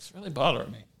It's really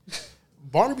bothering me.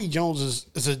 Barnaby Jones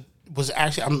was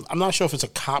actually I'm not sure if it's a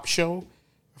cop show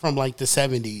from like the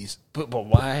 70s. But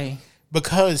why?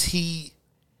 Because he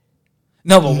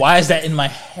No, but why is that in my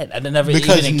head? I never even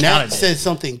because encountered Nat it. said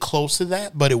something close to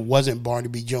that, but it wasn't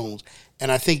Barnaby Jones.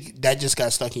 And I think that just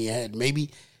got stuck in your head. Maybe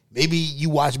you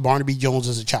watched Barnaby Jones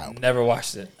as a child. Never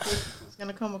watched it. It's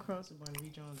gonna come across to Barnaby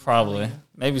Jones. Probably.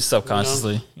 Maybe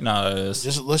subconsciously. You know how it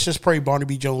is. Let's just pray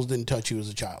Barnaby Jones didn't touch you as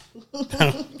a child.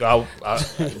 I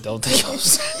don't think I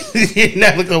was. He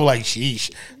never go like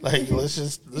sheesh. Like let's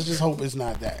just hope it's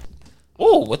not that.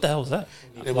 Oh, what the hell was that?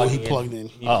 Well, he plugged in.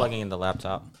 You plugging in the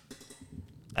laptop.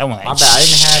 That went like, My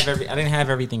bad. I didn't have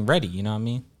everything ready. You know what I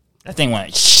mean? that thing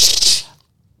went.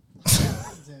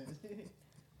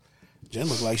 Jen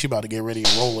looked like she about to get ready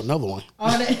to roll another one.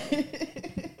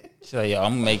 She's like, yo,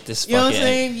 I'm gonna make this You know what fucking. I'm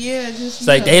saying? Yeah, just It's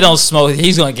like they don't smoke.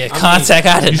 He's gonna get contact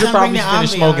out You of should it. probably bring the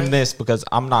finish ambiance. smoking this because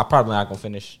I'm probably not gonna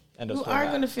finish. You are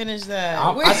gonna finish that.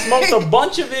 I smoked a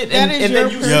bunch of it, That and is then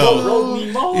your you personal- rolled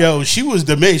me more. Yo, she was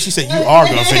demanding. She said, "You are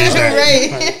gonna finish that."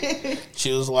 Right.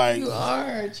 She was like, You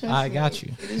are. Trust I me. got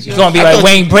you. It is You're your- gonna be like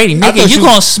Wayne Brady, nigga. thought You you-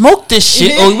 gonna smoke this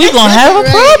shit, or we gonna have a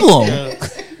Right. problem.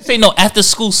 This ain't no after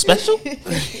school special. you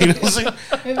know what I'm saying?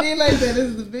 It be like that. This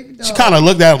is the big dog. She kind of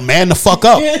looked at him, man, the fuck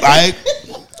up. I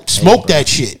smoke that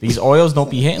shit. These oils don't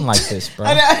be hitting like this, bro.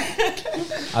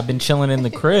 I've been chilling in the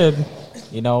crib,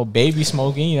 you know, baby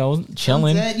smoking, you know,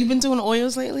 chilling. You've been doing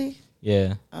oils lately?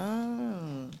 Yeah.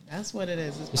 Oh, that's what it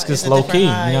is. It's just a low different key,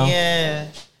 high, you know? Yeah.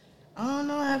 I don't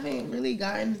know. I haven't really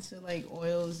gotten into like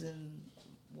oils and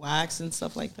wax and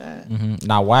stuff like that.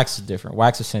 Now wax is different.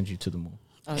 Wax will send you to the moon.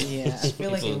 Oh yeah, I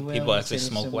feel like it will. People actually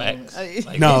finish smoke the wax.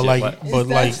 moment. No, DJ like, wax. but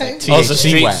like, type- Oh, it's a THC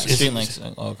street, wax. street links.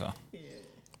 Oh, okay.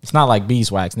 It's not like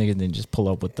beeswax. Niggas didn't just pull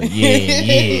up with the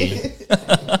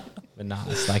yeah. But nah,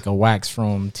 it's like a wax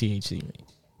from THC.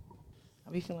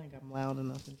 I be feeling like I'm loud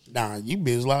enough. And shit. nah, you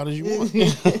be as loud as you want.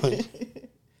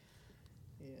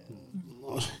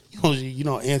 You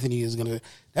know, Anthony is gonna.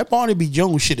 That Barnaby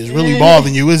Jones shit is really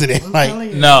bothering you, isn't it? Like, Telling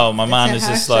you. No, my It's mind a is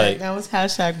just hashtag. like, That was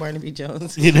hashtag Barnaby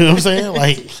Jones. you know what I'm saying?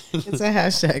 Like, It's a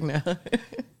hashtag now.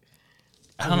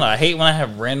 I don't know. I hate when I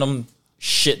have random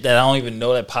shit that I don't even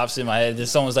know that pops in my head. Then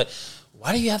someone's like,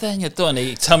 why do you have that in your throat? And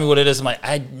they tell me what it is. I'm like,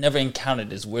 I never encountered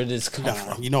this. Where did this come nah,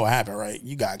 from? you know what happened, right?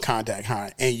 You got contact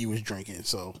high and you was drinking,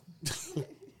 so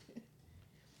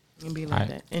And be like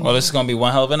Alright. that. Well, this is going to be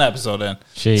one hell of an episode then.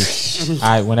 Sheesh. All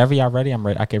right, whenever y'all ready, I'm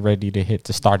ready. I get ready to hit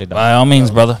to start it up. By all means,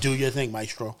 brother. do your thing,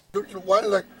 Maestro. Why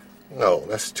did I? No,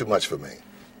 that's too much for me.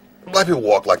 Black people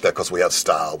walk like that because we have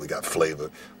style, we got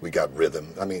flavor, we got rhythm.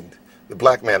 I mean, the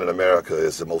black man in America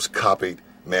is the most copied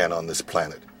man on this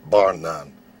planet, bar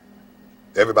none.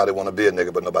 Everybody want to be a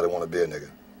nigga, but nobody want to be a nigga.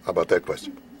 How about that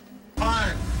question?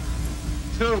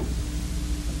 5,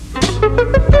 2.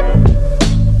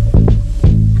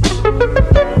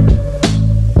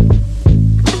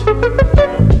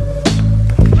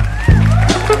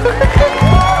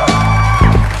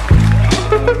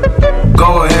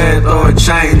 Go ahead, throw a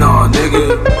chain on,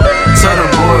 nigga. Tell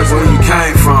them boys where you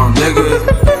came from, nigga.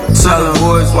 Tell them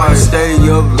boys why you stay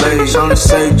up late. Tryna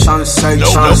say something,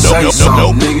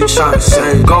 nigga. Tryna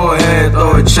say, go ahead,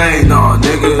 throw a chain on,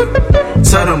 nigga.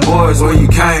 Tell them boys where you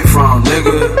came from,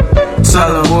 nigga.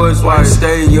 Tell them boys why you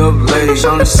stay up late.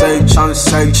 Tryna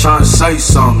say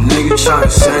something, nigga. Tryna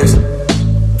say.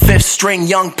 Fifth string,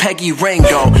 young Peggy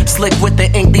Ringo. Slick with the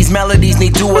ink, these melodies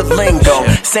need Duolingo.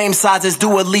 Same size as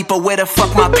Dua Lipa, where the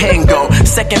fuck my pen go?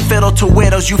 Second fiddle to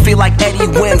widows, you feel like Eddie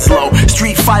Winslow.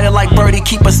 Street fighter like Birdie,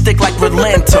 keep a stick like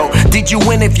Relento. Did you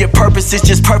win if your purpose is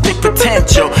just perfect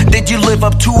potential? Did you live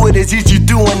up to it, is you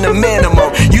doing the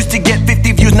minimum? Used to get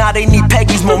 50 views, now they need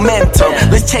Peggy's momentum.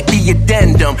 Let's check the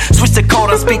addendum. Switch the code,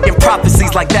 I'm speaking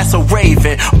prophecies like that's a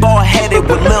raven. Bald headed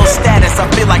with lil status, I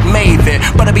feel like Maven.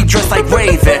 But I be dressed like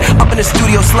Raven. Up in the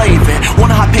studio slaving.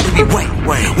 Wanna hot baby be wait.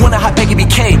 Wanna hot baby be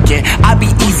caking. I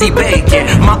be easy baking.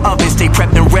 My oven stay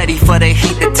prepped and ready for the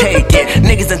heat to take it.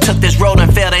 Niggas done took this road and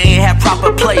failed, they ain't have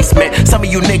proper placement. Some of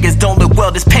you niggas don't look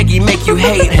well, this Peggy make you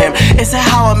hate him. Is it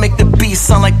how I make the beat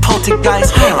sound like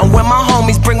poltergeist? And when my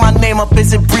homies bring my name up,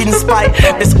 is it breeding spite?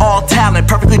 It's all talent,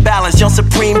 perfectly balanced, young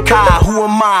Supreme Kai. Who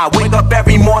am I? Wake up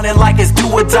every morning like it's do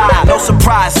or die. No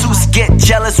surprise, Zeus get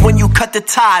jealous when you cut the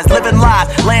ties. Living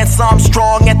lies, Lance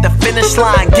Armstrong at the finish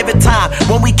line. Give it time.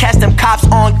 When we catch them cops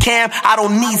on cam, I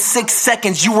don't need 6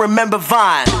 seconds. You remember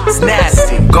Vine. It's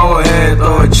nasty. Go ahead,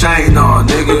 throw a chain on,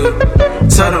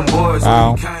 nigga. Tell them boys where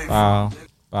you came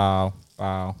from.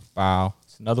 Bow.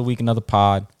 It's another week, another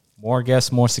pod. More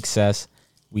guests, more success.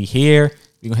 We here.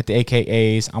 We gonna hit the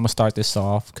AKAs. I'm gonna start this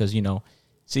off because, you know,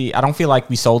 see, I don't feel like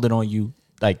we sold it on you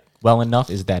like well enough.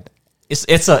 Is that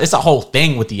it's a whole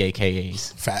thing with the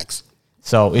AKAs. Facts.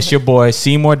 So it's your boy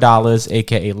Seymour Dollars,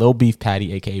 aka Lil Beef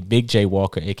Patty, aka Big J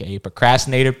Walker, aka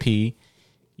Procrastinator P.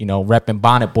 You know, repping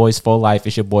Bonnet Boys for life.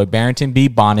 It's your boy Barrington B.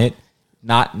 Bonnet.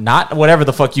 Not whatever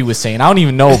the fuck you was saying. I don't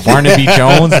even know Barnaby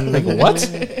Jones. And like, what?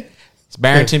 It's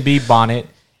Barrington B. Bonnet.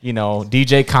 You know,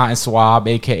 DJ Cotton Swab,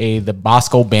 aka the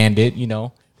Bosco Bandit. You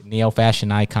know, the neo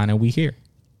fashion icon, and we here.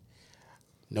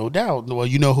 No doubt. Well,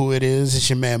 you know who it is. It's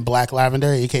your man Black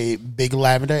Lavender, a.k.a. Big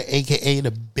Lavender, a.k.a.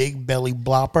 the Big Belly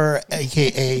Blopper,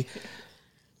 a.k.a.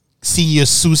 Senior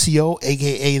Sucio,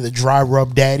 a.k.a. the Dry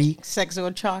Rub Daddy.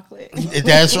 Sexual chocolate.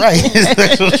 That's right.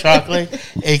 Sexual chocolate,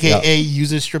 a.k.a.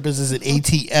 using strippers as an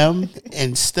ATM,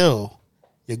 and still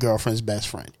your girlfriend's best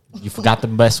friend. You forgot the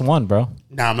best one, bro.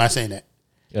 Nah, I'm not saying that.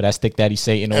 Yo, that's Thick Daddy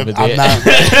Satan over I'm there.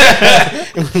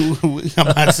 I'm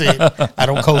not saying. I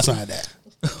don't co-sign that.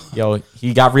 Yo,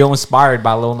 he got real inspired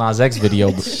by Lil Nas X video.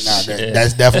 Nah,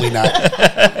 that's definitely not.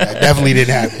 That definitely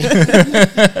didn't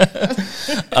happen.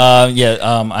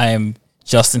 I am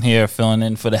Justin here, filling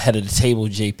in for the head of the table,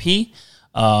 JP.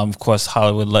 Of course,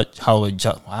 Hollywood legend.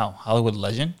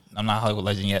 I'm not Hollywood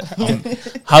legend yet.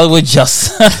 Hollywood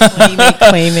Justin.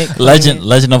 Claim it.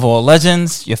 Legend of all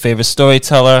legends. Your favorite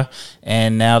storyteller,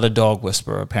 and now the dog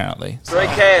whisperer. Apparently, Straight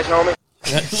cash, homie.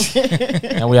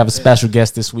 And we have a special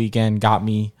guest this weekend. Got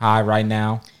me high right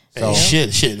now. So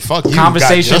Shit. Fuck you.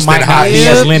 conversation Got might Justin not high. be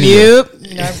as linear. Yep.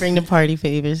 You know, I bring the party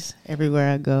favors everywhere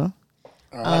I go.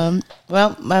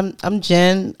 Well, I'm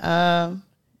Jen,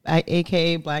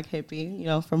 aka Black Hippie. You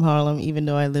know, from Harlem. Even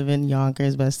though I live in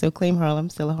Yonkers, but I still claim Harlem.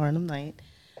 Still a Harlem Night.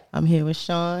 I'm here with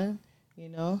Sean. You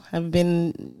know, haven't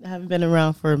been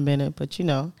around for a minute, but you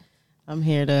know, I'm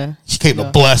here to. She came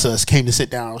to bless us. Came to sit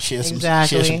down, share some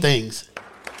things.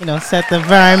 You know, set the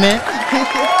environment.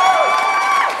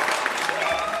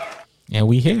 And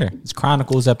we here. It's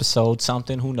Chronicles episode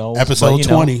something. Who knows? Episode But, you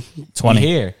know, 20. We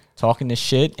here talking this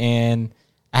shit. And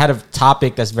I had a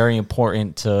topic that's very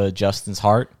important to Justin's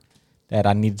heart that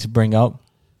I needed to bring up.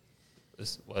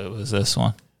 what was this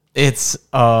one? It's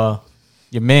your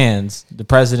man's, the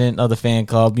president of the fan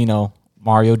club, you know,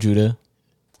 Mario Judah.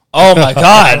 Oh my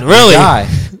God! Really? Guy.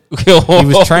 He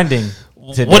was trending.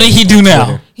 Today What did he do on now?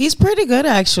 Twitter. He's pretty good,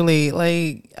 actually.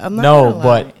 Like, I'm not. No, gonna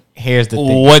lie. but here's the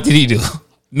thing. What did he do?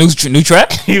 New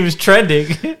track? He was trending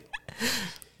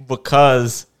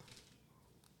because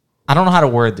I don't know how to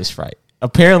word this right.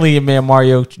 Apparently, your man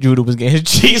Mario Judah was getting his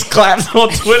cheese clapped on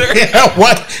Twitter. Yeah,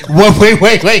 what?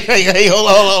 Wait.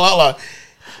 Hold on.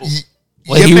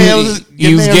 Well, he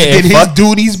was getting his fucked.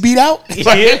 duties beat out?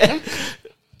 Yeah.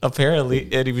 Apparently,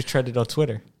 and he was trending on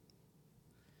Twitter.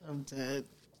 I'm dead.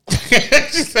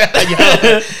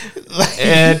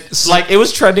 And like it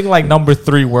was trending like number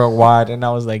 3 worldwide, and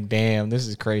I was like, "Damn, this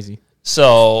is crazy."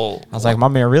 So I was like, "My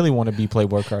man really want to be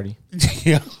Playboy Cardi."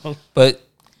 Yeah. but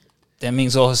that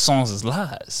means all his songs is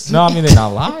lies. No, I mean they're not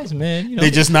lies, man. You know,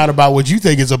 They're just not about what you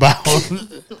think it's about.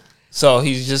 So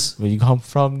he's just where you come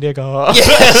from, nigga.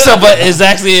 so, but it's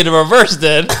actually in the reverse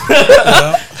then.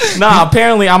 Nah,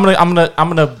 apparently I'm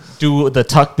gonna do the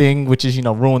tuck thing, which is, you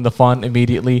know, ruin the fun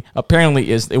immediately. Apparently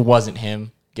it wasn't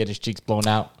him get his cheeks blown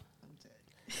out.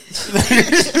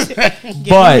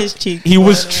 But he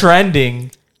was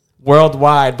trending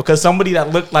worldwide because somebody that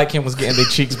looked like him was getting their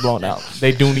cheeks blown out.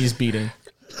 They Doonies beating.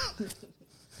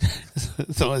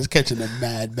 Someone's catching the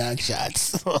mad back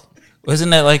shots.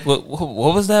 Wasn't that like what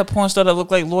was that porn star that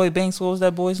looked like Lloyd Banks? What was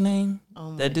that boy's name?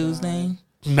 That dude's name?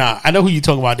 Nah, I know who you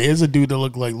talking about. There's a dude that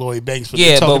looked like Lloyd Banks. But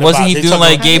Yeah, but wasn't he doing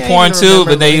like gay porn too?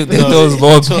 But they those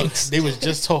Lloyd Banks. They was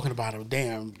just talking about him.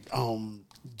 Damn,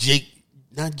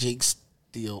 not Jake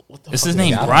Steele. What the Is fuck his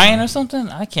name that? Brian or something?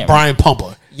 I can't. Brian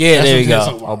Pumper. Yeah, That's there what you they're go.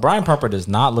 talking about. Oh, Brian Pumper does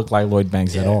not look like Lloyd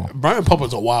Banks at all. Brian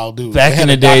Pumper's a wild dude. Back They had in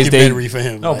a the days, documentary for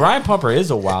him. No, like, Brian Pumper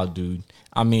is a wild dude.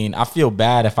 I mean, I feel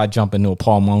bad if I jump into a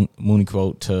Paul Mooney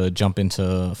quote to jump into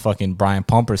a fucking Brian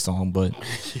Pumper song, but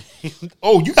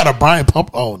oh, you got a Brian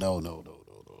Pumper? Oh no.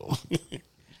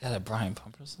 Got a Brian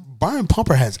Pumper song? Brian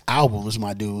Pumper has albums,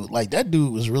 my dude. Like that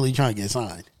dude was really trying to get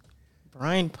signed.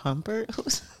 Brian Pumper?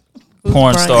 Who's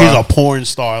Porn Brian? star. He's a porn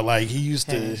star. Like he used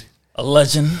to. A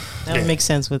legend. That would make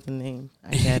sense with the name.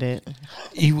 I get it.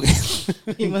 He must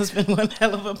have been one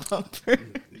hell of a pumper.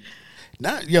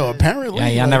 not apparently. yeah,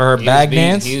 y'all never heard Bag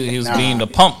Dance? He was being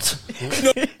pumped.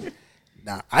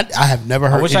 Nah, I have never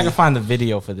heard. I wish I any- could find the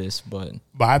video for this, but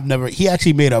But I've never. He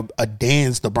actually made a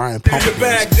dance to Brian Pumper. Do your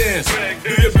bag dance.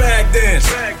 Do your bag dance.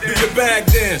 Do your bag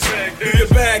dance. Do your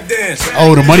bag dance.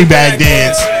 Oh, the money bag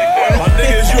dance. My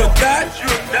nigga, is you a thot?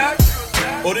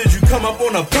 Or did you come up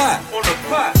on a pot?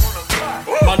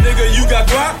 My nigga, you got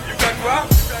guap?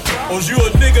 Or is you a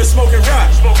nigga smoking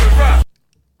rock?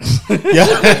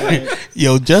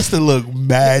 Yo, Justin look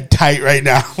mad tight right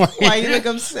now. Why you look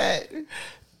upset?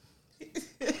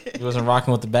 He wasn't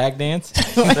rocking with the bag dance.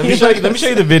 Let me show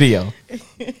you the video.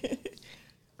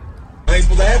 I ain't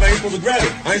supposed to have it, I ain't supposed to grab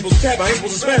it. I ain't supposed to tap it, I ain't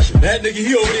supposed to smash it. That nigga,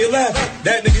 he over there laughing.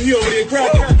 That nigga, he over there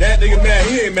cracking. That nigga mad,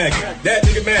 he ain't macking. That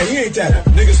nigga mad, he ain't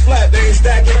tapping. Niggas flat, they ain't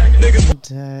stacking.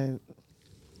 Niggas.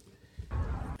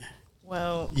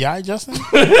 Well, Yeah, Justin.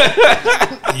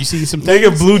 You see some things?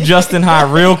 Nigga blew Justin high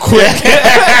real quick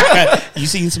You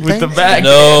seen some with the things? bag.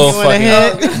 No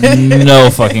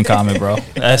fucking comment, bro.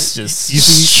 That's just You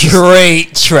see-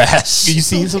 straight trash. You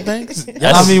seen some things?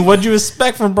 I mean, what'd you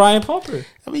expect from Brian Pumper?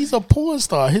 I mean, he's a porn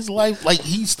star. His life, like,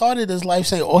 he started his life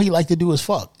saying all he liked to do is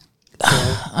fuck.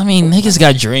 I mean, niggas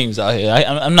got dreams out here.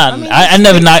 I'm not. mean, I you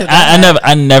never stick knock. to that.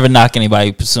 I never knock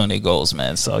anybody pursuing their goals,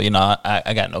 man. So you know,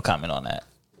 I got no comment on that.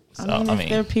 So if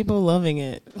there are people loving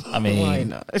it, I mean, why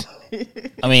not?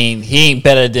 I mean, he ain't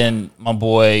better than my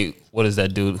boy. What is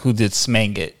that dude who did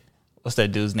Smang It? What's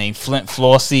that dude's name? Flint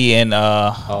Flossie and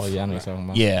Oh yeah, I know what you're talking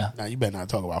about. yeah. Now, you better not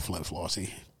talk about Flint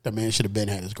Flossie. That man should have been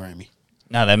had his Grammy.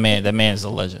 Now that man's a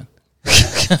legend.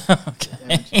 But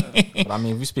I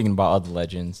mean, if we're speaking about other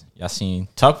legends, y'all seen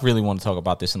Tuck really want to talk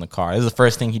about this in the car. This is the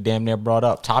first thing he damn near brought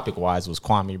up, topic wise, was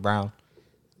Kwame Brown.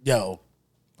 Yo,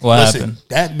 What listen, happened?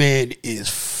 that man is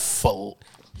full.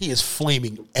 He is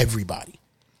flaming everybody.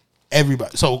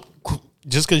 Everybody. So,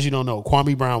 just because you don't know,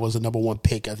 Kwame Brown was the number one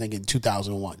pick, I think, in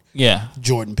 2001. Yeah.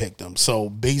 Jordan picked him. So,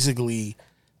 basically,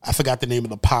 I forgot the name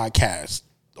of the podcast.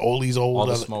 All these old All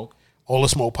the other- Smoke. All the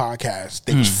Smoke podcasts,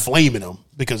 they was flaming him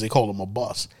because they called him a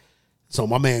bus. So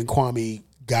my man Kwame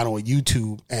got on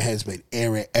YouTube and has been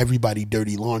airing everybody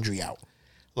dirty laundry out.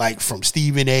 Like from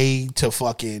Stephen A to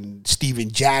fucking Steven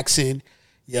Jackson.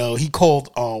 Yo, he called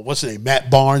what's his name?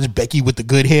 Matt Barnes, Becky with the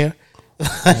good hair.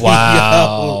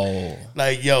 Wow.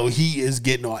 Yo, he is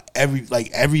getting on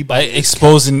everybody. Like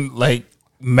exposing like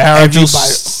marital Everybody-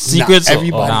 secrets. nah,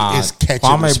 everybody- is catching the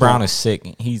Kwame Brown smoke. is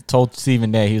sick. He told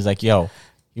Stephen A, he was like, yo,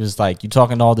 he was like, you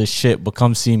talking all this shit, but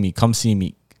come see me.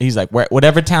 He's like,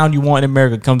 whatever town you want in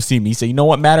America, come see me. He said, you know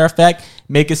what? Matter of fact,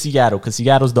 make it Seattle, because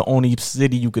Seattle's the only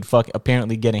city you could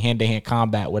apparently get in hand-to-hand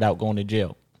combat without going to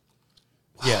jail.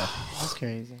 Yeah. That's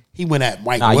crazy. He went at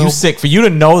Mike Nah, Will. you sick. For you to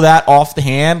know that off the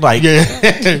hand, like,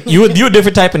 you a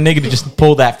different type of nigga to just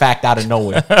pull that fact out of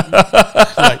nowhere.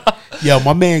 Yo,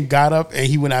 my man got up and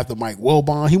he went after Mike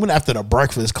Wilbon. He went after the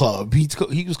Breakfast Club. He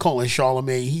was calling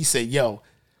Charlamagne. He said, yo,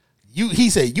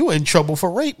 you in trouble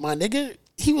for rape, my nigga.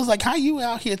 He was like, how you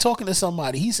out here talking to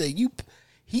somebody? He said,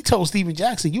 he told Steven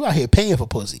Jackson, you out here paying for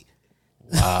pussy.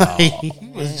 Wow. He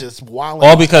was just wilding.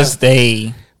 All because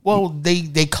they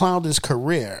clowned his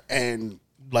career. And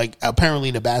like, apparently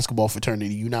in the basketball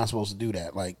fraternity, you're not supposed to do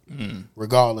that. Like,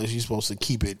 regardless, you're supposed to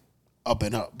keep it up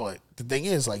and up. But the thing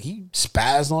is, like, he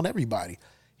spazzed on everybody.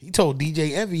 He told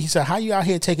DJ Envy, he said, how you out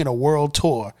here taking a world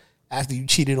tour after you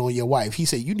cheated on your wife? He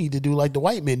said, you need to do like the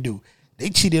white men do. They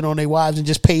cheated on their wives and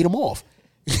just paid them off.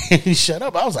 Shut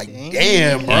up. I was like,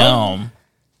 damn, bro. damn.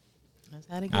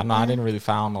 I didn't really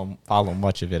follow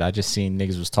much of it. I just seen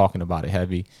niggas was talking about it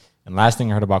heavy. And last thing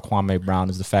I heard about Kwame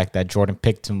Brown is the fact that Jordan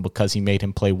picked him because he made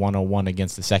him play 1-on-1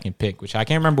 against the second pick, which I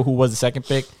can't remember who was the second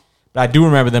pick, but I do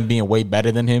remember them being way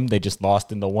better than him. They just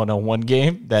lost in the 1-on-1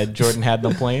 game that Jordan had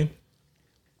them playing.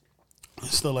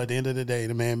 Still, at the end of the day,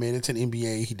 the man made it to the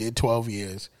NBA. He did 12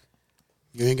 years.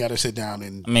 You ain't got to sit down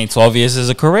and... I mean, 12 years is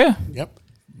a career. Yep.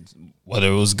 Whether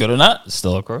it was good or not, it's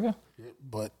still a career.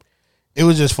 But it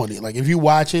was just funny. Like, if you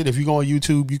watch it, if you go on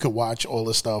YouTube, you can watch all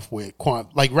the stuff with Kwame.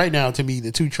 Like, right now, to me,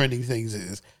 the two trending things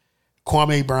is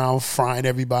Kwame Brown frying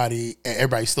everybody, and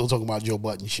everybody's still talking about Joe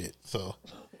Budden shit. So...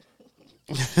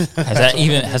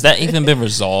 Has that even been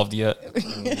resolved yet?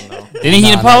 No. Didn't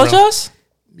he apologize?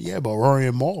 Yeah, but Rory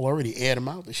and Maul already aired him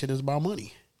out. The shit is about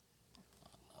money.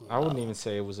 I wouldn't even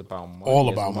say it was about money. All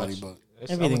about money, but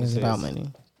Everything is about money.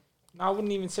 No, I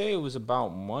wouldn't even say it was about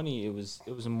money. It was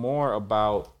more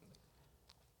about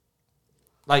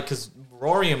like because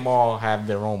Rory and Maul have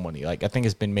their own money. Like I think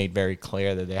it's been made very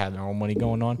clear that they have their own money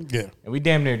going on. Yeah, and we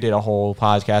damn near did a whole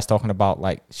podcast talking about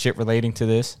like shit relating to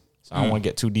this. So I don't want to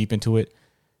get too deep into it.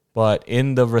 But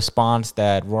in the response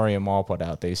that Rory and Maul put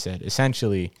out, they said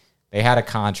essentially they had a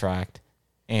contract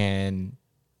and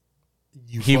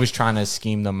he was trying to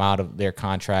scheme them out of their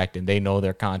contract, and they know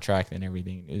their contract and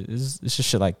everything. It's just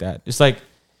shit like that. It's like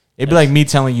it'd be like me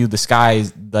telling you the sky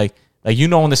is like you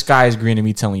know when the sky is green and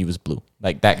me telling you it's blue,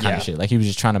 like that kind of shit. Like he was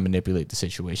just trying to manipulate the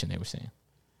situation. They were saying,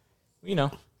 you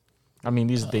know, I mean,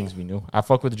 these are things we knew. I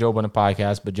fuck with the Joe Budden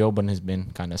podcast, but Joe Budden has been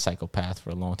kind of a psychopath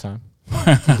for a long time.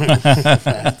 I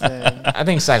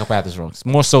think psychopath is wrong. It's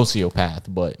more sociopath,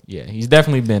 but yeah, he's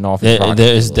definitely been off his rocker.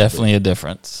 There is definitely a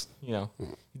difference. You know, he's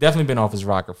definitely been off his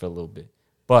rocker for a little bit.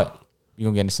 But we're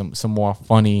going to get into some more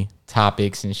funny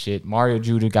topics and shit. Mario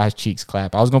Judah got his cheeks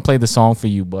clapped. I was going to play the song for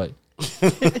you, but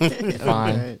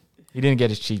fine. He didn't get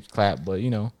his cheeks clapped, but, you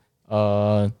know.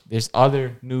 There's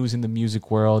other news in the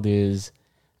music world is...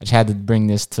 I just had to bring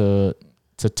this to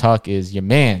Tuck is your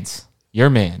man's. My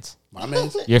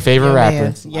man's? Your favorite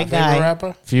rapper. Your guy. Favorite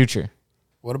rapper? Future.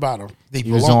 What about him?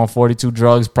 He was on 42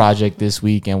 Drugs Project this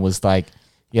week and was like,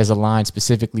 he has a line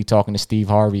specifically talking to Steve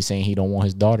Harvey saying he don't want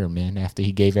his daughter, man, after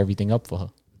he gave everything up for her.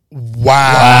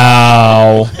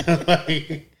 Wow.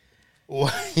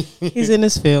 He's in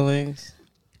his feelings.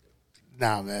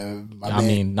 Nah, man. I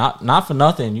mean, not for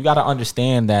nothing. You got to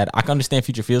understand that I can understand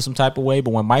Future feels some type of way,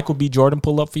 but when Michael B. Jordan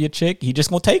pull up for your chick, he just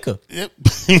gonna take her. Yep.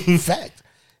 Fact.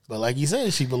 But like you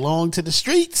said, she belonged to the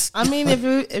streets. I mean,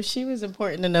 if she was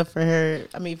important enough for her,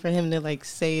 I mean, for him to like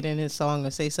say it in his song or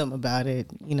say something about it,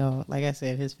 you know, like I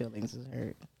said, his feelings is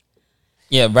hurt.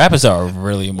 Yeah, rappers are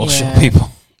really emotional Yeah. people.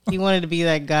 He wanted to be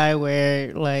that guy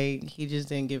where like he just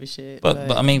didn't give a shit.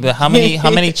 But I mean, how many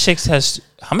how many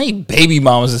baby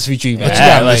mamas does Future even But you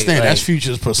have? gotta understand, that's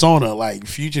Future's persona. Like,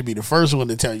 Future be the first one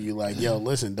to tell you, like, yo,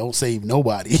 listen, don't save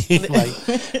nobody. Like,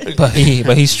 but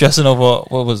he's stressing over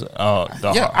what was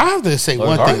yeah, I have to say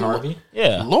one thing. Harvey?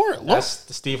 Yeah, Lauren, That's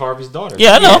Steve Harvey's daughter.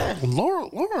 yeah, I know.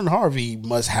 Lauren Harvey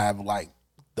must have like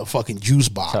the fucking juice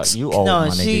box. You old, No, my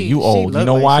nigga. she You old. You looked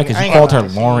know like why? she- Because I you ain't called her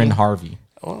gonna lie, Lauren she- Harvey.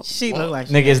 She looked like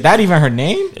Nigga, is that even her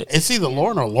name? It's either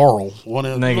Lauren or Laurel. One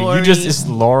of Nigga, Lori. you just it's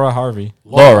Laura Harvey.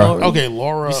 Laura. Okay,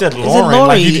 Laura. You said it Lauren,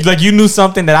 Lori? like you knew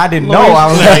something that I didn't know. Lori. I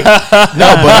was like,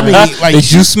 no, but I mean, like,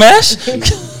 Did you smash?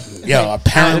 yo, I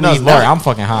apparently know it's Lori. not. I'm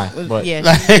fucking high, but yeah.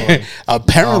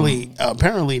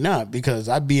 apparently not, because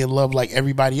I'd be in love like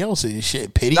everybody else is.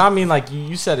 Shit, pity. no, I mean like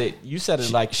you said it. You said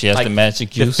it like She has like, the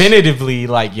magic juice. definitively.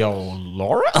 Like yo,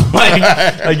 Laura.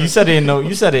 like you said it. No,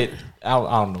 you said it. I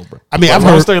don't know, bro. I mean, But I've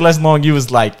long heard- story less long. You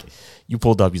was like. You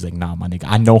pulled up. He's like, nah, my nigga.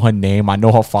 I know her name. I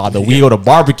know her father. We go to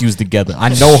barbecues together. I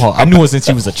know her. I knew her since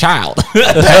she was a child.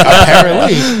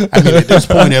 Apparently, I mean, at this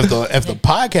point, if the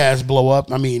podcast blow up,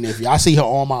 I mean, if y'all see her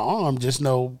on my arm, just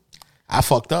know I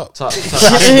fucked up. So I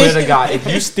swear to God, if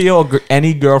you steal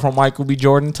any girl from Michael B.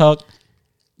 Jordan, Tuck,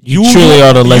 you truly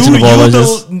are the legend of all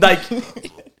legends. Like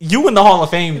you in the Hall of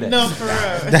Fame. Then. No, for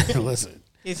real. Listen,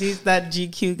 He's that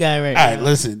GQ guy right all now. right,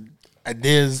 listen.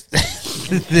 There's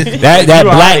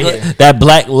that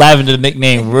black lavender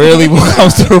nickname really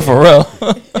comes through for real.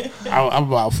 I'm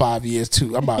about 5 years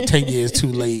too. I'm about 10 years too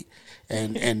late,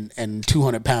 and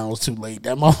 200 pounds too late.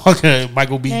 That motherfucker,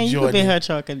 Michael B. Man, you could be Jordan. her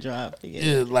chalk and drop. Yeah.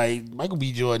 Yeah, like Michael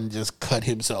B. Jordan just cut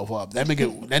himself up. That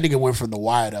nigga went from The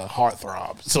Wire to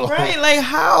Heartthrob. So Right? Like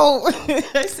how?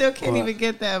 I still can't even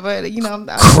get that, but you know,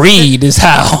 Creed is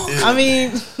how. I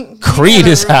mean, Creed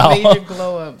is how. major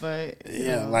glow up, but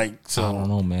yeah, like so. I don't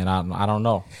know, man. I don't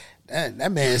know.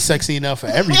 That man is sexy enough for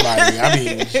everybody. I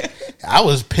mean, I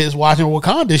was pissed watching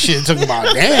Wakanda shit. Talking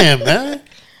about, damn, man.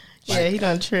 yeah, he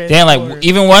done tripped. Damn, like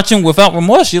even watching Without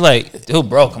Remorse, you're like, dude,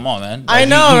 bro, come on, man. I Like,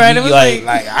 know, right? It was Like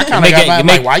I kind of make got it- like, you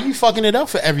make- why you fucking it up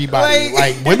for everybody?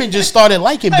 Like- Like women just started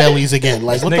liking bellies again.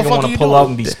 Like what the Nigga fuck want are to you pull doing? up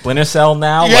and be Splinter Cell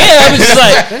now. yeah, I was just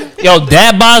like, yo,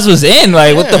 Dad Bods was in.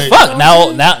 Like, what the Yeah, fuck?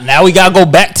 Now we gotta go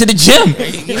back to the gym.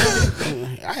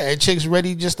 I had chicks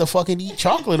ready just to fucking eat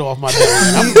chocolate off my belly.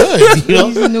 I'm good. You He's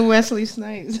know? the new Wesley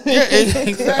Snipes. Yeah,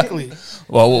 exactly.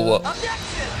 Whoa.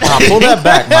 Nah, pull that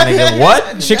back, my nigga.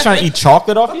 What? Chicks trying to eat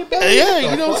chocolate off your belly? Yeah,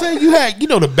 you know what I'm saying? You had,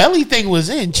 the belly thing was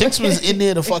in. Chicks was in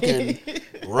there to fucking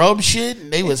rub shit,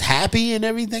 and they was happy and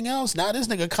everything else. Now this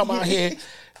nigga come out here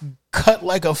cut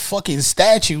like a fucking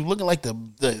statue, looking like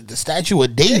the statue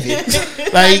of David.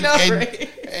 Like,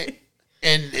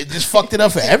 and it just fucked it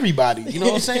up for everybody. You know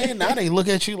what I'm saying? Now they look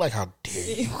at you like, how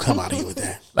dare you come out here with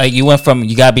that? Like you went from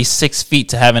you gotta be 6 feet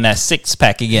to having that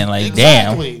 6-pack again. Like,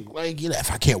 Exactly. Like,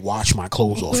 if I can't wash my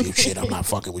clothes off your shit, I'm not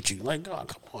fucking with you. Like, oh,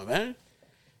 come on, man.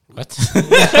 What?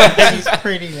 He's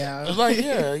pretty now. It's like,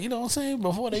 yeah, you know what I'm saying?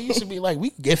 Before they used to be like, we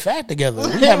could get fat together.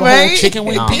 We have a whole Right? chicken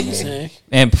wing Nah, piece.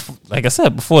 And like I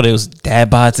said before, there was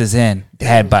Dad Bods is in.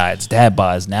 Dad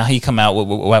Bods. Now he come out with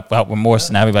Without Remorse,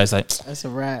 and everybody's like, That's a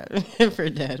wrap for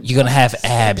Dad. you're gonna have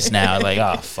abs now. Like,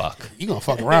 oh fuck. You gonna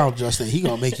fuck around, Justin. He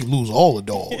gonna make you lose all the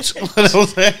dogs. You know what I'm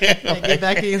saying? Like, get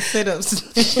back in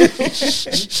sit-ups.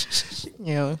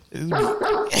 You know,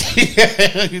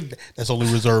 That's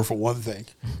only reserved for one thing.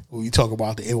 When we talk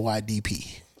about the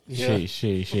NYDP.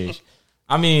 Sheesh.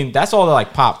 I mean, that's all the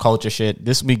like pop culture shit.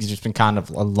 This week has just been kind of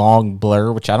a long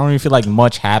blur, which I don't even feel like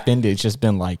much happened. It's just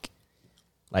been like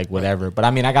whatever. But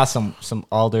I mean, I got some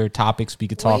other topics we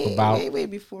could talk about. Wait,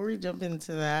 before we jump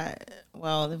into that,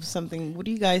 well, there was something. What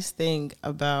do you guys think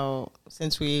about,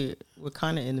 since we're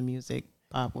kind of in the music,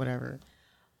 pop, whatever,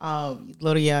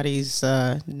 Lil Yachty's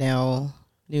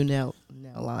new nail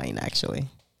line, actually.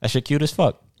 That shit cute as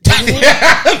fuck.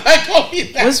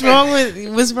 What's wrong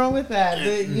with that?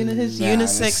 His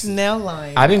unisex nail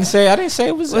line. I didn't say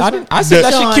it was. I Sean, said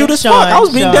that shit cute as fuck. I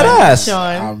was being dead ass.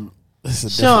 Sean,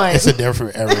 It's a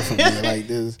different era for me. Like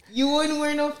this, you wouldn't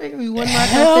wear no fingernails. You wouldn't rock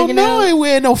no hell fingernails. no, I ain't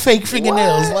wearing no fake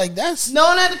fingernails. What? Like that's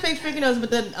No, not the fake fingernails,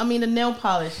 but the nail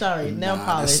polish. Sorry, nail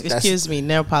polish. that's- Excuse me,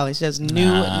 nail polish. That's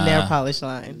new nail polish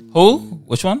line. Who?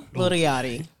 Which one? Lil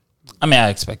Yachty. I mean, I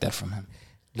expect that from him.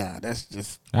 nah. That's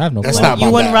just I have no. That's problem. not my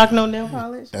You wouldn't bag. rock no nail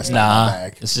polish. That's not my Nah,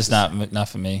 bag. it's just not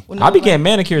for me. Well, I be no, getting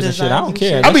like, manicures and shit. I designs don't and care.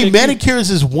 shit. That I mean, shit cute. manicures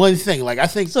is one thing. Like I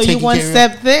think So you taking one care of-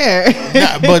 step there.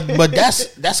 Nah, but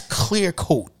that's clear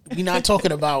coat. We're not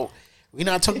talking about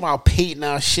painting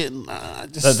our shit. Nah,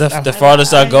 just, The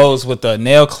farthest I goes with the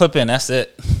nail clipping. That's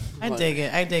it. I dig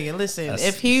it. Listen,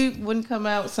 if he wouldn't come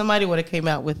out, somebody would have came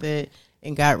out with it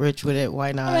and got rich with it.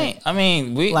 Why not? I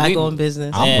mean, we Black owned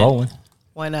business. I'm Man. rolling.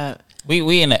 Why not?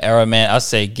 We in the era, man. I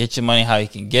say get your money how you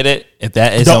can get it. If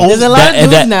that is There's a lot of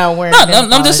dudes now wearing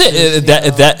nail I'm just saying polishes,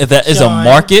 if that is a Sean.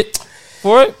 market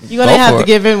for it, You're gonna have to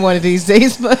give in one of these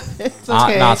days, but it's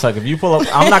okay. Nah, Tuck. If you pull up,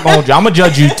 I'm not gonna hold you. I'm gonna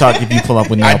judge you, Tuck. If you pull up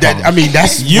with nail polish. I mean,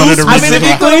 that's You one of the I mean, if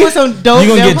reasons. you come up with some dope You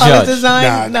gonna nail get polish judged.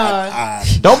 design, Nah,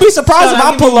 Don't be surprised if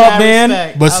I pull up,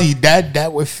 man. but see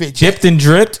that would fit. Dipped and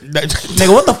dripped.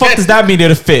 Nigga, what the fuck does that mean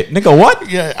to fit? Nigga, what?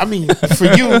 Yeah, I mean, for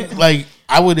you, like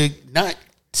I would not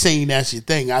saying that's your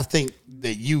thing. I think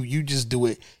that you just do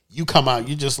it. You come out,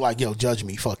 you just like, yo, judge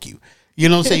me, fuck you. You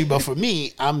know what I'm saying? But for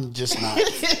me, I'm just not.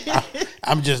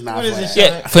 I'm just not. What is for this that.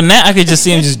 shit? Yeah, for now I could just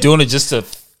see him just doing it just to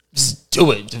just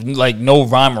do it, like no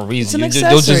rhyme or reason. It's an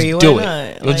They'll just accessory, do why it.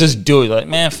 not? They'll Like- just do it. Like,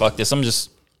 man, fuck this. I'm just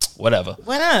whatever.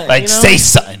 Why not? Like, You know? say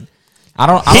something. I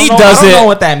don't He know, does I don't it- know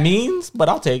what that means, but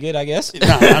I'll take it, I guess. Nah,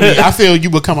 I mean, I feel you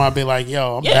would come out and be like,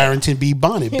 yo, I'm Yeah. Barrington B.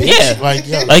 Bonnet, bitch. Yeah, Like,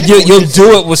 yo, like you'll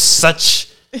do it with such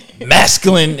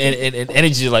masculine and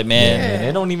energy. Like, man, And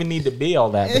it don't even need to be all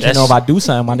that. But you That's- know, if I do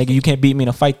something, my nigga, you can't beat me in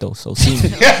a fight, though. So see me.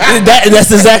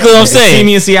 that's exactly what I'm See saying.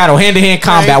 me in Seattle, hand-to-hand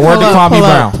combat. Pull Word to up, Kwame pull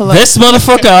up, Brown. pull up. This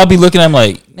motherfucker, I'll be looking at him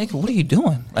like, nigga, what are you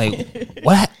doing? Like,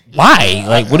 what? Why?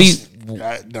 Like, what do you?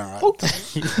 nah. I don't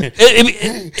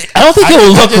think it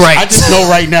will look right. I just know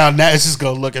right now, it's just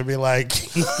gonna look at me like,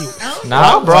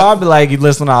 Nah, bro, I'll be like, you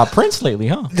listening to Prince lately,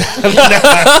 huh?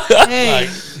 Hey,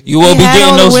 You will He be had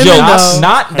getting all the those women, jokes.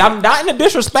 though. Not in a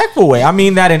disrespectful way. I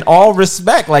mean that in all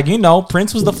respect. Like, you know,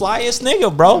 Prince was the flyest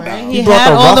nigga, bro. Right. He He brought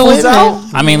had the all the ruffles women. out.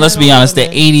 I mean, let's be honest. The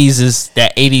 '80s is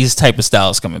that '80s type of style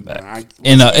is coming back I-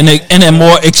 in a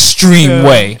more extreme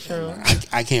way. True.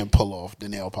 I can't pull off the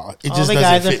nail polish. It All just the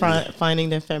doesn't guys fit me. are finding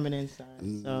their feminine side.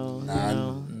 So, you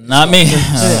know. Not me.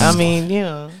 I mean, you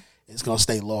know. It's gonna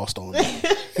stay lost on me.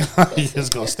 It's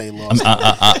gonna stay lost.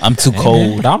 I'm too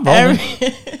cold. But I'm rolling.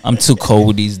 I'm too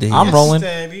cold these days. I'm rolling.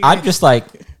 Steady. I just like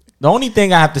the only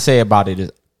thing I have to say about it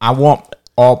is I want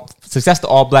all success to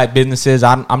all black businesses.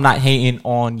 I'm not hating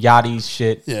on Yachty's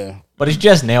shit. Yeah. But it's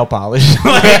just nail polish.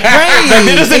 Like, Right.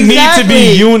 it doesn't need to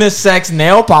be unisex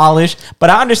nail polish. But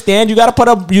I understand you gotta put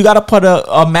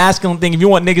a masculine thing if you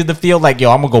want niggas to feel like, yo,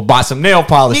 I'm gonna go buy some nail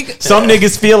polish. Some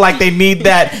niggas feel like they need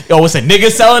that. Yo, it's a nigga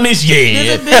selling this?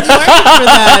 Yeah. There's a big market for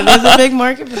that. There's a big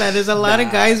market for that. There's a lot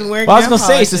of guys wearing. Well, I was nail gonna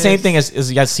say it's the same polishes. thing as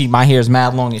you guys see. My hair is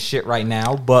mad long as shit right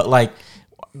now, but like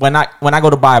when I go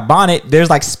to buy a bonnet, there's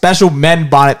like special men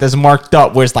bonnet that's marked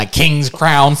up where it's like King's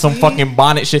Crown, some fucking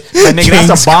bonnet shit. Like, nigga, that's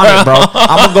King's a bonnet,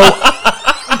 Crown. bro.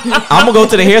 I'm gonna go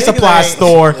to the hair supply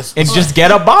store and just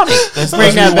get a bonnet.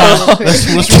 Bring that back. Let's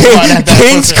rewind that back.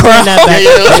 King's Crown. Yeah,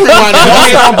 let's rewind that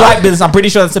It's on black business. I'm pretty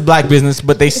sure that's a black business,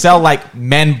 but they sell like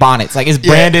men bonnets. Like it's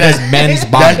branded as men's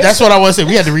bonnets. That's what I want to say.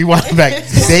 We had to rewind it back.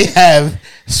 They have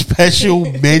special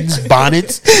men's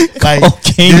bonnets. Like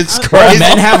King's it's Bro, crazy.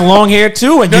 men have long hair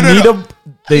too, and you No, need no. them.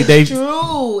 They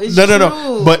True. It's No.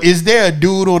 true. But is there a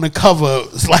dude on the cover?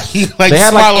 It's like they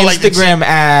have like smiling this Instagram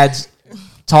ads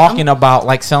talking about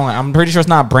like selling. I'm pretty sure it's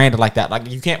not branded like that. Like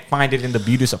you can't find it in the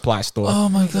beauty supply store. Oh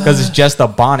my God. Because it's just a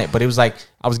bonnet. But it was like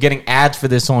I was getting ads for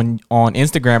this on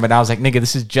Instagram, and I was like, nigga,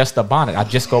 this is just a bonnet. I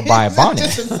just go buy a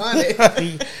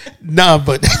bonnet. Nah,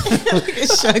 but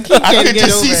Chuck, he I can't could get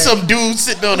just see over it. some dude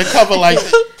sitting on the cover like,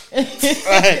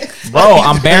 like Bro,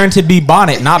 I'm Barrington B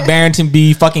bonnet, not Barrington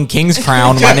B fucking King's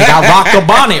Crown. My nigga, I rock the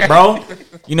bonnet, bro.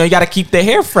 You know, you got to keep the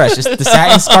hair fresh. It's the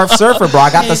satin scarf surfer, bro.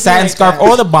 I got the satin scarf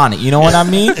or the bonnet. You know what I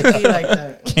mean?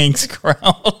 King's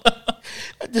crown.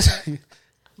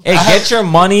 Hey, get your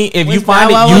money if you find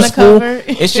it useful.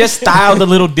 It's just styled a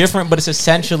little different, but it's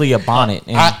essentially a bonnet.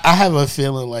 And I have a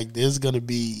feeling like there's gonna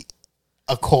be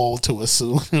a call to us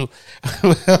soon.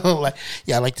 Like,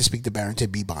 yeah, I like to speak to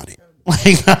Barrington B. Bonnet.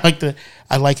 Like,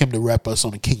 I like him to rep us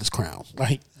on the King's crown.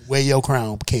 Like, wear your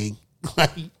crown, King.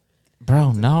 Like,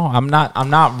 bro, no, I'm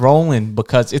not rolling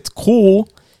because it's cool.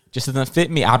 Just doesn't fit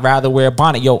me. I'd rather wear a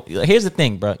bonnet. Yo, here's the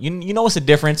thing, bro. You know what's the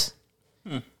difference?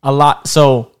 A lot.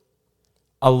 So,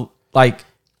 like,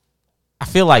 I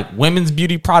feel like women's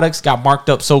beauty products got marked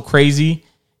up so crazy,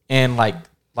 and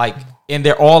and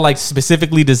they're all like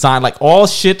specifically designed. Like, all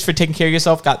shit for taking care of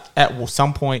yourself got at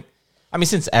some point. I mean,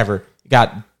 since ever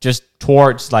got just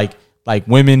towards like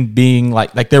women being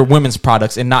like they're women's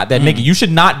products and not that nigga. You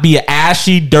should not be an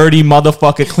ashy, dirty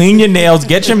motherfucker. Clean your nails,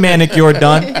 get your manicure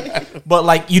done, but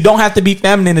like you don't have to be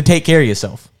feminine to take care of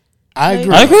yourself. I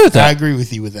agree with that. I agree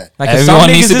with you with that. Like, some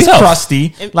niggas is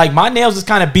crusty. Like, my nails is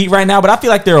kind of beat right now, but I feel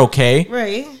like they're okay.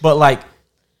 Right.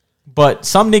 But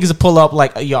some niggas will pull up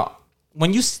like, y'all,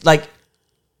 when you like,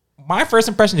 my first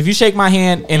impression, if you shake my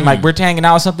hand and like we're hanging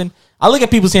out or something, I look at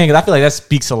people's hand because I feel like that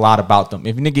speaks a lot about them.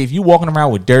 If you walking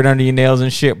around with dirt under your nails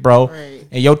and shit, bro,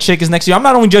 and your chick is next to you, I'm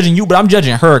not only judging you, but I'm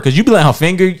judging her because you be letting her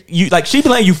finger you, like she be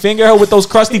letting you finger her with those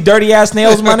crusty, dirty ass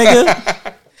nails, my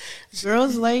nigga.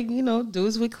 Girls like,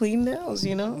 dudes with clean nails,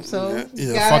 So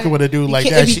fucking with a dude like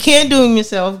that. If you can't do them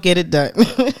yourself, get it done.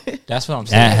 That's what I'm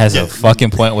saying. That has a fucking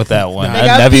point with that one. I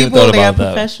never even thought about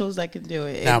that. Professionals that can do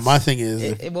it. Now my thing is,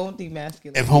 it won't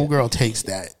demasculate. If homegirl takes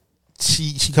that,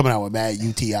 she coming out with mad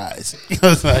UTIs.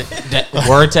 Like,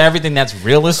 word to everything that's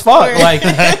real as fuck. Like,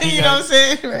 you know what I'm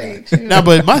saying? Right. Now,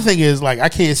 but my thing is, like, I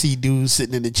can't see dudes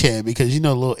sitting in the chair because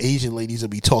little Asian ladies will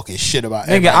be talking shit about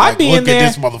nigga. I be in there,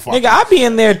 nigga. I be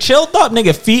in there chilled up,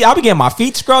 nigga. Feet. I be getting my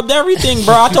feet scrubbed, everything,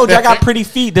 bro. I told you I got pretty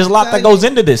feet. There's a lot that goes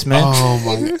into this, man. Oh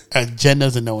my god, Jen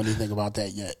doesn't know anything about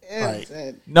that yet.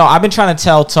 Right? No, I've been trying to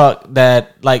tell Tuck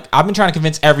that, like, I've been trying to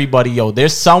convince everybody, yo,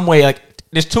 there's some way, like.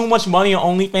 There's too much money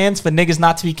on OnlyFans for niggas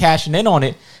not to be cashing in on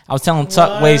it. I was telling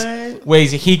Tuck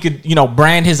ways he could,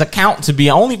 brand his account to be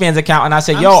an OnlyFans account. And I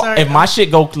said, if my shit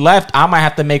go left, I might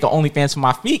have to make an OnlyFans for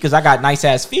my feet because I got nice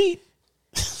ass feet.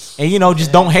 And,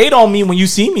 just don't hate on me when you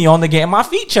see me on the getting my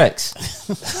feet checks.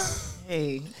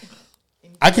 Hey.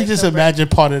 I can just imagine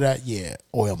part of that. Yeah,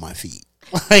 oil my feet.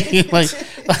 like,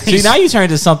 see, now you turn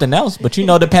to something else. But,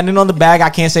 depending on the bag, I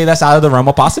can't say that's out of the realm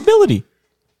of possibility.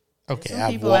 Okay,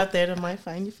 some people out there that might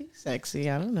find your feet sexy.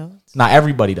 I don't know. Not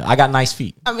everybody though. I got nice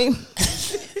feet. I mean,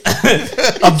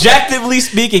 objectively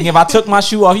speaking, if I took my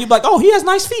shoe off, you'd be like, "Oh, he has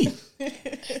nice feet."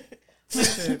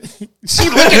 She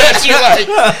looking at you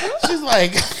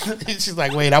she's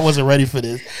like, wait, I wasn't ready for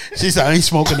this. She's like, I ain't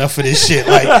smoking enough for this shit.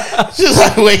 Like, she's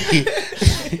like, wait.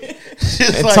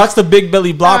 And Tuck's the big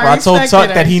belly blopper. I told Tuck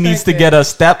that he needs to get a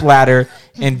step ladder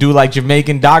and do like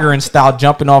Jamaican Doggerin style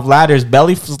jumping off ladders,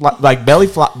 belly flopping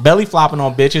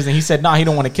on bitches. And he said, nah, he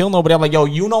don't want to kill nobody. I'm like, yo,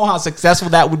 you know how successful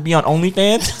that would be on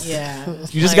OnlyFans? Yeah.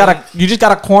 You just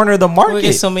gotta corner the market. We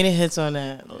get so many hits on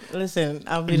that. Listen,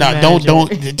 I'll be I'll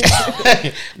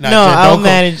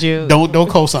manage you. Don't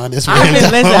co-sign this. I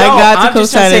got to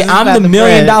co-sign it. I'm the $1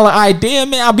 million idea,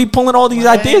 man. I'll be pulling all these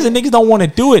ideas and niggas don't want to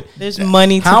do it. There's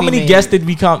money to How be many made. guests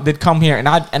did come here and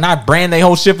I brand their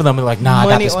whole shit for them and like, nah,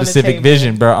 Money I got the specific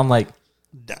vision, bro. I'm like,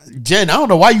 Jen, I don't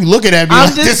know why you looking at me I'm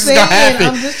like just this saying, is gonna happen.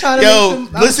 I'm just trying to Yo,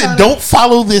 listen, don't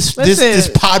follow this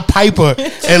Pod Piper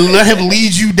and let him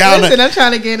lead you down. Listen, I'm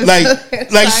trying to get I'm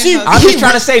just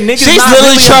trying to say niggas. She's not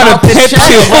literally really trying to pimp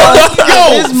you.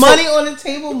 Yo, there's money on the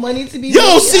table, money to be made.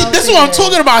 Yo, see, this is what I'm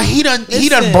talking about. He done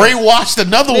brainwashed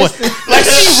another one. Like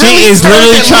she is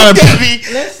literally trying to me.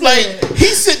 Like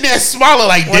he's sitting there smiling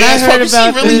like, when I heard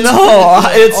about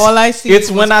this, all I see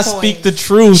it's when I speak the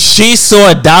truth. She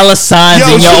saw dollar signs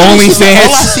in your OnlyFans.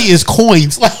 All I see is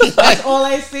coins. That's all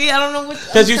I see. I don't know what.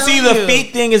 Because you see, the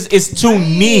feet thing is too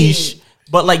niche,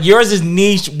 but like yours is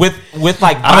niche with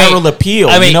like viral appeal.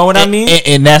 You know what I mean?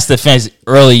 And that's the fence.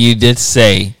 Earlier, you did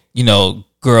say,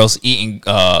 girls eating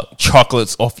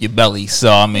chocolates off your belly.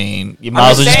 So I mean, you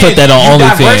might as well just put that on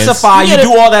OnlyFans. Diversify. You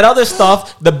do all that other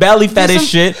stuff, the belly fetish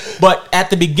shit. But at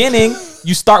the beginning,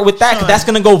 you start with that because that's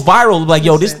gonna go viral. Like,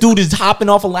 yo, this dude is hopping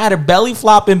off a ladder, belly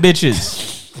flopping bitches.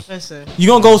 Listen.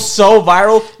 You're gonna go so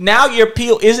viral. Now your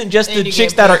appeal isn't just the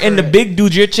chicks that are into big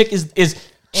dudes. Your chick is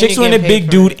chicks who into big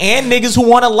dude and niggas who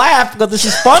want to laugh because this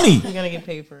is funny. You're gonna get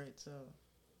paid for it. So,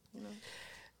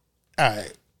 all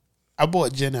right, I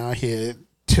brought Jen out here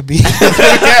to be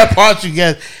that part you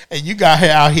get, and you got her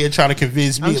out here trying to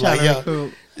convince me I'm trying like, to yo,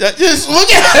 recruit. just look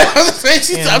at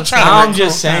her. I'm trying to. I'm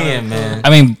just saying, man. I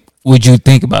mean, would you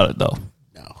think about it though?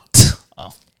 No.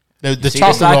 Oh. The See,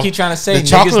 chocolate. that's why I off- keep trying to say, the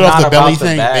chocolate niggas off the not belly about the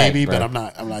thing, bag, baby. bro.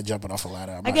 But I'm not jumping off a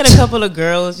ladder. I get a couple of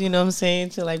girls, you know what I'm saying,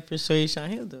 to like persuade Sean.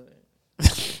 He'll do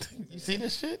it. You see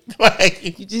this shit?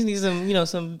 Like, You just need some, you know,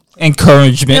 some.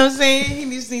 Encouragement. You know what I'm saying?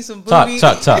 He just needs some booty.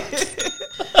 Tuck.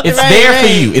 It's Right, there for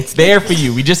right. you. It's there for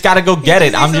you. We just got to go get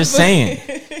it. I'm just saying.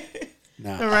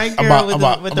 nah. The right I'm girl about- with I'm the,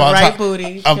 about- with I'm the about right ti-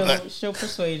 booty, I'm- she'll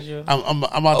persuade you.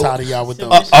 I'm all tired of y'all with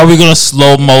those. Are we gonna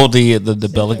slow mo the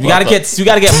belly? We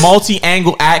gotta get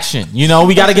multi-angle action. You know,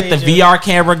 we gotta get the VR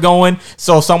camera going.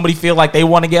 So if somebody feel like they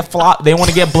want to get blopped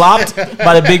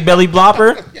by the big belly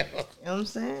blopper. You know what I'm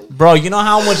saying? Bro, you know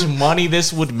how much money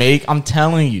this would make? I'm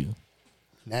telling you.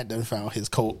 Nat done found his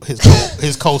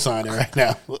co-signer right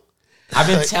now. I've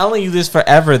been telling you this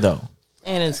forever, though.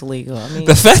 And it's legal. I mean,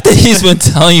 The fact that he's been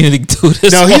telling you to do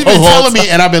this. No, for he's a been long telling me, time.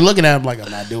 and I've been looking at him like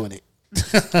I'm not doing it.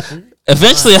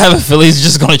 Eventually, I have a feeling he's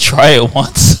just gonna try it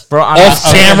once, Bro, off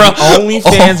camera.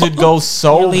 OnlyFans would go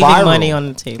so you're leaving viral. money on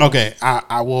the table. Okay,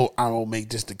 I will make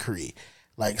this decree.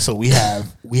 Like, so we have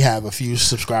a few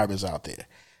subscribers out there.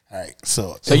 All right,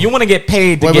 so you want to get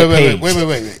paid to wait, get wait, paid.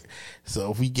 wait.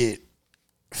 So if we get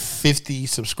 50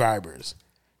 subscribers,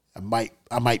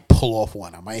 I might pull off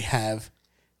one. I might have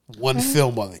one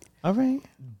film on it. All right.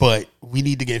 But we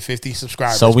need to get 50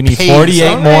 subscribers. So we need paid.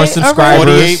 48 more All right. subscribers.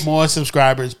 48 more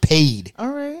subscribers paid. All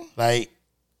right. Like,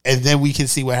 and then we can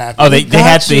see what happens. Oh, they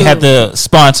have to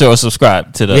sponsor or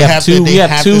subscribe to the. We have have to- two. they We have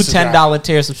have two to subscribe. $10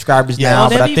 tier subscribers Yeah. now,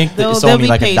 They'll but I be- think that they'll- it's they'll only be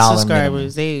like paid $1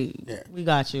 subscribers. minimum. We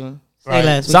got you. Say Right.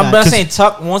 less. We So I'm got not you. saying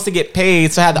Tuck wants to get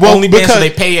paid, so have the Well, only man so because- they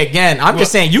pay again. I'm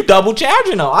just saying you double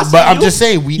charging though. But I'm just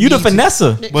saying you the need to- finesse.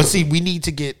 But see, we need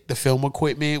to get the film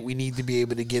equipment. We need to be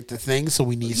able to get the things, so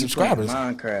we need subscribers.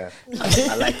 Minecraft.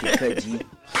 I like your cut, G.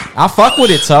 I fuck with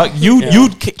it, Tuck. You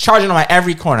charging them at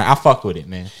every corner. I fuck with it,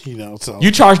 man. You know, so You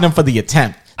charging them for the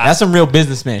attempt. That's some real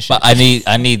businessman shit. But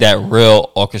I need that real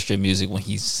orchestra music when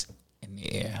he's in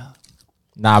the air.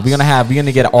 Nah, we're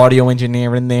gonna get an audio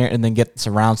engineer in there and then get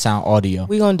surround sound audio.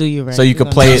 We gonna do you right. So you We could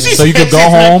gonna play do it. So you could go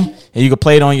home and you could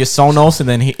play it on your Sonos and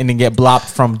then get blocked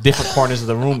from different corners of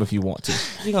the room if you want to.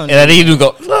 We gonna And I need to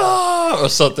go "Ah," or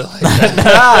something like that.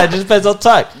 Nah, it just depends on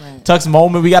Tuck. Tuck's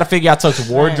moment. We got to figure out Tuck's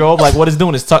wardrobe. Like, what is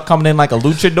doing? Is Tuck coming in like a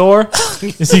luchador?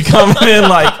 Is he coming in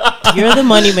like? You're the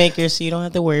money maker, so you don't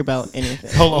have to worry about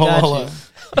anything. hold We got on. you.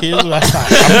 Here's what I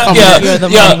thought. I'm coming Yeah, in- You're the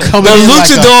yeah. money The maker. coming in like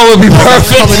luchador would be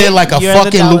perfect. coming in like a You're the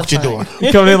fucking dollar luchador.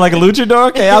 You coming in like a luchador?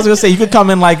 Okay, I was gonna say you could come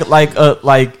in like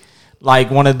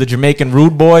one of the Jamaican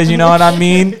rude boys. You know what I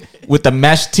mean? With the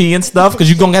mesh tee and stuff, because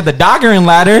you gonna get the dogger and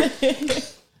ladder.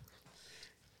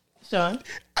 Sean.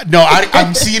 No,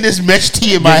 I'm seeing this mesh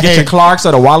tee in my Get your head. Clarks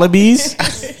or the Wallabies.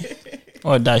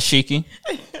 Or dashiki,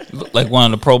 look like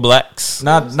one of the pro blacks.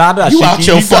 Not that You shit. out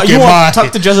your fucking you mind. want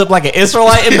Tuck to dress up like an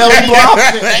Israelite in belly block?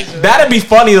 That'd be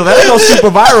funny though. That'd go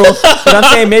super viral. But I'm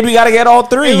saying maybe we gotta get all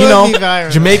three. It You would know, be viral.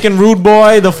 Jamaican rude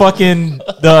boy,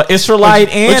 the Israelite,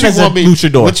 and as a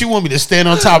luchador. What you want me to stand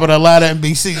on top of the ladder and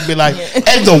be like,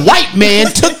 and the white man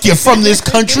took you from this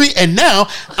country, and now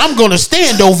I'm gonna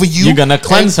stand over you. You're gonna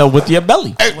cleanse her with your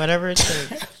belly. Whatever it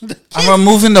takes. I'm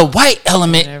removing the white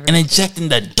element and injecting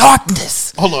the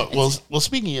darkness. Hold on. Well,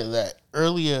 speaking of that,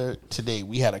 earlier today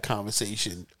we had a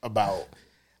conversation about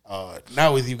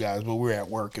not with you guys, but we were at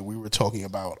work and we were talking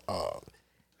about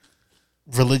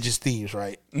religious themes,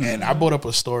 right? Mm-hmm. And I brought up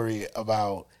a story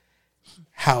about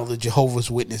how the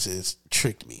Jehovah's Witnesses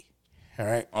tricked me. All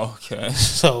right. Okay.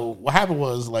 So what happened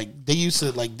was like they used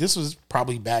to like this was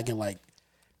probably back in like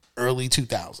early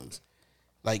 2000s.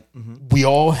 Like we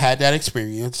all had that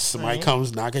experience. Somebody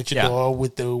comes knock at your Yeah. door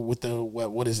with the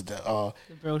what is it the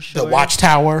brochure.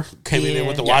 Watchtower came in there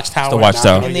with the Yeah. Watchtower, The Watchtower.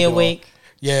 knocking on And the your door. awake.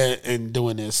 Yeah, and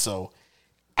doing this. So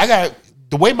I got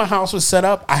the way my house was set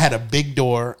up. I had a big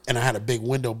door and I had a big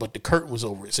window, but the curtain was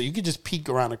over it, so you could just peek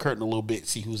around the curtain a little bit,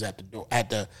 see who's at the door.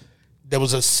 There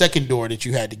was a second door that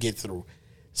you had to get through.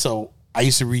 So I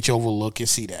used to reach over, look, and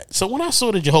see that. So when I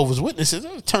saw the Jehovah's Witnesses,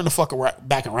 I would turn the fuck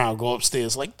back around, go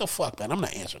upstairs, like, the fuck, man, I'm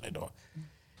not answering the door.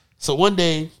 So one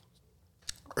day,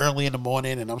 early in the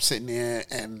morning, and I'm sitting there,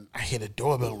 and I hear the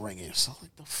doorbell ringing. So I'm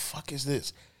like, the fuck is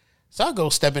this? So I go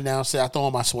stepping downstairs. I throw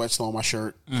on my sweats, throw on my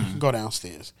shirt, go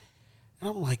downstairs. And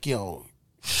I'm like, yo,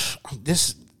 if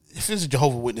it's a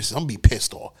Jehovah's Witness, I'm going to be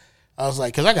pissed off. I was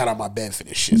like, because I got out of my bed for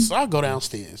this shit. So I go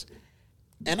downstairs,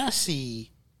 and I see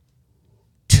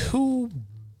two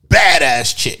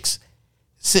badass chicks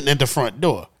sitting at the front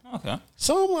door. Okay.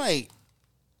 So I'm like,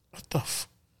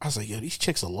 I was like, yo, these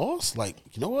chicks are lost. Like,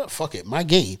 you know what? Fuck it, my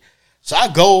game. So I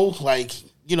go, like,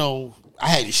 you know, I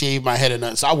had to shave my head or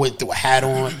nothing, so I went through a hat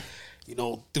on. You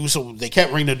know, they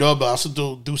kept ringing the doorbell. I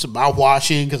also do some mouth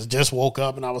washing because I just woke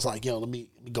up, and I was like, yo, let me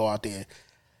go out there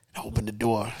and open the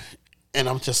door. And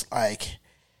I'm just like,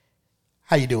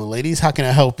 how you doing, ladies? How can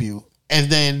I help you? And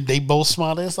then they both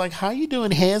smiled. It's like, how you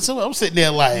doing, handsome? I'm sitting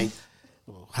there like,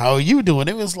 how are you doing?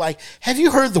 It was like, have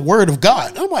you heard the word of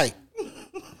God? I'm like,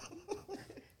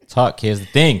 Tuck, here's the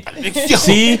thing.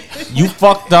 See, you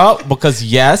fucked up because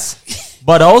yes,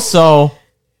 but also,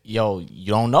 yo, you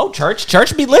don't know church.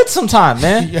 Church be lit sometime,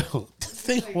 man. Yo,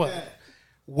 think what?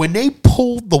 When they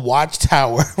pulled the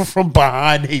watchtower from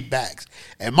behind their backs,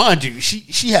 and mind you,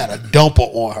 she had a dumper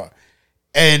on her,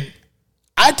 and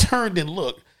I turned and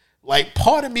looked. Like,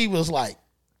 part of me was like,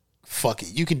 fuck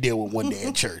it, you can deal with one day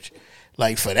at church.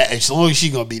 Like, for that, as long as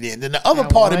she's gonna be there. And then the other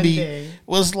part of me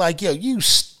was like, yo, you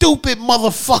stupid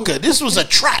motherfucker. This was a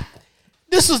trap.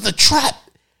 This was the trap.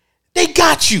 They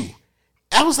got you.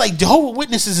 I was like, Jehovah's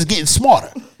Witnesses is getting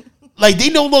smarter. Like, they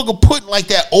no longer putting like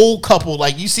that old couple.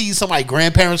 Like, you see somebody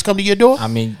grandparents come to your door. I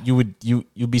mean,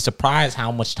 you'd be surprised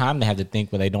how much time they have to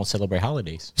think when they don't celebrate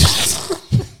holidays.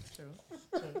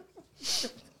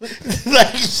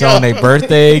 Like, so on their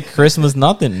birthday, Christmas,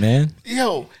 nothing, man.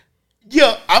 Yo,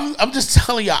 I'm just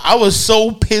telling y'all, I was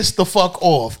so pissed the fuck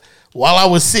off while I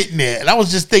was sitting there, and I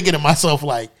was just thinking to myself,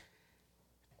 like,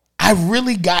 I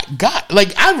really got.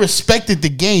 Like, I respected the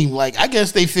game. Like, I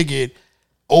guess they figured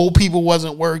old people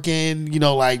wasn't working, you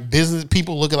know, like business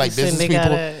people looking like business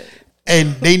people.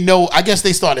 And they know, I guess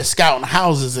they started scouting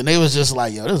houses, and they was just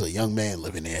like, yo, there's a young man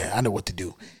living there. I know what to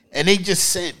do. And they just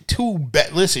sent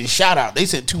listen, shout out. They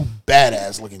sent two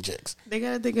badass looking chicks. They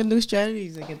got to think of new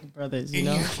strategies to get the brothers, you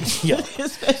know? Yeah.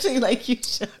 Especially like you.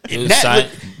 They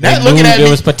knew there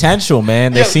was potential,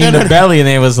 man. They seen the belly and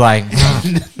they was like,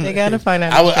 they got to find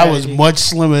out. I was much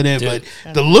slimmer than, but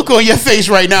the look on your face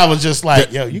right now was just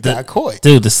like, yo, you got caught.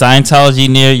 Dude, the Scientology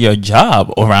near your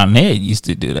job around there used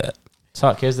to do that.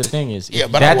 Tuck, here's the thing is,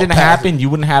 if but that didn't happen, you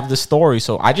wouldn't have the story.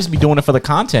 So I just be doing it for the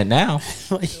content now.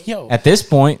 Like, yo, at this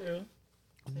point.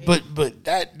 But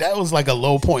that was like a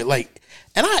low point. Like,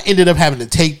 and I ended up having to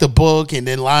take the book and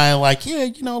then lying like, yeah,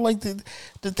 you know, like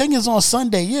the thing is on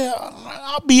Sunday. Yeah,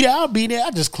 I'll be there.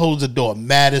 I just closed the door,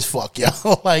 mad as fuck, yo.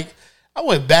 Like, I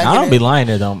went back. I don't be lying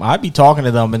to them. I'd be talking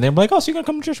to them and they're like, oh, so you gonna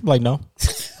come to church? I'm like, no.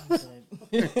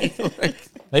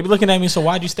 They be looking at me, so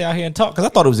why'd you stay out here and talk? Because I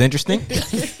thought it was interesting.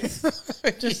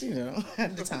 Just, you know,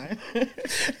 at the time.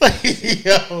 Like,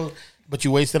 yo, but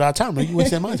you wasted our time. You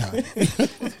wasted my time.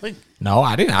 Like, no,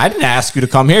 I didn't. I didn't ask you to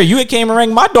come here. You came and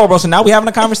rang my doorbell, so now we having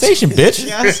a conversation, bitch.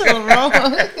 You're so wrong.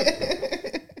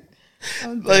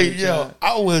 Like, yo,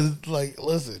 I was like,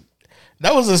 listen,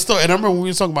 that was a story. And I remember when we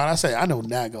were talking about it, I said, I know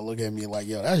Nat gonna look at me like,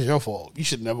 yo, that's your fault. You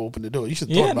should never open the door. You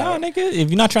should talk about it. Nigga. If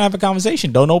you're not trying to have a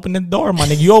conversation, don't open the door, my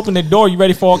nigga. You open the door, you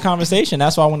ready for a conversation.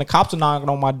 That's why when the cops were knocking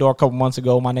on my door a couple months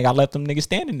ago, my nigga, I left them niggas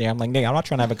standing there. I'm like, nigga, I'm not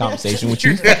trying to have a conversation with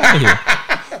you. Get out of here.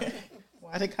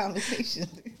 Why the conversation?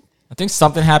 I think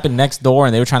something happened next door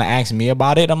and they were trying to ask me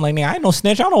about it. I'm like, nigga, I ain't no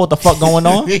snitch. I don't know what the fuck going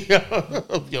on.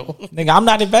 Yo. Nigga, I'm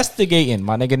not investigating,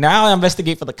 my nigga. Now I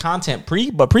investigate for the content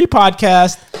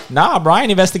pre-podcast. Nah, bro, I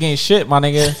ain't investigating shit, my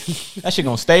nigga. That shit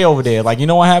gonna stay over there. Like, you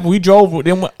know what happened? We drove,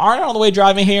 aren't on the way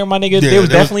driving here, my nigga. There was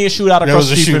definitely a shootout across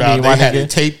the street from me, my nigga. They had it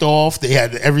taped off. They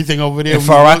had everything over there. In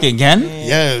Far Rock again?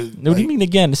 Yeah. What do you mean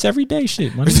again? It's everyday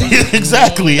shit, my nigga.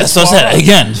 Exactly. That's what I said.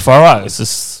 Again, Far Rock. It's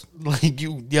just... Like,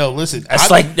 listen.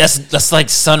 That's like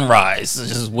sunrise.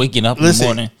 It's just waking up in the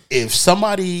morning. If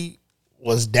somebody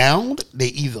was downed, they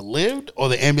either lived or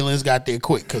the ambulance got there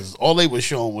quick because all they were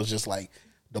showing was just like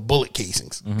the bullet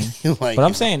casings. Mm-hmm. Like, but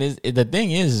I'm saying is the thing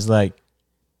is like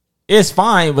it's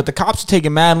fine, but the cops are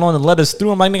taking mad long to let us through.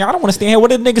 I'm like, nigga, I don't want to stay here.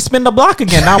 What did nigga spin the block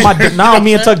again? Now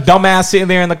me and Tuck dumbass sitting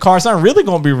there in the car. Something really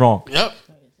gonna be wrong. Yep.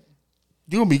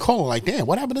 You gonna be calling like, damn,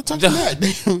 what happened to Tuck and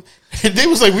that? They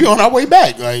was like, we on our way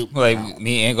back. Like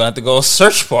me ain't gonna have to go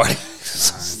search party.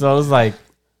 So it's like,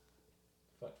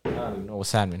 I don't even know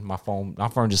what's happening. My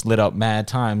phone just lit up mad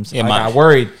times. Yeah, I got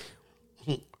worried.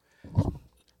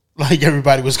 Like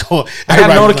everybody was going. I got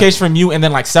a notification from you and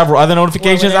then like several other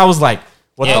notifications. I was like,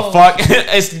 what the fuck?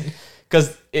 It's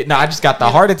because I just got the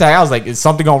heart attack. I was like, is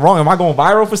something going wrong? Am I going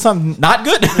viral for something not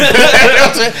good?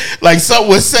 Like something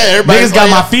was said. Niggas got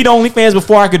my feet OnlyFans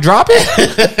before I could drop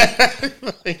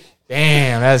it.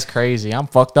 Damn, that's crazy. I'm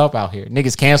fucked up out here.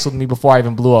 Niggas canceled me before I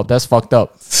even blew up. That's fucked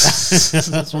up.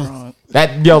 That's wrong.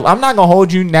 I'm not gonna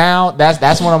hold you now.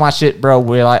 That's one of my shit, bro.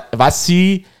 Where like if I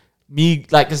see me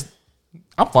like,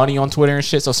 I'm funny on Twitter and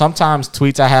shit. So sometimes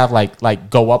tweets I have like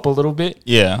go up a little bit.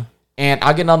 Yeah. and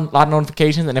I get a lot of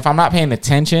notifications. And if I'm not paying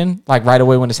attention, like right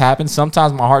away when this happens,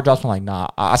 sometimes my heart drops. I'm like, nah,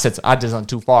 I just went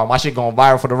too far. My shit going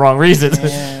viral for the wrong reasons.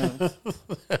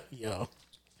 Yo.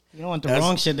 You don't want the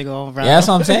wrong shit to go viral. Yeah, that's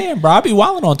what I'm saying, bro. I be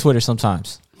wilding on Twitter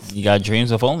sometimes. You got dreams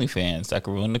of OnlyFans that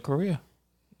could ruin the career.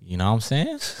 You know what I'm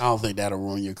saying? I don't think that'll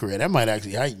ruin your career. That might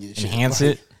actually heighten your shit. Enhance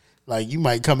like, it. Like you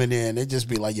might come in there and it just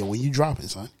be like, yo, when you drop it,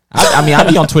 son. I mean, I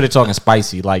be on Twitter talking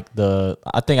spicy. Like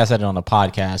I think I said it on the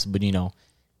podcast, but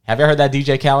have you heard that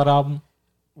DJ Khaled album?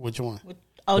 Which one?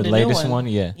 Oh, the latest one?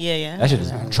 Yeah. Yeah. That shit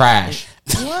is trash.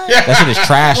 What? That shit is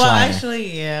trash. Well, lining.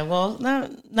 actually, yeah. Well,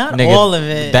 not Nigga, all of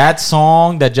it. That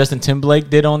song that Justin Timberlake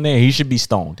did on there, he should be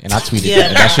stoned. And I tweeted Yeah,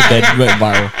 it. That shit that went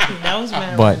viral. That was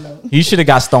mad. But he should have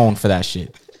got stoned for that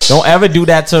shit. Don't ever do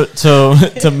that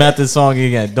to Method's song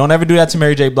again. Don't ever do that to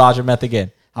Mary J. Blige or Meth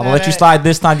again. I'm gonna let you slide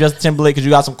this time, Justin Timberlake, because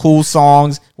you got some cool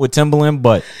songs with Timbaland,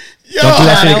 but don't do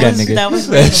that shit again, nigga.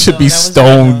 That should be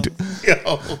stoned. Yo,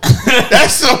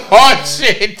 that's some hard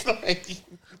shit.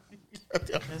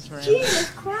 That's right. Jesus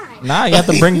Christ. Nah, you have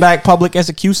to bring back public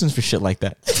executions for shit like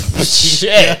that.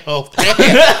 Shit. Yo,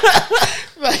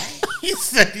 like, he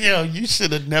said, yo, you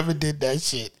should have never did that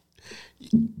shit.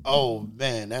 Oh,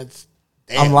 man, that's...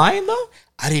 Damn. I'm lying, though?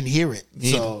 I didn't hear it,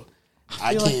 so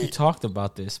I feel can't... like we talked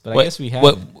about this, but I guess we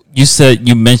haven't. What you said?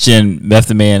 You mentioned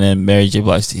Method Man and Mary J.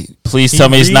 Blige. Please tell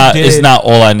me it's redid- not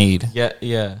all I need.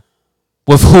 Yeah.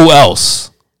 With who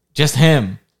else? Just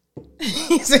him.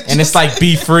 And it's like,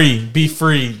 be free, be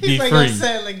free, be like free. I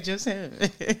said, like just him.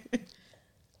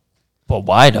 But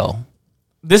why though?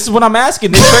 This is what I'm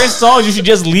asking. There's certain songs you should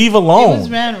just leave It alone. was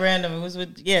random. It was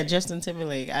with Justin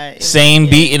Timberlake. Same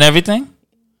beat and everything.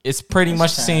 It's pretty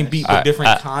much the same beat with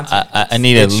different content. I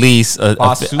need at least I need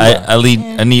at I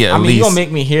mean, least. you gonna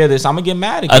make me hear this? I'm gonna get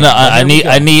mad again. I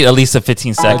need at least a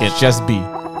 15 second. Just be.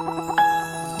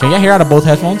 Can y'all hear out of both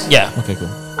headphones? Yeah. Okay, cool.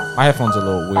 My headphones are a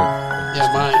little weird. Yeah,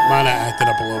 mine are acting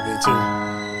up a little bit, too.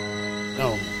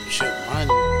 No, shit, mine...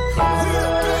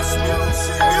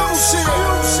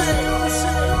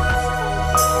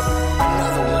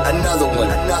 Another one.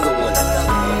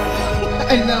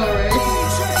 I know,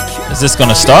 right? Is this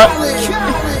gonna start?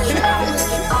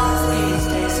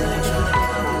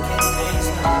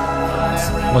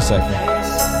 1 second.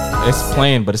 It's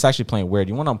playing, but it's actually playing weird.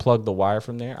 You want to unplug the wire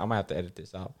from there? I might have to edit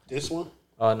this out. This one?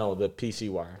 No, the PC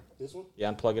wire. This one?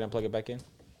 Yeah, unplug it and plug it back in.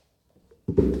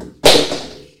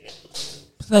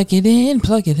 Plug it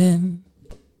in.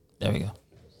 There we go.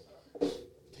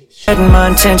 My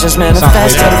intentions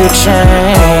manifest a good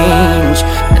change.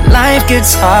 Life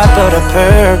gets hard, but a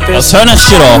purpose. Turn that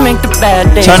shit off. Make the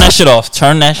bad days. Turn that shit off.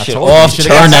 Turn that shit off.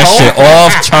 Turn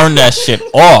that shit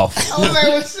off.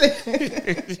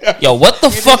 Yo, what the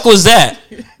fuck was that?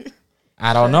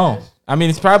 I don't know. I mean,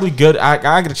 it's probably good. I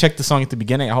gotta check the song at the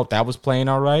beginning. I hope that was playing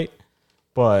all right.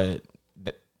 But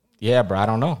yeah, bro, I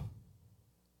don't know.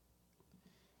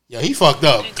 Yeah, he fucked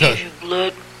up.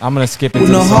 I'm gonna skip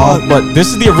into the song, but this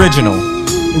is the original.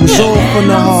 It was all from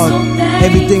the heart.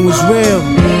 Everything was real.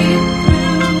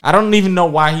 I don't even know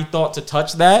why he thought to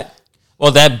touch that.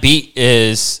 Well, that beat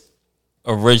is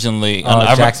originally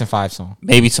Jackson 5 song.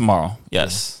 Maybe Tomorrow.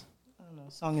 Yes. I don't know.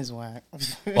 The song is whack.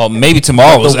 Well, Maybe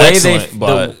Tomorrow was excellent,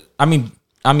 but I mean,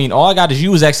 all I got is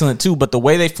You was excellent too, but the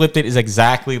way they flipped it is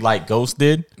exactly like Ghost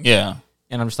did. Yeah.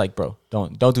 And I'm just like, bro,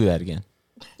 don't do that again.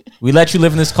 We let you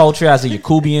live in this culture as a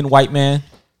Yakubian white man.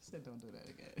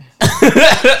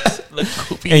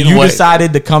 And you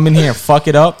decided to come in here and fuck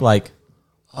it up, like.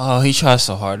 Oh, he tries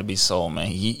so hard to be soul, man.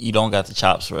 You don't got the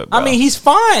chops for it, bro. I mean, he's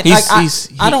fine.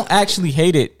 I don't actually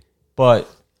hate it, but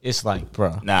it's like,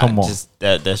 bro, come on. Just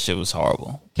that shit was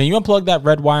horrible. Can you unplug that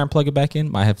red wire and plug it back in?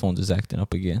 My headphones is acting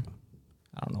up again.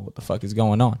 I don't know what the fuck is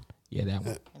going on. Yeah, that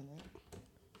one.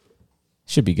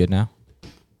 Should be good now.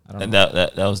 I don't know.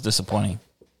 That was disappointing.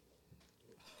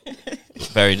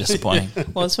 Very disappointing.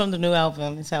 Well, it's from the new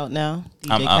album. It's out now.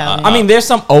 DJ Khaled. I mean, there's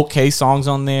some okay songs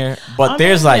on there, but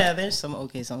there's there's some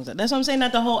okay songs. That's what I'm saying.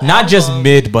 Not the whole album. Not just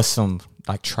mid, but some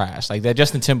like trash. Like that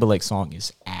Justin Timberlake song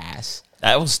is ass.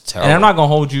 That was terrible. And I'm not gonna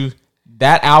hold you.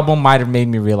 That album might have made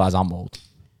me realize I'm old.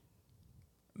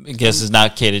 I guess it's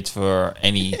not catered for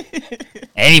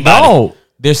anybody. No,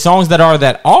 there's songs that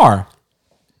are.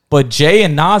 But Jay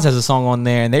and Nas has a song on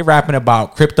there, and they rapping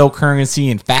about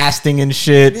cryptocurrency and fasting and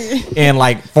shit, and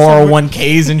like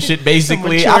 401ks and shit.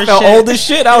 Basically, I felt old as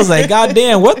shit. I was like, God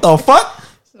damn, what the fuck?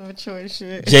 Some mature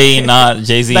shit. Jay and Nas,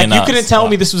 Jay-Z like, and Nas. you couldn't tell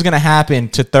me this was gonna happen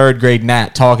to third grade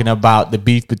Nat talking about the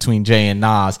beef between Jay and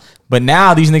Nas. But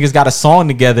now these niggas got a song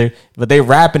together, but they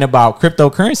rapping about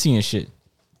cryptocurrency and shit.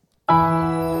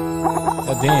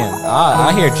 Oh damn!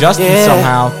 I hear Justin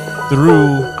somehow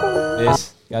through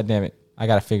this. God damn it! I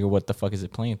gotta figure what the fuck is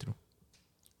it playing through.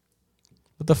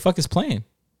 What the fuck is playing?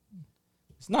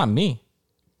 It's not me.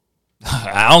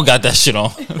 I don't got that shit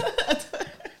on.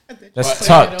 That's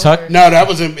Tuck. No, that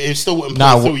wasn't. It still wouldn't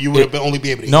play through. You would only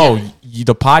be able to hear it.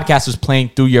 The podcast was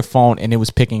playing through your phone and it was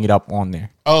picking it up on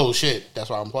there. Oh shit! That's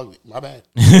why I unplugged it. My bad.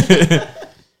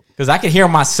 Because I could hear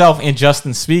myself and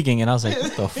Justin speaking, and I was like,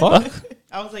 "What the fuck?"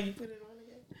 I was like, "You put it on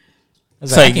again." I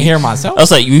was like, I can hear myself. I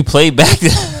was like, "You played back."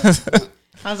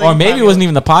 Or maybe it wasn't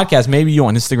even the podcast. Maybe you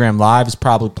on Instagram Live is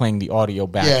probably playing the audio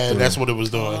back. Yeah, through. that's what it was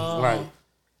doing. Right.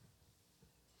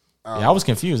 Yeah, I was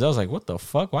confused. I was like, "What the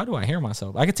fuck? Why do I hear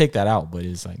myself?" I could take that out, but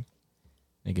it's like,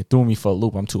 nigga threw me for a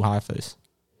loop. I'm too high for this.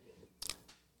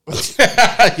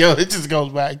 Yo, it just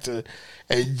goes back to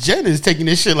Jen is taking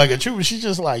this shit like a trooper. She's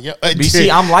just like, yo. You see,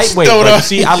 I'm lightweight. But you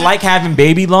see, I like having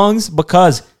baby lungs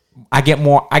because I get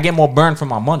more burn for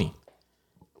my money.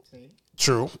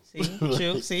 True.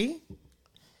 See,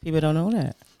 people don't know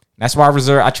that. That's why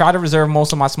I try to reserve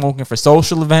most of my smoking for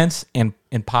social events and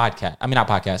podcast. I mean, not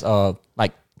podcasts.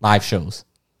 Like live shows.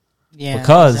 Yeah,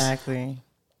 because exactly.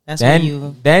 That's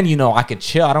then you know I could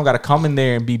chill. I don't got to come in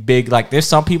there and be big. Like there's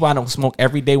some people I don't smoke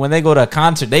every day. When they go to a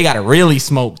concert, they got to really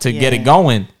smoke to get it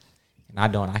going. And I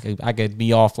don't. I could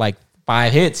be off like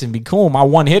 5 hits and be cool. My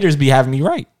one hitters be having me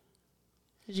right.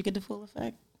 Did you get the full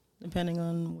effect depending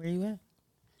on where you at?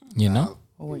 You know,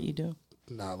 or what you do.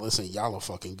 Nah, listen, y'all are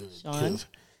fucking good. Sean?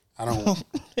 I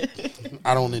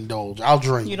don't indulge. I'll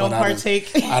drink. You don't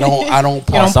partake. I don't.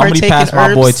 Somebody passed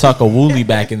my boy Tuck a Wooly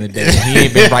back in the day. He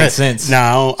ain't been right since.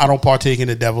 No, I don't partake in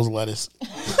the devil's lettuce.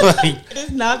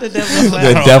 It's not the devil's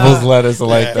lettuce. The devil's lettuce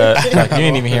like that. You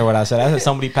didn't even hear what I said. I said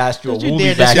somebody passed you a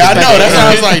Wooly back. Yeah, I know. That's why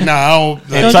I was like, nah.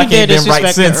 And Tuck ain't been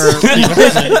right since.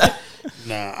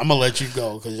 Nah, I'm gonna let you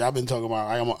go because y'all been talking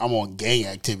about I'm on gang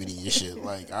activity and shit.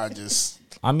 Like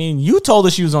I mean, you told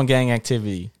us you was on gang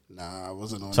activity. Nah, I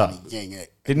wasn't on any gang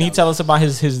activity. Didn't he tell us about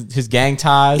his gang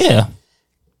ties? Yeah.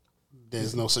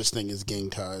 There's no such thing as gang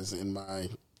ties in my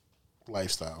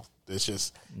lifestyle. There's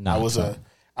just Nah, I was Tuck.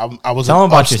 an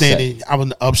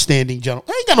upstanding gentleman.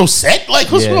 I ain't got no set.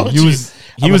 Like what's wrong with you?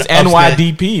 He was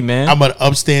NYDP, man. I'm an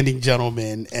upstanding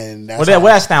gentleman, and that's what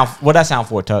that sound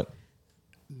for, Tuck?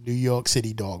 New York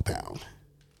City Dog Pound.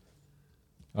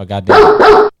 Oh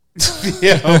goddamn!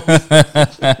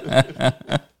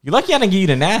 You lucky I didn't give you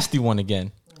the nasty one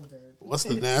again. What's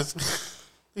the nasty?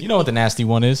 You know what the nasty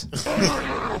one is? That's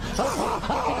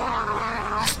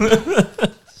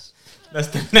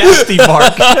the nasty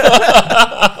bark.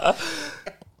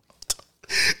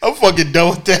 I'm fucking done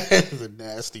with that. That's a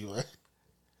nasty one.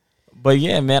 But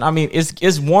yeah, man. I mean,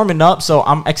 it's warming up, so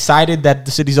I'm excited that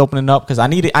the city's opening up because I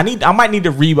might need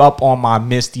to re-up on my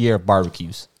missed year of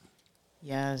barbecues.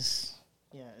 Yes.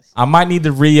 I might need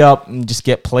to re-up and just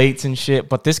get plates and shit.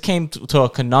 But this came to a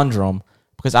conundrum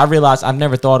because I realized I've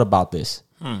never thought about this.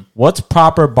 What's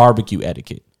proper barbecue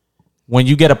etiquette when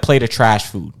you get a plate of trash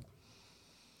food?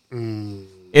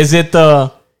 Is it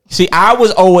see, I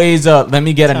was always let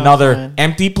me get another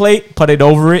empty plate, put it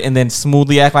over it, and then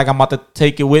smoothly act like I'm about to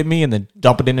take it with me and then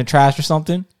dump it in the trash or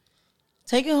something.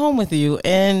 Take it home with you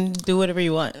and do whatever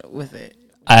you want with it.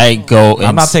 I'm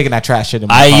not taking that trash shit in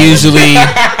my car. usually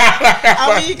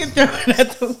I mean, you can throw it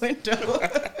at the window.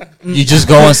 you just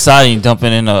go inside and you dump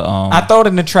it in a. I throw it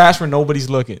in the trash where nobody's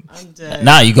looking.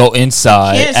 Nah, you go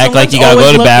inside, act like you gotta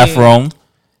go to the bathroom,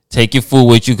 take your food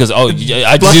with you because I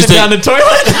just used to down the toilet.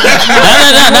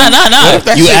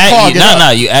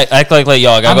 No. You act like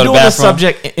yo, I gotta go to the bathroom. I'm doing the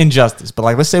subject injustice, but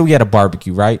like, let's say we had a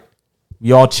barbecue, right?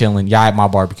 We all chilling. Y'all at my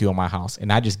barbecue at my house,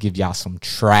 and I just give y'all some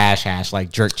trash ass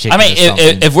like jerk chicken. I mean,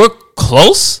 if we're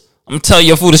close, I'm gonna tell you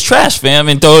your food is trash, fam,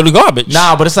 and throw it in the garbage.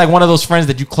 Nah, but it's like one of those friends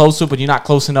that you close to, but you're not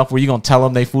close enough where you gonna tell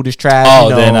them they food is trash. Oh, you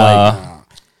know, then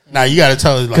nah, you gotta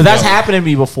tell us because that's happened to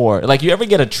me before. Like, you ever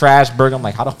get a trash burger? I'm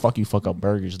like, how the fuck you fuck up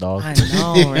burgers, dog? I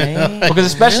know, right? Because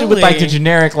especially with like the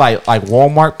generic like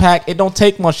Walmart pack, it don't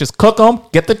take much. Just cook them,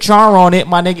 get the char on it,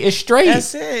 my nigga. It's straight.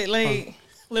 That's it. Like,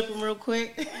 flip them real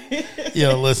quick.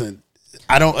 Yo, listen.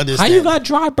 I don't understand. How you got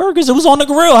dry burgers? It was on the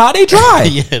grill. How they dry?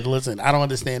 Yeah, listen, I don't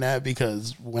understand that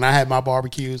because when I had my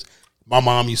barbecues, my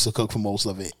mom used to cook for most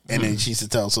of it, and then she used to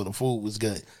tell us so the food was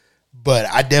good. But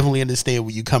I definitely understand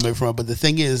where you coming from. But the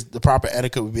thing is, the proper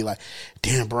etiquette would be like,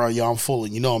 "Damn, bro, yo, I'm full,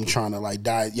 and you know I'm trying to like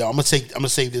die. Yo, I'm gonna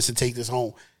save this and take this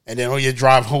home." And then on your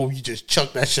drive home, you just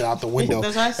chuck that shit out the window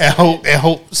and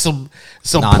hope some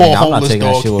poor I'm homeless not taking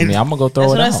dog. that shit with me. I'm gonna go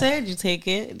throw That's it what out. I said. You take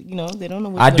it. You know, they don't know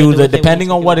what I you're do gonna the do depending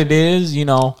on what it is. You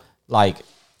know, like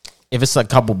if it's a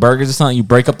couple burgers or something, you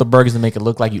break up the burgers and make it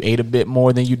look like you ate a bit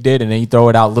more than you did, and then you throw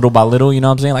it out little by little. You know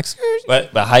what I'm saying?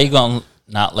 Like, but how you gonna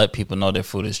not let people know their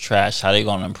food is trash? How they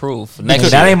gonna improve for next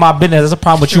year? That ain't my business. That's a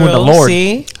problem with you and the Lord.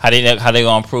 See? How they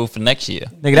gonna improve for next year?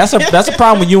 Nigga, that's a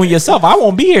problem with you and yourself. I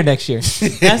won't be here next year.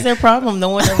 That's their problem. No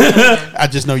one ever. I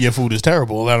just know your food is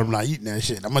terrible, and I'm not eating that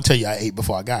shit. I'm gonna tell you I ate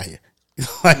before I got here.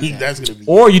 Like that's gonna be.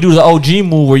 Or you do the OG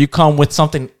move where you come with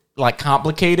something like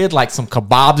complicated, like some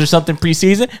kebabs or something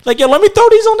pre-seasoned. Like, yo, let me throw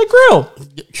these on the grill.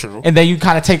 True. And then you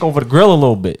kind of take over the grill a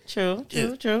little bit. True.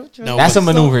 No, That's a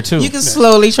maneuver too. You can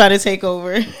slowly try to take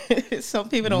over. Some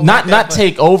people don't. Not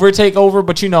take over,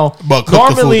 but you know, but cook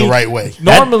normally the food the right way.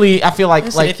 Normally, I feel like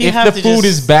Listen, if if the food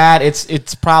is bad,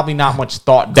 it's probably not much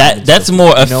thought. That's more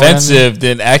you know what I mean? offensive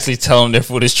than actually telling their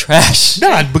food is trash.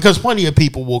 Nah, because plenty of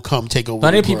people will come take over.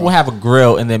 Plenty of people have a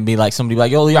grill and then be like, somebody be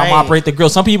like, yo, I'm Right. operate the grill.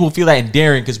 Some people feel that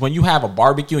endearing because when you have a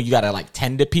barbecue and you gotta like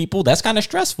tend to people, that's kind of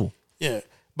stressful. Yeah.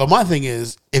 But my thing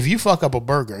is, if you fuck up a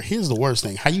burger, here's the worst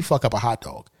thing. How you fuck up a hot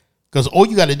dog? Because all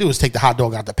you got to do is take the hot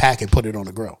dog out the pack and put it on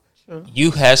the grill.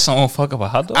 You had someone fuck up a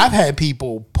hot dog? I've had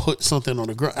people put something on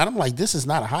the grill, and I'm like, this is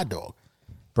not a hot dog.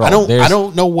 Bro, I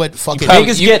don't know what fucking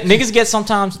niggas get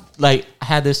sometimes like I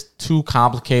had this too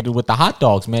complicated with the hot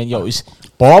dogs, man. Yo, it's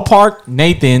Ballpark,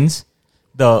 Nathan's,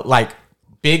 the like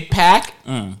big pack.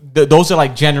 Those are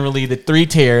like generally the 3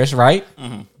 tiers, right?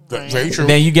 Very true. And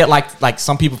then you get like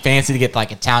some people fancy to get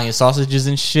like Italian sausages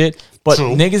and shit, but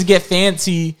True. niggas get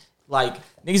fancy like.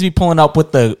 Niggas be pulling up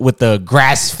with the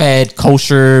grass fed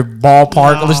kosher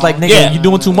Ballpark. It's like, nigga, you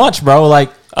doing too much, bro.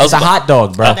 Like it's a hot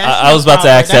dog, bro. I was about to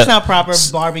ask That's that. not proper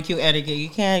barbecue etiquette. You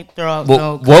can't throw out.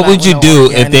 What would you do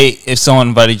if someone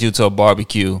invited you to a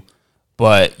barbecue,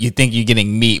 but you think you're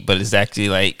getting meat, but it's actually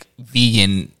like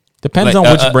vegan? Depends like,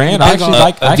 on which brand. I actually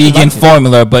like a vegan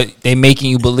formula, but they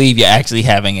making you believe you're actually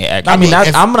having it. I mean,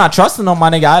 I'm not trusting them, my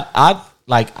nigga.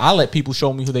 I let people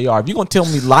show me who they are. If you gonna tell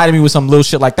me lie to me with some little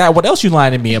shit like that, what else you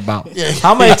lying to me about?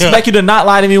 How am I expect you to not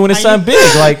lie to me when it's something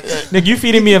big? Like, nigga, you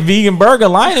feeding me a vegan burger,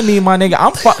 lying to me, my nigga.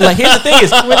 Like, here's the thing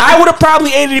is, I would have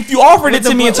probably ate it if you offered it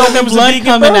to me and told me it was a vegan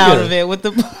coming burger. out of it with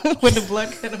the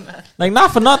blood coming out. Like,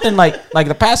 not for nothing. Like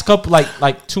the past couple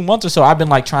like 2 months or so, I've been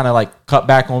like trying to like cut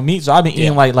back on meat. So I've been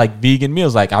eating like vegan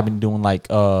meals. Like I've been doing like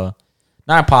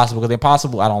not Impossible, because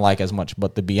Impossible I don't like as much,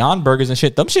 but the Beyond Burgers and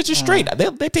shit, them shits are straight.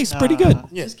 They taste pretty good.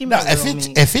 Yeah. Now,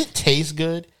 if it tastes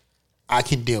good, I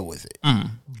can deal with it.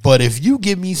 But if you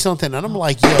give me something and I'm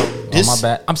like, yo, this my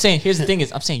bad. I'm saying, here's the thing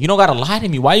is, I'm saying you don't gotta lie to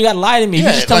me. Why you gotta lie to me? Yeah,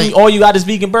 You just tell me all you got is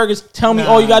vegan burgers. Tell me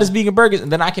all you got is vegan burgers,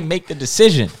 and then I can make the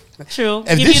decision. True.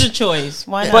 If Give this- you the choice.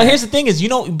 Why not? But here's the thing is, you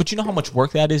know how much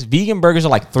work that is? Vegan burgers are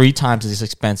like 3 times as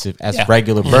expensive as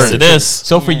regular Yes, burgers. it is.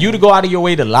 So for you to go out of your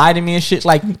way to lie to me and shit,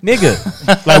 like,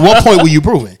 nigga. like what point were you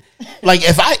proving? Like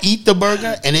if I eat the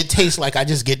burger and it tastes like I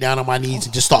just get down on my knees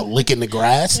and just start licking the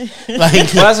grass, like Well,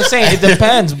 that's what I'm saying. It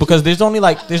depends, because there's only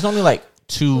like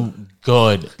 2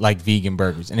 good like vegan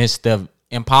burgers, and it's the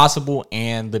Impossible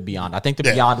and the Beyond. I think the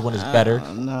Beyond one is better.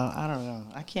 No, I don't know.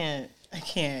 I can't.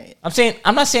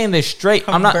 I'm not saying they're straight.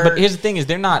 I'm not. But here's the thing: is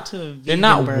they're not vegan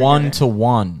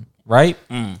 1-to-1, right?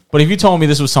 But if you told me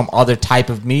this was some other type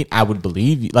of meat, I would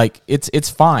believe you. Like it's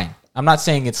fine. I'm not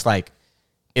saying it's like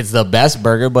it's the best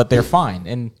burger, but they're fine,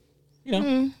 and you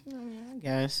know. I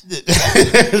guess.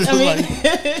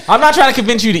 I'm not trying to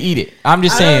convince you to eat it. I'm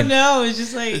just I saying. don't know. It's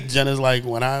just like Jenna's like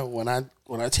when I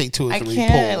take 2 or 3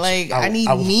 can't. pulls, Like I need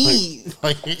meat.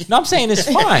 Like, No, I'm saying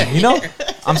it's fine. You know,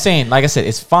 I'm saying, like I said,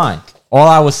 it's fine. All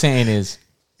I was saying is,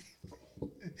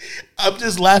 I'm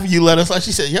just laughing. You let us like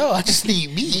she said, "Yo, I just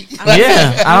need meat." I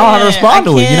don't know how to respond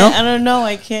to it. You know, I don't know.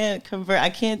 I can't convert. I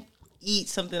can't eat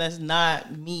something that's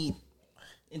not meat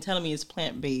and telling me it's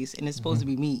plant based and it's supposed to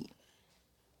be meat.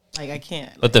 Like I can't.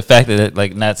 But the fact that,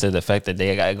 like Nat said, the fact that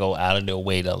they gotta go out of their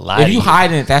way to lie. if to you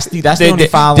hiding it, that's the only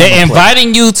foul. They're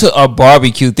inviting you to a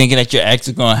barbecue, thinking that you're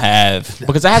actually gonna have.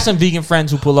 Because I have some vegan friends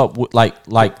who pull up with,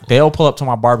 like they'll pull up to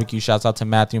my barbecue. Shouts out to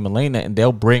Matthew and Melena, and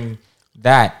they'll bring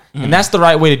that, and that's the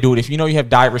right way to do it. If you know you have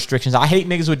diet restrictions, I hate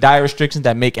niggas with diet restrictions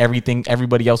that make everything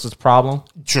everybody else's problem.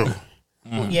 True.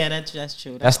 Yeah, that's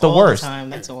true. That's the all worst. time.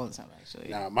 That's all the time, actually.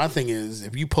 Now, my thing is,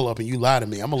 if you pull up and you lie to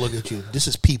me, I'm gonna look at you. This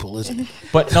is people, isn't it?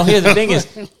 But no, here's the thing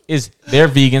is they're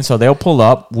vegan, so they'll pull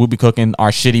up. We'll be cooking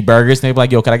our shitty burgers, and they'll be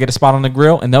like, "Yo, can I get a spot on the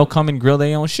grill?" And they'll come and grill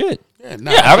their own shit. Yeah,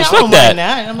 nah, Yeah, I respect that.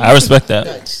 I respect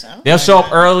that. They'll show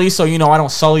up early, so you know I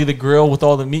don't sully the grill with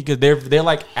all the meat, because they're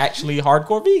like actually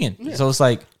hardcore vegan. So it's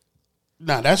like,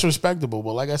 nah, that's respectable.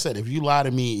 But like I said, if you lie to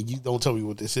me and you don't tell me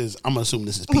what this is, I'm gonna assume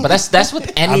this is people. but that's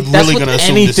with I'm that's really with gonna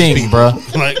assume this is anything, people.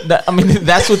 bro. Like, I mean,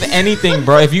 that's with anything,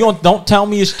 bro. If you don't tell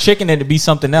me it's chicken, then it be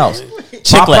something else.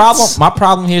 Chiclets. My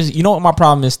problem here is, you know what my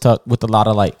problem is, Tuck, with a lot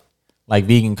of like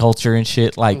vegan culture and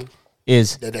shit, like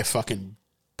is they're fucking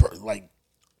like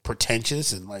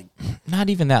pretentious and like not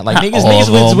even that. Like Not niggas all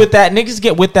of them. with that. Niggas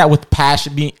get with that with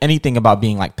passion. Being anything about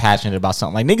being like passionate about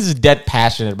something. Like niggas is dead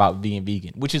passionate about being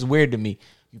vegan, which is weird to me.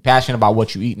 You passionate about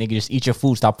what you eat, nigga. Just eat your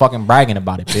food. Stop fucking bragging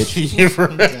about it,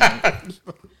 bitch.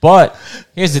 But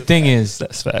here's the thing: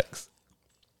 that's facts.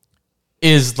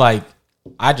 Is like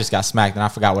I just got smacked and I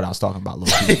forgot what I was talking about.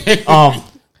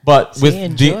 But with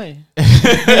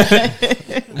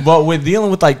but with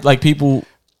dealing with like people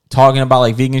talking about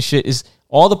like vegan shit is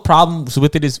all the problems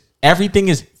with it is everything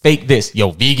is fake. This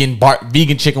vegan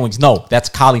chicken wings. No, that's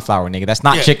cauliflower, nigga. That's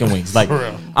not chicken wings. Like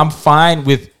I'm fine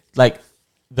with like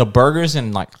the burgers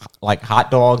and like hot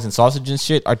dogs and sausage and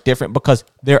shit are different because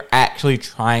they're actually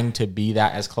trying to be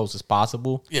that as close as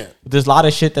possible. Yeah, but there's a lot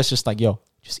of shit that's just like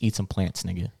just eat some plants,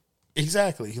 nigga.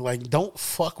 Exactly. Like don't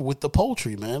fuck with the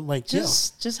poultry, man. Like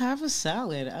just have a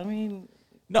salad. I mean.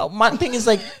 No, my thing is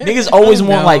like niggas always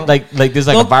want like there's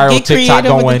like a viral TikTok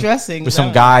going with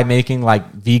some guy making like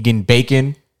vegan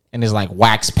bacon and there's like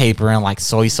wax paper and like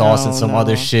soy sauce and some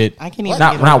other shit. I can't even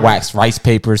not wax, rice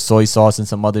paper, soy sauce and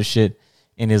some other shit.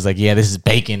 And it's like, yeah, this is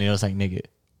bacon. And it was like, nigga,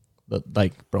 but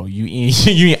like, bro, you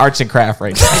eat arts and craft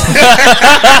right now.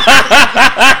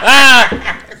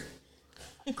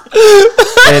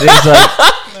 It is like,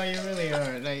 no, you really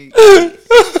are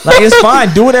like it's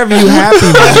fine. Do whatever you happy,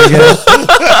 my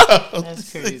nigga.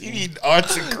 That's crazy. You eat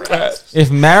arts and crafts.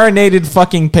 If marinated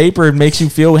fucking paper makes you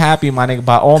feel happy, my nigga,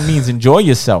 by all means enjoy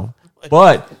yourself.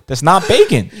 But that's not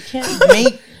bacon. You can't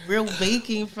make real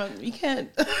baking from. You can't.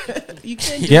 You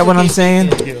can't. Get what I'm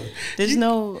saying? There's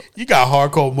no. You got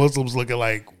hardcore Muslims looking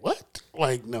like what?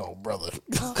 Like no, brother.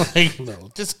 Like no,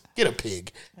 just get a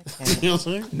pig. You know what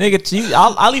I'm saying? Nigga,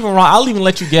 I'll even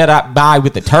let you get by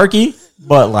with the turkey,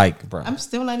 but like, bro, I'm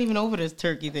still not even over this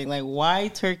turkey thing. Like, why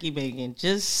turkey bacon?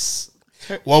 Just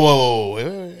whoa.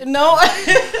 Wait. No.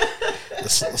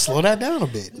 Let's slow that down a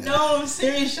bit. Man. No, I'm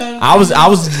serious, Sean. I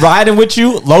was riding with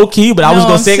you low key, but I was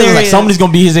gonna say it was like somebody's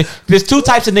gonna be his. There's two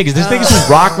types of niggas. There's niggas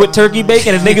who rock with turkey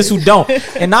bacon and niggas who don't.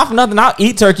 And not for nothing, I'll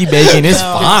eat turkey bacon. It's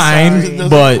fine,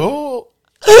 but.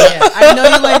 Yeah, I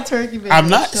know you like turkey bacon. I'm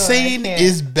not saying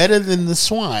it's better than the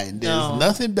swine. There's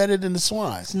nothing better than the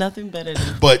swine. It's nothing better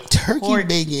than but turkey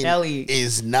bacon belly.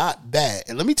 Is not bad.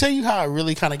 And let me tell you how I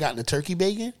really kind of got into turkey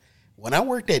bacon. When I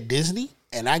worked at Disney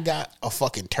and I got a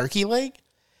fucking turkey leg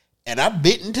and I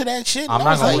bit into that shit. I'm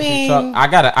not gonna let you talk. I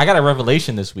got a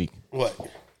revelation this week. What?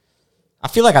 I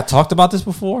feel like I talked about this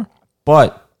before,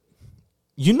 but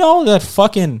you know that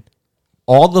fucking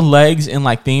all the legs in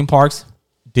like theme parks,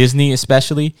 Disney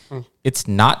especially, it's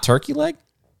not turkey leg.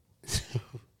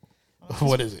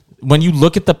 What is it? When you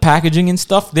look at the packaging and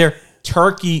stuff, they're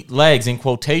turkey legs in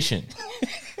quotation.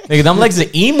 Nigga, them legs are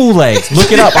emu legs.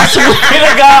 Look it up. I swear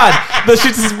to God, those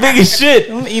shit's as big as shit.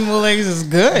 Them emu legs is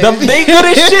good. They good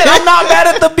as shit. I'm not mad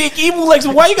at the big emu legs.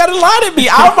 But why you gotta lie to me?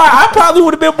 I probably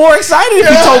would have been more excited if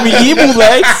you told me emu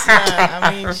legs.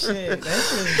 I mean, shit.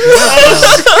 That's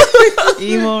just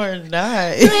emu or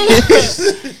not.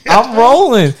 I'm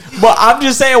rolling, but I'm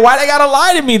just saying, why they gotta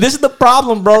lie to me? This is the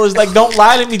problem, bro. It's like, don't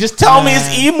lie to me. Just tell me it's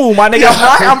emu, my nigga.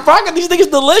 I'm rocking these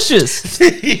niggas delicious.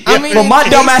 I mean, but my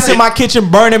dumb ass in my kitchen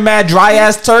burning mad dry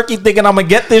ass turkey, thinking I'm gonna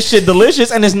get this shit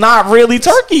delicious, and it's not really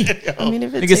turkey. I mean,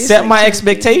 if it nigga, set like my turkey.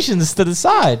 Expectations to the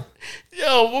side.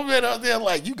 Yo, woman out there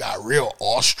like you got real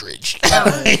ostrich.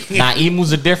 Nah,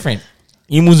 emus are different.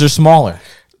 Emus are smaller.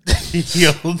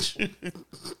 Yo.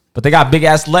 But they got big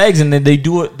ass legs, and then they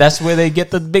do it. That's where they get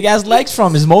the big ass legs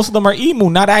from. Is most of them are emu,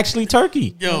 not actually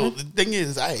turkey. Yo, the thing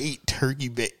is, I ate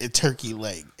turkey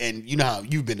leg, and you know how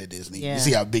you've been to Disney. Yeah. You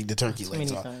see how big the turkey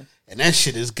legs are, and that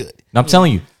shit is good. And I'm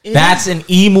telling you, that's an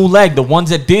emu leg. The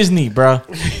ones at Disney, bro.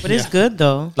 But it's good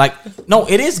though. Like, no,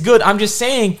 it is good. I'm just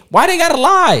saying, why they gotta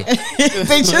lie?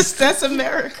 That's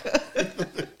America.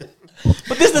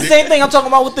 But this is the same thing I'm talking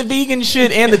about with the vegan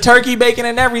shit and the turkey bacon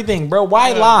and everything, bro.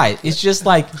 Why lie? It's just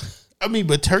like, I mean,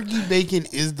 but turkey bacon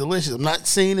is delicious. I'm not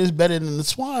saying it's better than the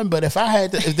swine, but if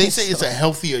they say it's a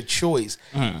healthier choice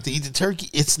to eat the turkey,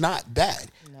 it's not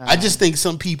bad. No. I just think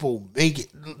some people make it.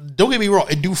 Don't get me wrong,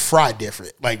 it do fry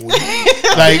different. Like when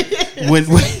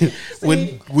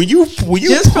you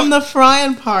just from the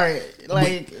frying part.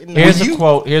 Like here's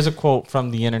a quote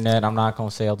from the internet. I'm not gonna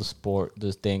say all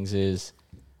the things is.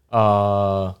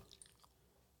 I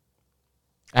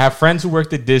have friends who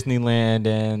worked at Disneyland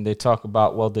and they talk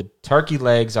about, well, the turkey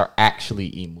legs are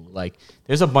actually emu. Like,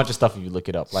 there's a bunch of stuff if you look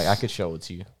it up. Like, I could show it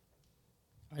to you.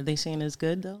 Are they saying it's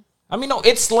good though? I mean, no,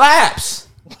 it slaps.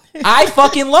 I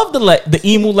fucking love the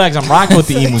emu legs. I'm rocking with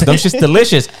the emus. Them shit's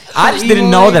delicious. I just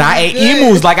didn't know that I ate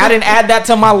emus. Like, I didn't add that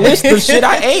to my list of shit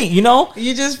I ate, you know?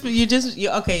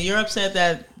 You're upset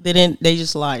that they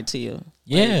just lied to you.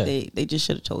 Yeah. They just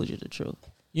should have told you the truth.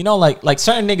 You know, like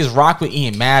certain niggas rock with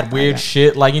eating mad weird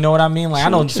shit. Like, you know what I mean? Like, I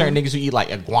know certain niggas who eat like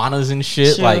iguanas and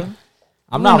shit. True. Like,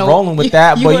 I'm not rolling with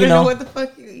that, but you know what the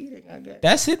fuck you eating?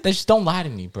 that's it. Just don't lie to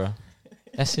me, bro.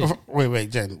 That's it.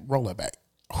 Wait, Jen, roll that back.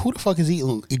 Who the fuck is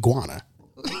eating iguana?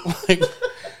 Like,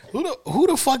 who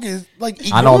the fuck is like?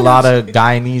 Iguanas? I know a lot of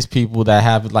Guyanese people that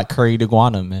have like curried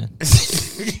iguana, man.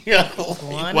 Yo,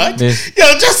 what? Yo,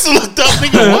 just looked up,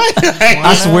 nigga. What?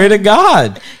 I swear to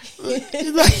God.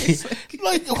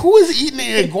 like who is eating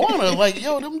an iguana? Like,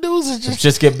 yo, them dudes is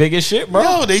just get big as shit, bro.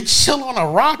 Yo, they chill on a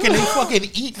rock and they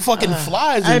fucking eat fucking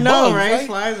flies. And I know, bugs, right?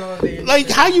 Flies all day. Like,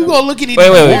 how you gonna look at it?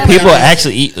 Wait. People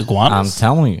actually eat iguanas? I'm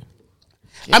telling you.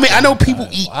 I mean, I know people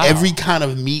eat every kind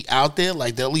of meat out there.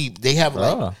 Like they'll eat. They have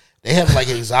like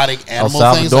exotic animal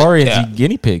El things. Salvadorians eat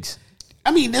guinea pigs.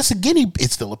 I mean, that's a guinea.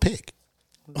 It's still a pig.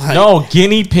 Like, no,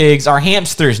 guinea pigs are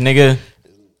hamsters, nigga.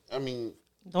 I mean,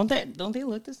 don't they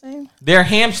look the same? They're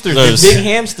hamsters. They're big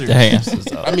hamsters. They're hamsters.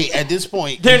 I mean, at this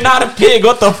point, they're not a pig.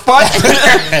 What the fuck?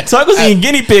 Tuck was eating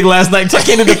guinea pig last night. Tuck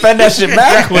came to defend that shit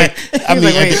back quick. I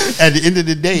mean, at the end of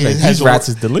the day, it has these rats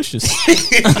is delicious.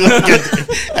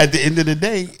 At the end of the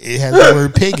day, it has the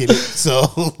word pig in it.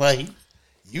 So, like,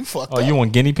 you fucked up. Oh, you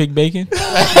want guinea pig bacon?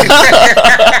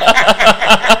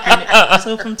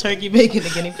 So from turkey bacon to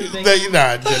guinea pig bacon?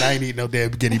 Nah, Jen, I ain't eating no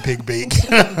damn guinea pig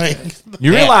bacon. Like,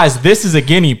 you realize this is a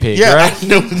guinea pig, yeah, right? I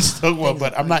know what you're talking about,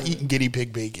 but I'm not eating guinea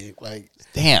pig bacon. Like,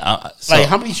 damn. Like,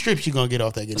 how many strips you gonna get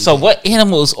off that guinea So pig? what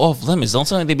animal is off limits? Don't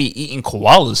tell me they be eating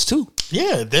koalas too.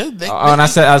 Yeah, and I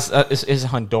said it's a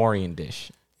Honduran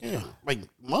dish. Yeah, like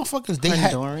motherfuckers. They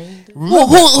have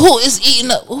who is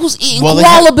eating? Who's eating well,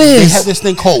 koala bears? They have this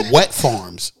thing called wet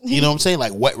farms. You know what I'm saying?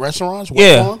 Like wet restaurants,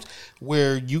 wet farms,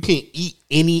 where you can eat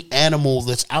any animal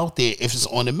that's out there if it's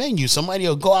on the menu. Somebody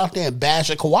will go out there and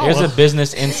bash a koala. There's a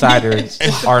Business Insider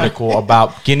article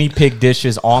about guinea pig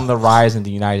dishes on the rise in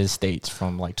the United States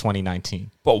from like 2019.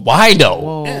 But why though?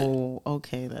 Whoa,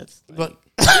 okay, that's. But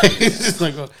it's just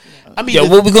like, I mean, yo,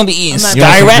 what we gonna be eating?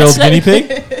 Sky rats next? Guinea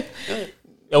pig?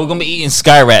 Yo, we're gonna be eating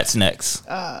sky rats next.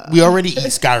 We already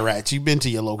eat sky rats. You've been to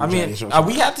your local. I mean,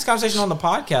 we had this conversation on the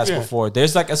podcast before.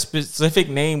 There's like a specific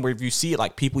name where if you see it,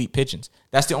 like people eat pigeons.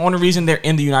 That's the only reason they're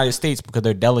in the United States, because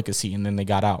they're delicacy, and then they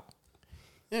got out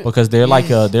because they're like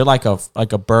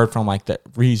a bird from like the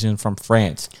region from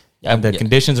France. And the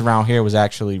conditions around here was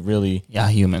actually really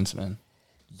humans, man.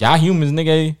 Y'all humans,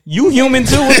 nigga. You human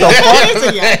too? What the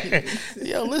fuck?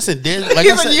 Yo, listen, there's like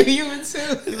I said, you human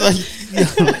too.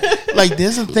 Like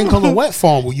there's a thing called a wet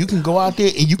farm where you can go out there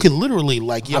and you can literally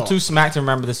like. I'm too smacked to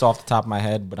remember this off the top of my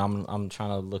head, but I'm trying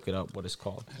to look it up. What it's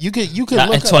called? You can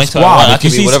look up squab. If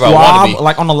you see squab,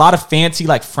 like on a lot of fancy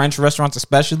like French restaurants,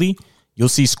 especially, you'll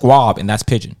see squab, and that's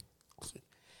pigeon.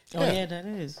 Oh yeah, that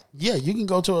is. Yeah, you can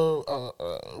go to a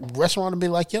restaurant and be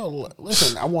like, "Yo,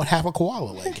 listen, I want half a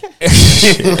koala." Like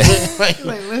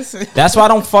listen. That's why I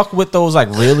don't fuck with those like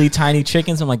really tiny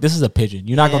chickens. I'm like, this is a pigeon.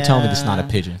 You're not gonna tell me this is not a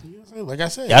pigeon. Like I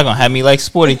said, y'all gonna have me like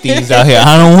sporty thieves out here.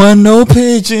 I don't want no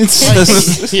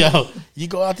pigeons. Yo, you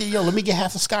go out there, yo, let me get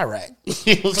half a sky rat.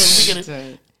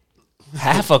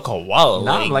 Half a koala.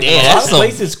 Nah, like damn, a lot of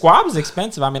places, squab is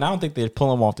expensive. I mean, I don't think they'd pull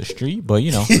them off the street, but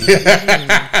you know.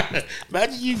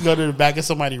 Imagine you go to the back of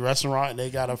somebody's restaurant and they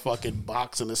got a fucking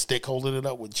box and a stick holding it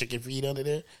up with chicken feet under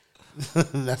there.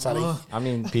 That's how they. I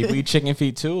mean, people eat chicken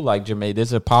feet too. Like Jermaine,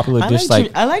 there's a popular dish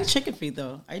like I like chicken feet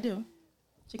though. I do.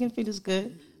 Chicken feet is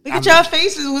good. Look at y'all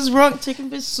faces. What's wrong? Chicken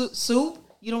feet soup.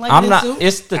 You don't like I'm not. soup?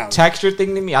 It's the texture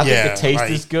thing to me. I think the taste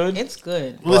is good. It's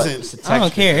good. Listen, I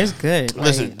don't care. It's good.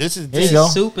 Listen, this is Here you go.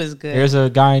 Soup is good. Here's a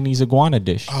Guyanese iguana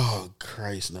dish. Oh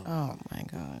Christ, no! Oh my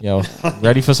god. Yo,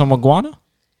 ready for some iguana?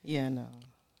 Yeah, no.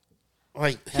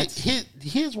 Like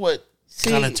here's what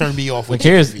kind of turned me off. Like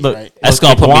here's look, right? That's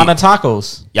gonna put iguana me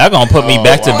tacos. Y'all gonna put me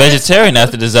back to vegetarian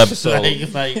after this episode.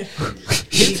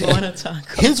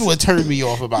 Here's what turned me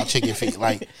off about chicken feet.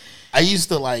 Like, I used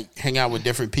to like hang out with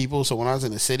different people. So when I was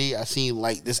in the city, I seen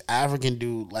like this African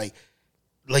dude, like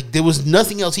there was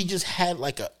nothing else. He just had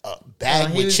like a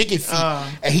bag with chicken feet,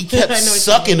 and he kept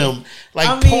sucking them,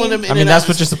 like pulling them in. I mean, that's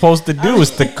what you're supposed to do.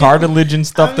 Is the cartilage and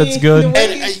stuff that's good.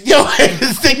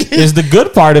 Is the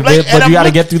good part of it, but you got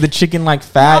to get through the chicken like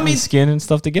fat and skin and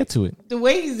stuff to get to it. The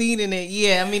way he's eating it,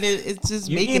 yeah. I mean, it's just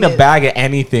you making eating a bag of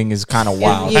anything is kind of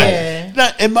wild.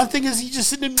 Yeah. And my thing is, he just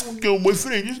sitting there going, my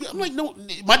friend. I'm like, no,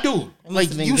 my dude,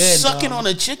 like you sucking on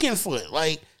a chicken foot,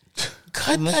 like.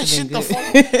 cut that shit the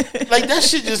fuck. Like that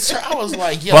shit just. I was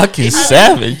like, yo, fucking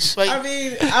savage. Like, I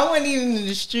mean, I wasn't even in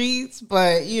the streets,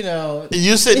 but you know,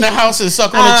 you sit in the house and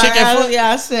suck on a chicken foot. Yeah,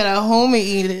 I said at home and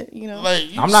eat it. You know, like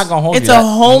I'm not gonna hold it's you. a That.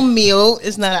 home meal.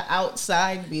 It's not an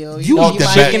outside meal. You No, eat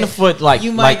the chicken foot like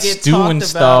stewing talked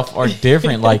stuff about. are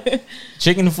different. Like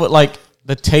chicken foot, like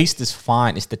the taste is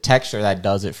fine. It's the texture that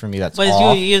does it for me. That's But it's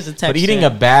off. you use the But eating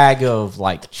texture. a bag of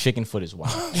like chicken foot is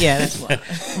wild. Yeah, that's why.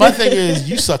 My thing is,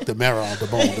 you suck the marrow out the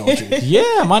bone, don't you?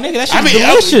 Yeah, my nigga, that shit's I mean,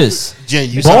 delicious. Jen,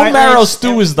 you Bone suck, marrow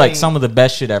stew is like some of the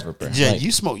best shit ever, bro. Jen, Like,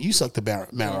 you suck the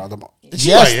marrow out the bone. She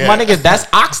yes, like, yeah. my nigga, that's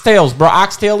oxtails, bro.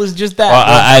 Oxtail is just that. Well,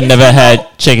 bro. I never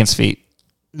had chicken's feet.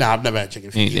 Nah, I've never had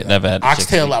chicken feet. Yeah, either. never had chicken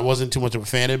Oxtail. feet. I wasn't too much of a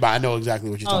fan of, but I know exactly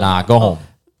what you're talking Nah, about. go home.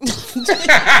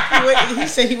 He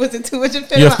said he wasn't too much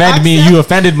offended. You offended me and you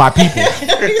offended my people. He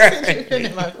said you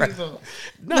offended my people.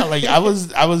 No, like I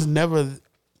was never.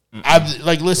 I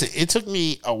like listen. It took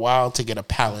me a while to get a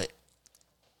palate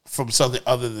from something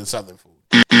other than Southern food.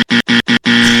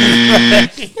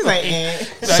 He's like, eh.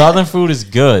 Southern food is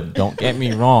good. Don't get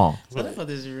me wrong. Southern food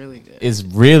is really good. It's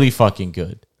really fucking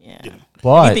good. Yeah.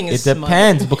 But Anything it is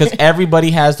depends because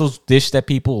everybody has those dishes that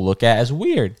people look at as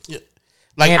weird. Yeah.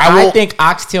 Like And I I think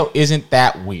oxtail isn't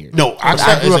that weird. No, I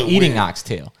oxtail grew up isn't eating weird.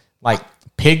 oxtail. Like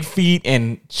pig feet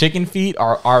and chicken feet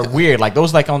are weird. Like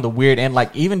those like on the weird end.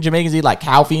 Like even Jamaicans eat like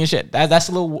cow feet and shit. That's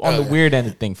a little on the weird end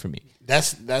of thing for me.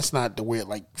 that's not the weird.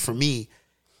 Like for me,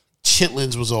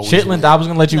 chitlins was always Chitlins, weird. I was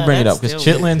gonna let you No, bring it that's up because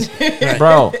still chitlins,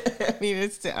 bro. I mean,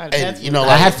 it's And that's you know, I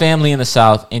like, had family in the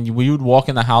South, and when you would walk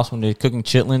in the house when they're cooking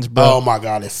chitlins, bro. oh my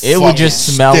god, It would just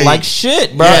fucking smell stink. like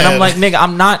shit, bro. Yeah. And I'm like, nigga,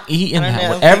 I'm not eating I don't that.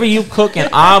 know. Whatever you cooking,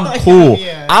 I'm cool.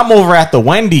 Yeah. I'm over at the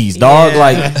Wendy's, dog. Yeah.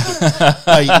 Like,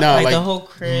 Like, no, Like like the whole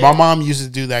crib. my mom used to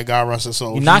do that. God rest her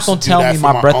soul. you're She not used to gonna do tell that me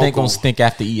for my breath ain't uncle. gonna stink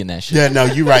after eating that shit. Yeah, no,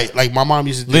 you're right. Like my mom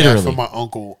used to do that Literally. for my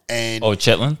uncle, and Oh,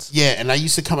 chitlins? yeah, and I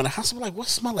used to come in the house and be like, "What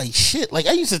smell like shit?" Like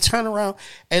I used to turn around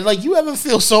and like, you ever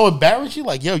feel so embarrassed? You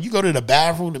like, yo, you go to the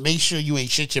bathroom to make sure you ain't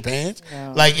shit your pants.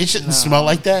 Like it shouldn't smell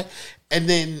like that. And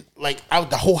then like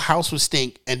the whole house would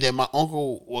stink, and then my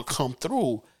uncle would come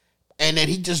through, and then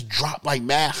he just dropped like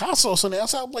mad hot sauce on the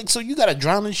outside. I'm like, so you got to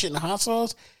drown this shit in hot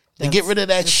sauce to get rid of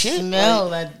that shit? smell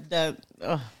Like, that.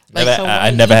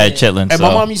 I never had chitlins. and So.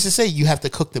 my mom used to say you have to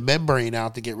cook the membrane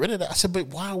out to get rid of that. I said, but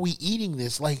why are we eating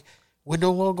this? Like we're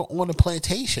no longer on the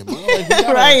plantation, bro. Like, we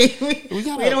gotta, Right. We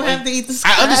gotta, We don't like, have to eat the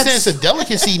I understand scraps. it's a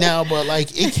delicacy now, but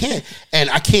like it can't. And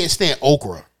I can't stand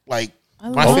okra. Like my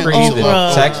love family Okra used to okra.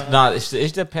 love okra.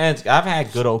 it depends. I've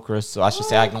had good okra, so I should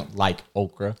say I don't like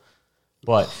okra.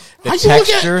 But the How you look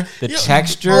texture, at- the Yo,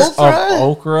 texture okra? of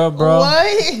okra, bro.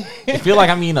 What? I feel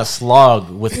like I'm eating a slug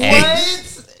with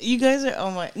eggs. What? You guys are, oh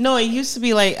my. No, it used to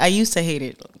be like, I used to hate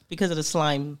it because of the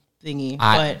slime thingy.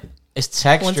 But It's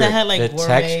texture. once I had like the gourmet,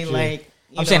 texture. like,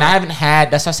 I'm saying I haven't had.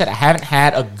 That's why I said I haven't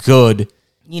had a good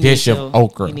you dish need of to.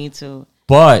 okra. You need to.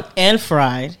 But And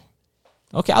fried.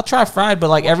 okay, I'll try fried. But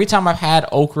like every time I've had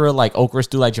okra, like okra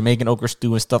stew, like Jamaican okra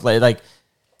stew and stuff like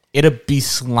it'd be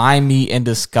slimy and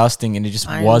disgusting, and it just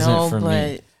wasn't for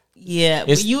me. Yeah,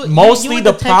 It's you mostly with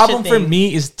the texture problem for thing.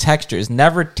 me is texture. It's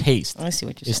never taste. I see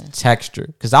what you're It's saying. texture.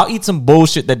 Because I'll eat some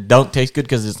bullshit that don't taste good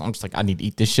because I'm just like, I need to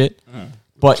eat this shit.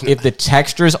 But if the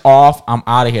texture is off, I'm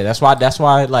out of here. That's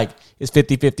why like it's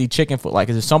 50-50 chicken foot. Like,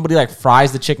 'cause if somebody like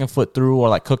fries the chicken foot through or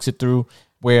like cooks it through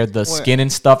where the skin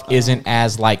and stuff isn't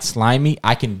as like slimy,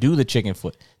 I can do the chicken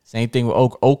foot. Same thing with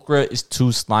okra is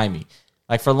too slimy.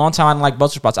 Like for a long time, I didn't like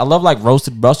Brussels sprouts. I love like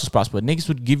roasted Brussels sprouts, but niggas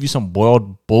would give you some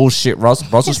boiled bullshit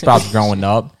Brussels sprouts growing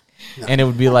up, and it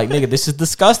would be like, nigga, this is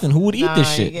disgusting. Who would eat this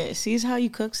shit? See, it's how you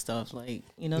cook stuff. Like,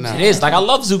 you know, It is like I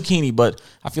love zucchini, but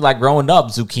I feel like growing up,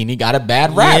 zucchini got a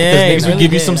bad rap Yeah, because niggas it would really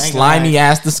give you did. some I ain't gonna slimy lie.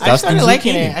 ass I disgusting started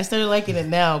liking zucchini. it. I started liking it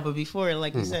now, but before,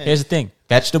 like you said, Here's the thing: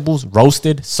 vegetables,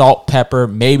 roasted, salt, pepper,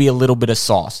 maybe a little bit of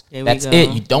sauce. There we That's go. it.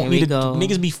 You don't There we need to. go.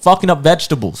 Niggas be fucking up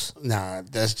vegetables. Nah,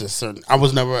 that's just certain.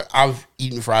 I've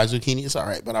eaten fried zucchini. It's all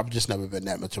right, but I've just never been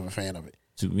that much of a fan of it.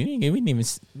 Dude, we didn't even.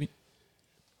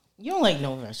 you don't like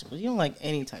no vegetables. You don't like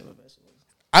any type of vegetables.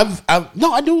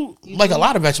 No, I do like a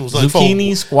lot of vegetables. Like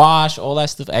Zucchini, squash, all that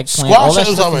stuff, eggplant, all that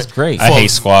was stuff all is right. great. I hate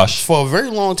squash. For a very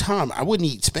long time, I wouldn't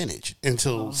eat spinach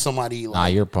until somebody Nah,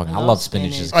 you're fucking. I love love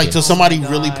spinach. spinach. as a like kid. till somebody my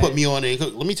really God. put me on it.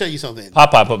 Let me tell you something.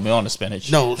 Popeye put me on the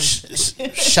spinach. No,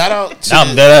 shout out to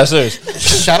I'm dead ass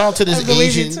serious. shout out to this I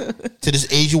believe you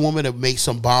Asian woman that makes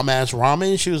some bomb ass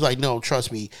ramen. She was like, "No,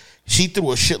 trust me." She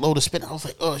threw a shitload of spinach. I was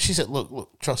like, "Oh," she said, "Look,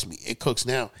 trust me, it cooks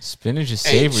now." Spinach is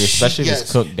And savory, she- especially if yes.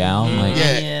 it's cooked down. Like,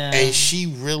 Yeah. Yeah. And she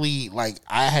really like.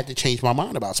 I had to change my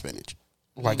mind about spinach.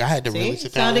 Like I had to really See, sit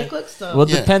it's how down. they cook stuff. well,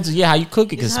 it Yeah. depends. Yeah, how you cook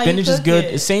it. Because It's how you spinach is cook good.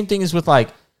 it. The same thing is with like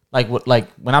like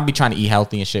when I be trying to eat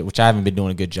healthy and shit, which I haven't been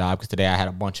doing a good job because today I had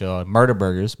a bunch of murder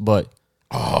burgers, but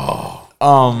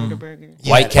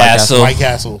White Castle. White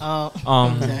Castle.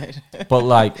 But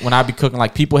like when I be cooking,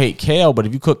 like people hate kale, but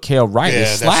if you cook kale right, Yeah,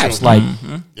 it that's slaps. true. Like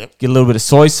Yep. get a little bit of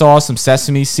soy sauce, some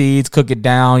sesame seeds, cook it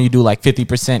down. You do like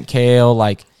 50% kale,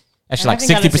 like actually like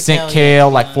 60% kale,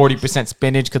 like 40%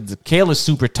 spinach, because the kale is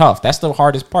super tough. That's the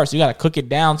hardest part. So you got to cook it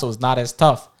down so it's not as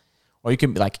tough. Or you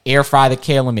can like air fry the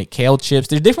kale and make kale chips.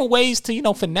 There's different ways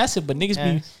to finesse it, but niggas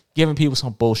be giving people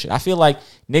some bullshit. I feel like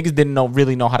niggas didn't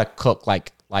really know how to cook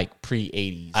like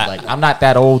pre-80s. Like I'm not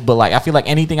that old, but like I feel like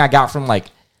anything I got from like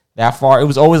that far, it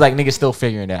was always like niggas still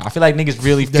figuring it out. I feel like niggas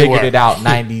really figured it out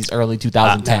 90s, early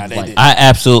 2010s. I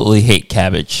absolutely hate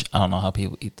cabbage. I don't know how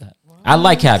people eat that. I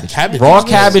like cabbage. Cabbage Raw is good,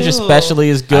 cabbage too. especially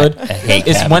is good. I hate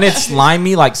It's cabbage. when it's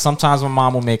slimy. Like sometimes my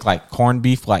mom will make like corned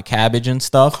beef, like cabbage and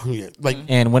stuff. Yeah, like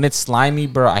And when it's slimy,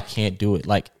 bro, I can't do it.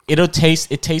 Like it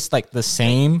tastes like the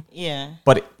same. Yeah.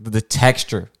 But the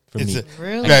texture for It's me.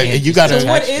 Really? Yeah, you gotta. So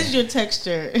what is your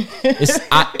texture?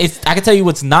 I can tell you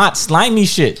what's not slimy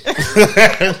shit.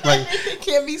 like, It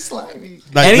can't be slimy.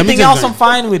 like, let me Anything tell you else I'm something.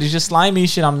 fine with is just slimy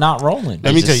shit. I'm not rolling.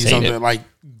 Let me just tell you save something. it. Like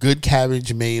good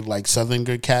cabbage made like Southern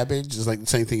good cabbage is like the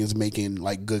same thing as making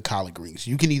like good collard greens.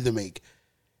 You can either make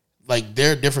like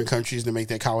there are different countries that make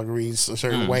their collard greens a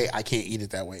certain way. I can't eat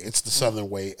it that way. It's the Southern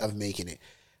way of making it.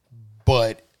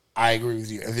 But I agree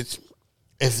with you.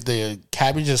 If the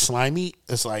cabbage is slimy,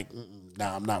 it's like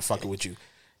nah, I'm not fucking with you.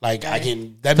 Like I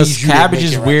can. That Because means you didn't cabbage make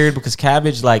is it right. weird. Because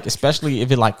cabbage, like especially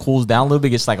if it like cools down a little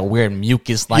bit, it's like a weird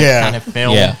mucus like Yeah. kind of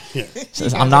film. Yeah. Yeah. So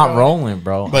I'm not rolling,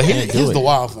 bro. But I can't do here's it. the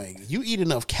wild thing: you eat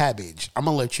enough cabbage, I'm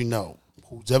gonna let you know.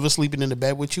 Who's ever sleeping in the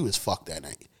bed with you is fucked that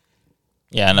night.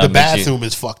 Yeah, I know. The it makes you- bathroom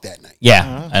is fucked that night. Yeah,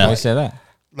 I Why know. you say that?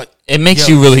 Like It makes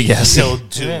yo, you really gassy. yo,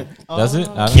 dude, Does it?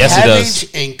 I don't Yes, it cabbage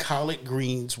does. and collard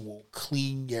greens will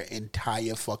clean your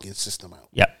entire fucking system out.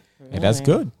 Yep. Hey, that's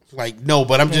good. Like no,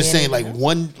 but I'm just saying, like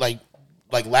one, like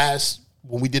last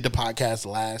when we did the podcast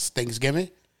last Thanksgiving,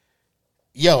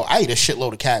 yo, I ate a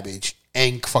shitload of cabbage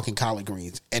and fucking collard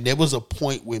greens, and there was a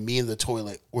point where me and the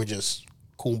toilet were just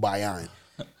kumbayaing.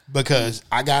 Because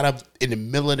I got up in the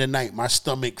middle of the night, my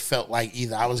stomach felt like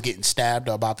either I was getting stabbed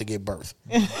or about to give birth.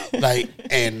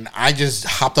 And I just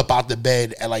hopped up out the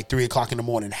bed at like 3 o'clock in the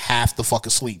morning, half the fucking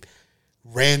sleep.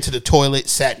 Ran to the toilet,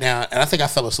 sat down, and I think I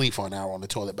fell asleep for an hour on the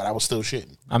toilet, but I was still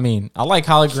shitting. I mean, I like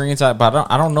collard greens, but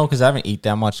I don't know because I haven't eaten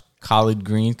that much collard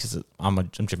greens because I'm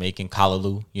Jamaican,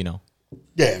 callaloo, Yeah.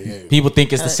 People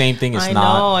think it's the same thing. It's I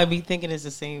not. know. I be thinking it's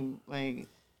the same. Like,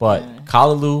 But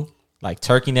callaloo, like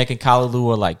turkey neck and callaloo,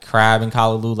 or like crab and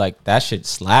callaloo, like that shit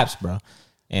slaps, bro.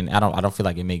 And I don't feel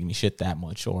like it making me shit that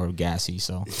much or gassy.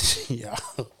 So Yeah.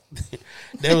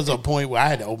 There was a point where I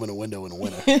had to open a window in the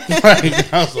winter.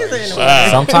 Like, I was like,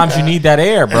 shit. sometimes you need that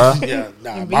air, bro. Yeah,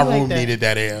 nah, It be my like room that. needed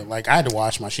that air. Like I had to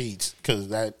wash my sheets because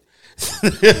that,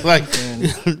 like,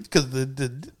 because the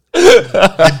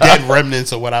dead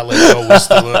remnants of what I let go was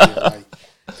still up there. Like,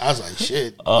 I was like,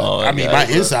 shit. Oh, I mean, God, my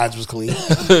bro. insides was clean.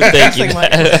 Thank you.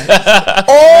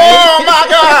 Oh my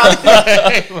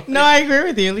god! no, I agree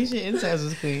with you. At least your insides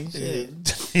was clean.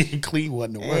 Shit. Clean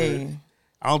wasn't the word. Hey,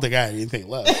 I don't think I had anything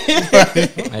left.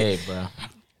 Hey, bro.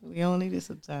 we all need it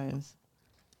sometimes.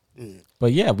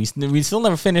 But yeah, we still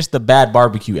never finished the bad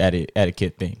barbecue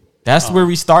etiquette thing. That's where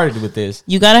we started with this.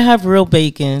 You gotta have real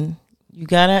bacon. You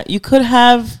could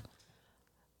have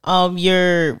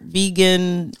your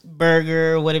vegan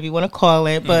burger, whatever you want to call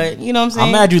it, but you know what I'm saying?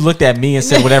 I'm mad you looked at me and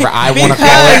said whatever I want to call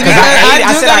Because- it. Because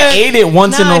I do said I gotta- ate it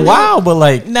once Nah, I in a do. while, but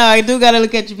like, No, I do gotta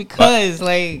look at you because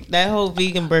like that whole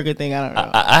vegan burger thing, I don't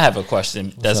know. I have a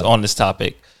question that's on this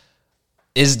topic.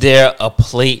 Is there a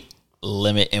plate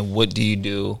limit, and what do you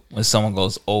do when someone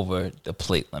goes over the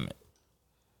plate limit?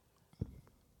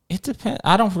 it depends.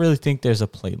 I don't really think there's a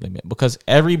plate limit because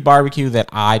every barbecue that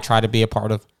I try to be a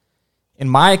part of, in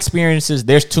my experiences,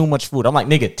 there's too much food. I'm like,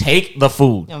 nigga, take the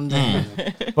food. I'm done.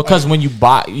 Because when you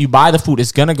buy the food,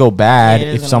 it's gonna go bad Yeah, it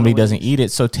is if gonna somebody go doesn't eat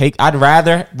it. So I'd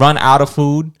rather run out of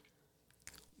food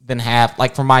than have,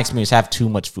 like, from my experience, have too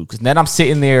much food. Because then I'm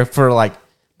sitting there for like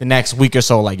the next week or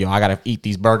so, like, yo, I gotta eat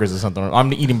these burgers or something.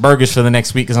 I'm eating burgers for the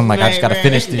next week because I'm like, I just Right, gotta right.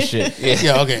 finish this shit.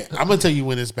 Yeah, okay. I'm gonna tell you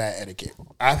when it's bad etiquette.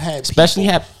 I've had Especially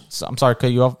people, I'm sorry to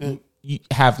cut you off. You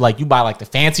have like, you buy like the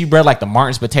fancy bread, like the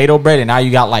Martin's potato bread, and now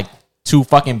you got like 2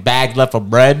 fucking bags left of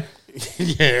bread.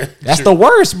 yeah, That's the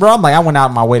worst, bro. I'm like, I went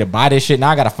out of my way to buy this shit. Now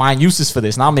I gotta find uses for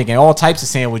this. Now I'm making all types of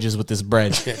sandwiches with this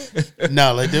bread.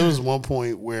 No, like there was one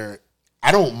point where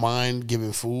I don't mind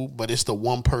giving food, but it's the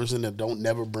one person that don't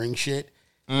never bring shit.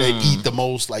 They eat the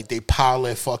most, like they pile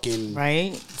their fucking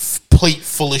Right? plate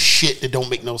full of shit that don't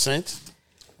make no sense.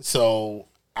 So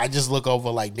I just look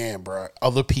over like, damn, bro,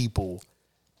 other people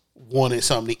wanted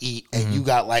something to eat, and you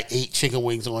got like 8 chicken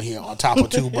wings on here on top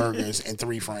of 2 burgers and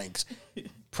 3 franks.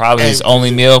 Probably his only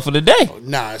meal for the day.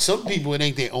 Nah, some people, it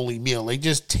ain't their only meal. They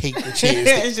just take the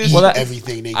chance to eat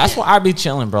everything they That's can. why I be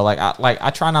chilling, bro.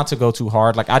 I try not to go too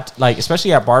hard.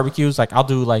 Especially at barbecues, like I'll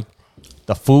do like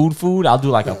the food. I'll do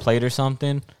like a plate or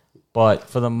something. But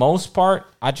for the most part,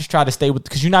 I just try to stay with,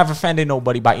 because you're not offending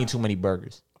nobody by eating too many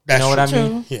burgers. You know what I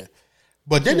mean? Yeah.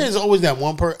 But then there's always that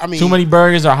one person. I mean, too many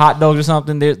burgers or hot dogs or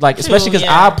something. There's like, especially because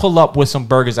I pull up with some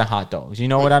burgers and hot dogs. You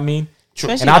know what I mean?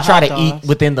 True. And I'll try to eat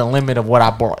within the limit of what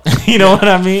I bought. You know what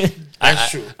I mean?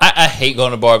 That's true. I hate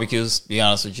going to barbecues, to be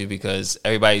honest with you, because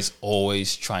everybody's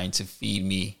always trying to feed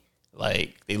me.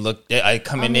 Like, I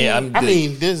come in there.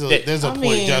 There's a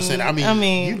point, Justin. I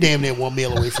mean, you damn near 1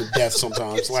 meal away from death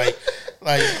sometimes. There's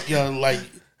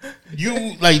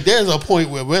a point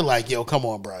where we're like, yo, come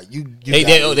on, bro.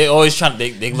 They always trying.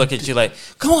 They look at you like,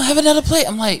 come on, have another plate.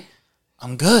 I'm like,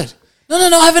 I'm good.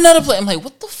 No, have another plate. I'm like,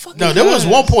 what the fuck? No, there was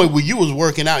one point where you was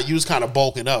working out. You was kind of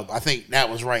bulking up. I think that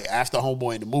was right after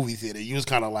Homeboy in the movie theater. You was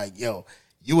kind of like, yo,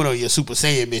 you went on your Super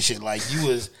Saiyan mission. Like you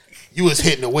was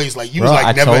hitting the weights. Like you was like,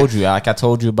 I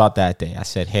told you about that day. I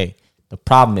said, hey, the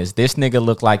problem is this nigga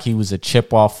looked like he was a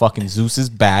chip off fucking Zeus's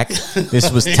back.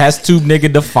 This was test tube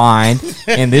nigga defined,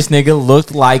 and this nigga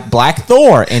looked like Black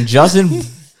Thor. And Justin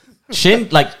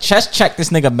chest checked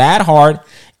this nigga mad hard.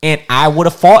 And I would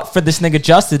have fought for this nigga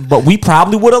Justin, but we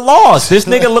probably would have lost. This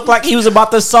nigga looked like he was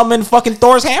about to summon fucking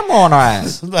Thor's hammer on our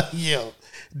ass. Like, yo,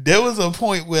 there was a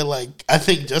point where, like, I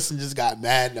think Justin just got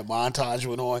mad and the montage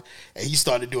went on, and he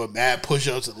started doing mad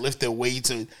push-ups and lifting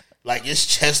weights, and, like, his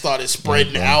chest started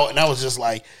spreading out, and I was just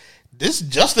like, this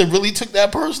Justin really took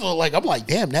that personal. Like, I'm like,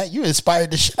 damn, that you inspired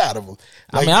the shit out of him.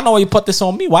 Like, I mean, I know why you put this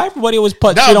on me. Why everybody always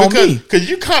put shit on me? Because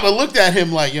you kind of looked at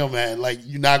him like, yo, man, like,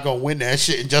 you're not going to win that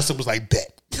shit, and Justin was like,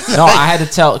 bet. No, I had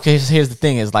to tell, because here's the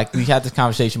thing is, like, we had this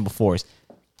conversation before.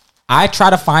 I try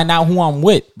to find out who I'm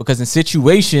with, because in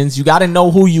situations, you got to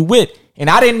know who you with. And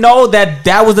I didn't know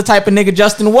that was the type of nigga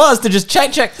Justin was, to just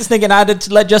check this nigga. And I had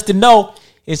to let Justin know,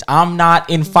 I'm not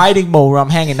in fighting mode where I'm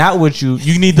hanging out with you.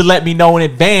 You need to let me know in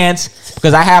advance,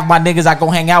 because I have my niggas I go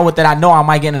hang out with that I know I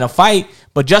might get in a fight.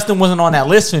 But Justin wasn't on that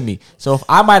list for me. So if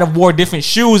I might have wore different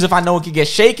shoes if I know it could get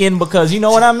shaken, because you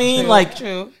know what I mean?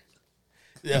 True.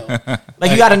 Yeah. Like,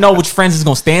 you got to know which friends is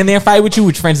going to stand there and fight with you,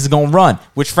 which friends is going to run,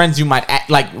 which friends you might act,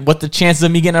 like, what the chances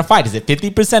of me getting in a fight. Is it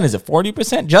 50%? Is it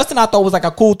 40%? Justin, I thought, was like a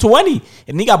cool 20,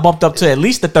 and he got bumped up to at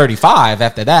least the 35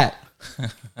 after that.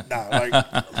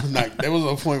 Like there was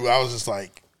a point where I was just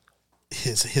like,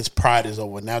 his pride is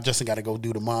over. Now Justin got to go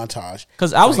do the montage.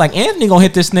 Because I was like, Anthony going to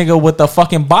hit this nigga with a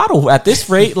fucking bottle at this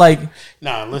rate. Like,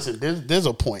 nah, listen, there's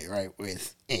a point, right,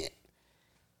 with Ant.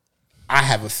 I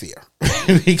have a fear.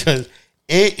 Because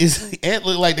Ant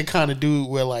look like the kind of dude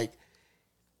where, like,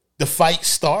 the fight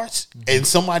starts and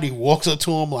somebody walks up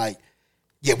to him like,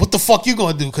 yeah, what the fuck you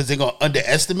gonna do? Because they're gonna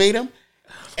underestimate him.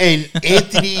 And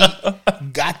Anthony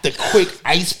got the quick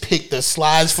ice pick that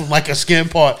slides from like a skin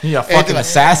part. Yeah, fucking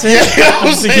assassin. Yeah, you know what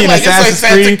I'm saying? Like,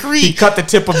 Assassin's Creed. He cut the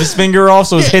tip of his finger off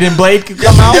so his hidden blade could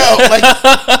come out. Yo,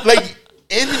 like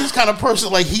Anthony's kind of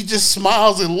person, like, he just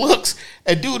smiles and looks,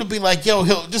 and dude will be like, yo,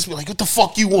 he'll just be like, what the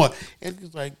fuck you want? And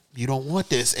he's like, you don't want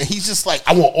this. And he's just like,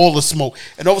 I want all the smoke.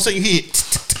 And all of a sudden you hear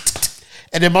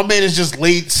and then my man is just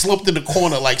slumped in the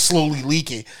corner, like, slowly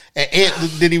leaking. And Ant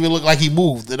didn't even look like he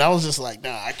moved. And I was just like,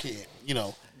 nah, I can't. You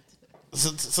know,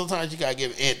 sometimes you gotta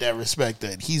give Ant that respect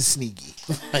that he's sneaky.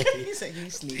 Like, He said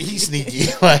he's sneaky. He's sneaky.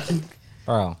 Like,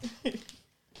 bro,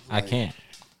 I can't.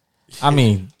 I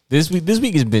mean, this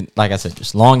week has been, like I said,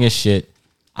 just long as shit.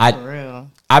 For real.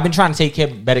 I've been trying to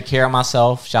take better care of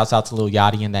myself. Shouts out to Lil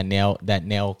Yachty and that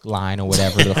nail line or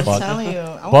whatever the fuck. I'm telling you,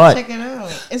 I want to check it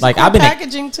out. It's like, cool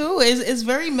packaging too. It's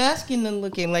very masculine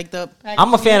looking. Like the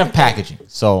I'm a fan of packaging,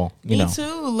 so you know. Me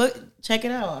too. Look, check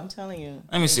it out. I'm telling you.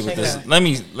 Let me see what this. Let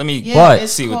me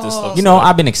see what this looks. You know,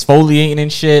 I've been exfoliating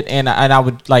and shit, and I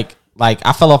would like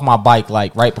I fell off my bike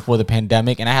like right before the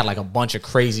pandemic, and I had like a bunch of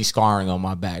crazy scarring on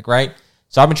my back, right?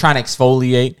 So I've been trying to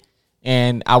exfoliate.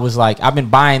 And I was like, I've been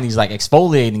buying these like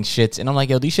exfoliating shits, and I'm like,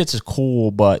 yo, these shits is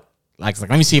cool, but like let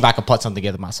me see if I can put something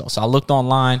together myself. So I looked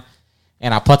online,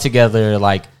 and I put together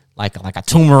like a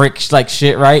turmeric like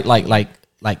shit, right? Like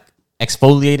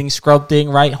exfoliating scrub thing,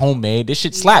 right? Homemade. This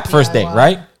shit slapped first day,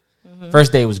 right? Mm-hmm.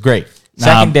 First day was great.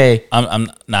 Second day, I'm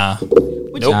nah.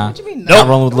 What you mean? Not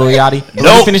rolling with Lil Yachty.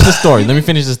 Let me finish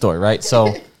the story. Right?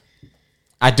 So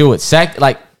I do it.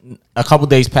 A couple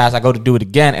days pass, I go to do it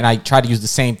again, and I try to use the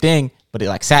same thing, but it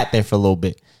like sat there for a little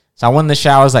bit. So I went in the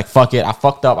shower, I was like, fuck it. I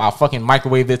fucked up. I fucking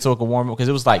microwaved it so it could warm up, because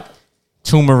it was like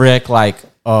turmeric, like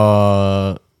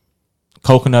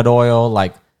coconut oil,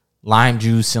 like lime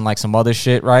juice, and like some other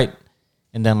shit, right?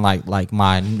 And then like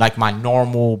my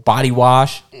normal body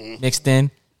wash mixed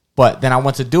in. But then I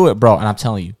went to do it, bro, and I'm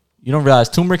telling you, you don't realize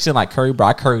turmeric's in like curry, bro.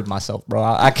 I curried myself, bro.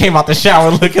 I came out the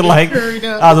shower looking like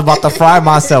I was about to fry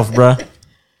myself, bro.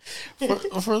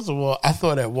 First of all, I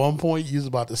thought at one point you was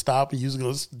about to stop and you was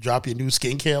going to drop your new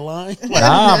skincare line.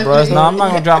 Nah, bro. No, I'm not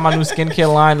going to drop my new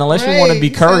skincare line unless you want to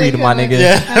be curried, my nigga.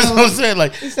 Yeah, that's what I'm saying.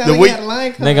 Like, the way,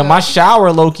 nigga, my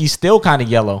shower low-key still kind of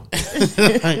yellow.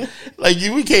 like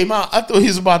we came out, I thought he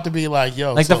was about to be like,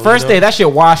 yo. Like, the first day, that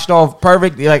shit washed off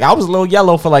perfect. Like, I was a little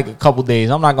yellow for like a couple days.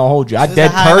 I'm not going to hold you. I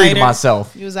dead curried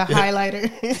myself. He was a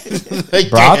highlighter. Like,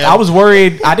 bro, I was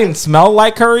worried. I didn't smell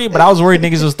like curry, but I was worried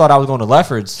niggas just thought I was going to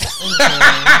Lefferts.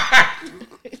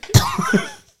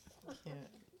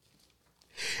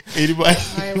 Anybody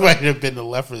might have been to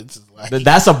Lefferts. Like,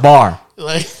 that's a bar.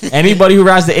 Like, anybody who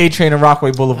rides the A train in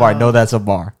Rockaway Boulevard know that's a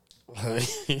bar.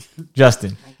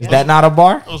 Justin, is that not a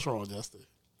bar? What's wrong, Justin?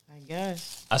 I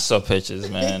guess. I saw pictures,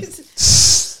 man. No,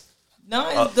 it's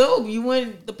dope.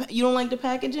 You don't like the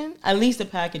packaging? At least the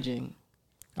packaging.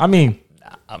 I mean,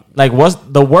 like, what's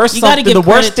the worst? The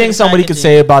worst credit thing to the somebody could packaging.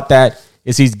 say about that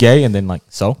is he's gay, and then like,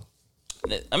 so.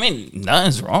 I mean,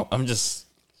 nothing's wrong. I'm just.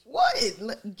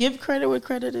 What? Give credit where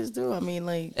credit is due. I mean,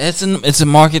 like, It's a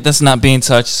market that's not being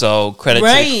touched. So credit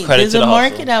right. to credit There's to the a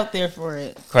market hustle. out there for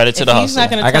it. Credit to If the he's hustle. not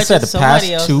gonna Like I touch said, it, the past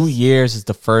somebody 2 else. years is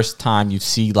the first time you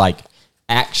see like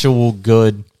actual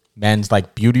good men's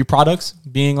like beauty products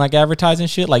being like advertised and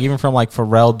shit. Like even from like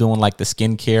Pharrell doing like the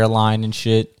skincare line and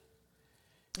shit.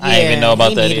 I didn't even know about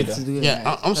he that needed either. to do Yeah,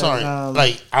 that. I'm sorry.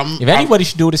 Like, If anybody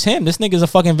should do it, it's him. This nigga's a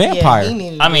fucking vampire.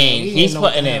 I mean, he's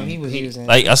putting in.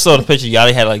 Like I saw the picture.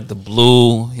 Yachty had like the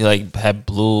blue. He like had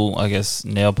blue. I guess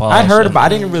nail polish. I heard about. I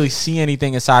didn't really see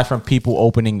anything aside from people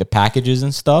opening the packages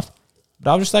and stuff.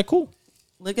 But I was just like, cool.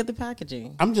 Look at the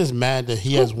packaging. I'm just mad that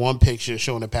he has one picture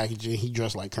showing the packaging. He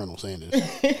dressed like Colonel Sanders.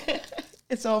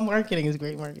 It's all marketing. It's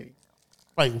great marketing.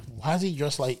 Like, why is he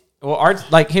dressed like? Well, art.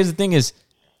 Like, here's the thing: is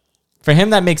for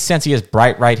him that makes sense. He has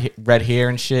bright red hair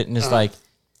and shit, and it's like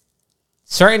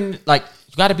certain like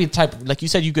you got to be the type. Like you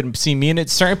said, you could see me in it.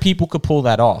 Certain people could pull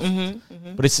that off,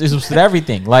 but it's with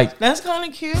everything. Like That's kind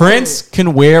of cute. Prince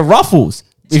can wear ruffles.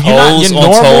 If Toes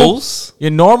on toes? your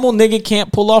normal nigga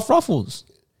can't pull off ruffles.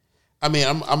 I mean,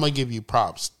 I'm gonna give you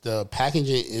props. The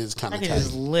packaging is kind of Packaging is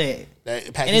tight. lit. That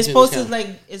And packaging it's is supposed to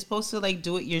kinda- like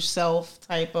do it yourself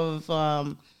type of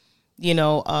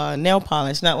nail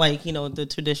polish, not like the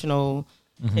traditional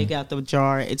take out the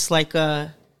jar. It's like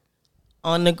a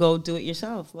on the go do it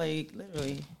yourself, like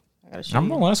literally. I gotta show I'm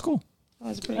you. well, that's cool. Oh,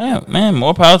 it's pretty Yeah, cool. man,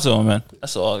 more power to him, man.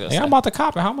 That's all I got. Hey, I'm about to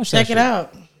cop it. How much? Check that it shit?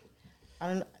 out.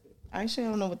 I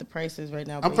don't know what the price is right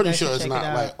now. I'm but you pretty guys sure should it's check not it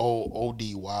out. like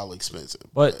OD wild expensive.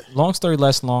 But long story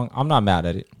less long, I'm not mad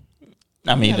at it.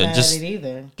 I mean, I'm not mad just at it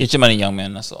either. get your money, young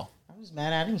man. That's all. I was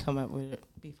mad I didn't come up with it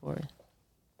before.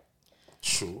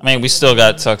 True. I mean, we still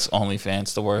got Tuck's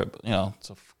OnlyFans to worry, to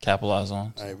capitalize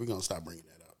on. All right, we're gonna stop bringing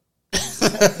that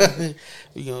up.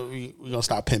 we're gonna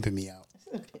stop pimping me out.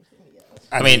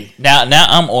 I mean, now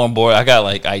I'm on board. I got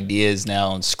like ideas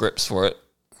now and scripts for it.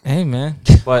 Hey man,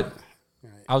 but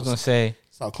I was gonna say,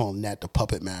 stop calling Nat the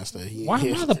puppet master. why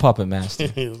am I the puppet master?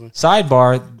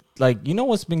 Sidebar, like you know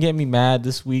what's been getting me mad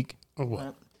this week?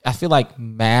 What? I feel like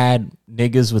mad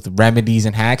niggas with remedies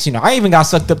and hacks. I even got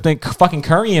sucked up in fucking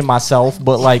currying myself,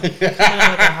 but like, Like a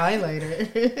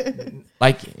highlighter.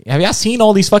 like, have y'all seen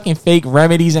all these fucking fake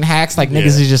remedies and hacks? Like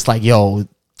niggas is just like, yo,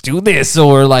 do this,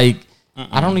 or like,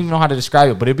 I don't even know how to describe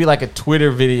it, but it'd be like a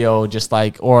Twitter video, just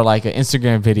like, or like an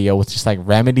Instagram video with just like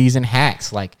remedies and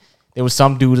hacks. Like there was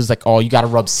some dude who's like, oh, you got to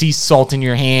rub sea salt in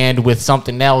your hand with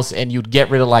something else, and you'd get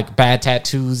rid of like bad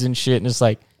tattoos and shit. And it's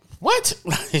like, what?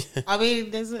 I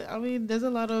mean, there's a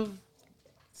lot of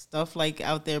stuff like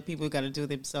out there. People got to do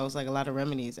themselves, like a lot of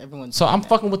remedies. Everyone's so doing I'm that.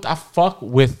 fucking with, I fuck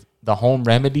with the home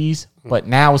remedies, but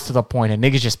now it's to the point that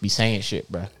niggas just be saying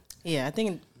shit, bro. Yeah, I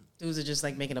think dudes are just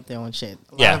like making up their own shit.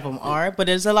 A lot Yeah. of them are, but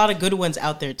there's a lot of good ones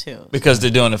out there too. Because they're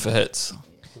doing it for hits.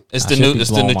 It's That the shit new. be It's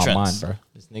the new blowing my trends. mind, bro.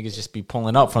 These niggas just be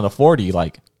pulling up from the 40,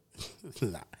 like.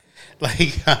 Nah.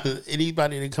 Like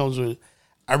anybody that comes with,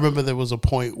 I remember there was a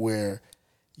point where,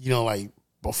 like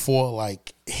before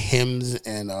like Hims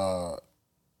and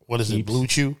Keeps. Blue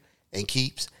Chew and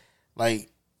Keeps, like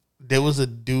there was a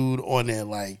dude on there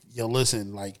like, yo,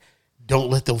 listen, like don't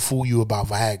let them fool you about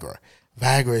Viagra.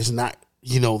 Viagra is not,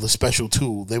 the special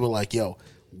tool. They were like, yo,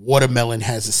 watermelon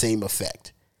has the same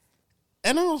effect.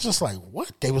 And I was just like,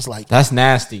 what? They was like, That's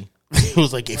nasty. it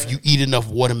was like if you eat enough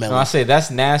watermelon. No, I say that's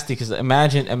nasty because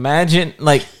imagine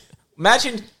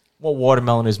what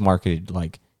watermelon is marketed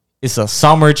like. It's a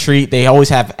summer treat. They always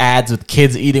have ads with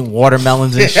kids eating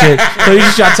watermelons and shit. So you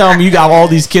just try to tell them you got all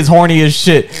these kids horny as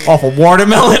shit off of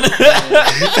watermelon.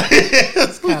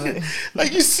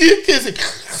 Like you see a kid,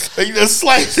 like you just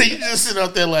slice it, you just sit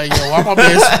out there like, yo,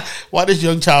 why this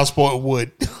young child sporting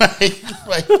wood?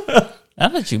 like, now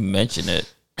that you mention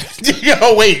it,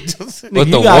 yo, wait,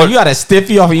 you got a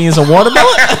stiffy off of eating some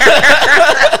watermelon?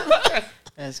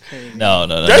 That's crazy. No.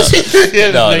 Now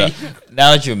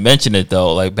that you mention it,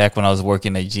 though, like back when I was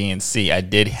working at GNC, I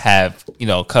did have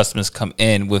customers come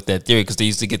in with that theory because they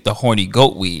used to get the horny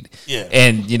goat weed. Yeah.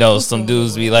 And some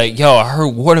dudes be like, "Yo, I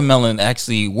heard watermelon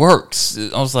actually works."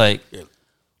 I was like,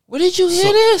 "Where did you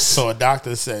hear this?" So a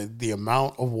doctor said the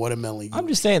amount of watermelon. I'm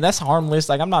just saying that's harmless.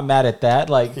 Like I'm not mad at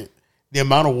that. Like the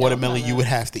amount of watermelon you would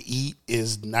have to eat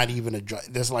is not even a drop.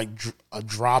 That's like a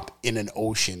drop in an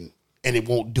ocean. And it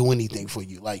won't do anything for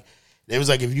you. Like it was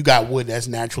like if you got wood that's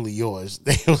naturally yours.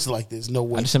 It was like there's no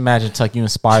way. I just imagine you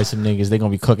inspire some niggas. They're gonna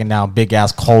be cooking down big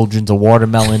ass cauldrons of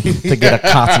watermelon to get a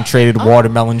concentrated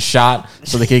watermelon shot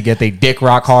so they can get their dick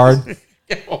rock hard.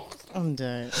 I'm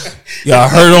done. Yeah, I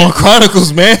heard on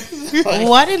Chronicles, man.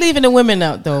 Why they leaving the women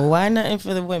out though? Why nothing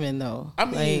for the women though? I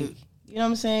mean, like, you know what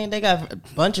I'm saying? They got a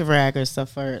bunch of Viagra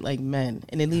stuff for like men,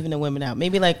 and they're leaving the women out.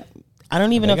 Maybe like. I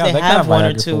don't even know if they have one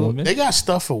or two. They got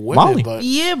stuff for women, Molly. but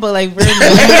like really.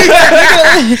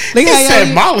 They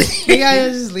said Molly. You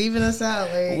guys just leaving us out.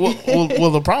 Like.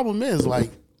 Well, the problem is like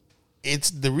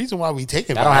it's the reason why we take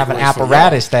it. I don't have an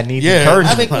apparatus that needs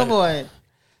encouragement. I mean, come on.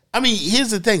 I mean,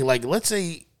 here's the thing. Like, let's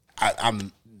say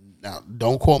I'm now.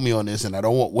 Don't quote me on this, and I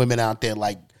don't want women out there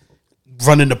like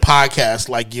running the podcast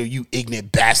like you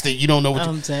ignorant bastard. You don't know what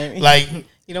I'm saying. Like.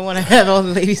 You don't want to have all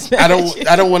the ladies. I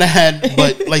don't want to have,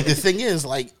 but like the thing is,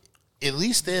 like at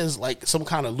least there's like some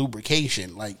kind of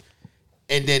lubrication, like,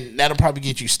 and then that'll probably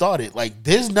get you started. Like,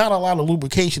 there's not a lot of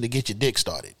lubrication to get your dick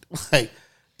started. Like,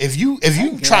 if you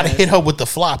try to hit her with the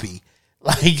floppy,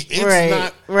 like it's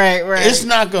not right. It's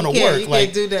not gonna work. You like,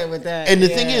 can't do that with that. And the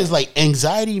thing is, like,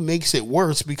 anxiety makes it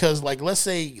worse because, like, let's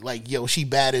say, like, yo, she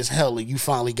bad as hell, and you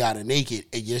finally got her naked,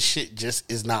 and your shit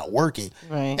just is not working,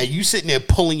 right? And you sitting there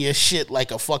pulling your shit like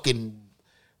a fucking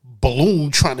balloon,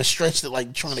 trying to stretch it,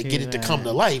 like trying to get it to come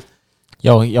to life.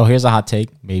 Yo, here's a hot take.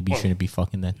 Maybe you shouldn't be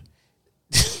fucking then.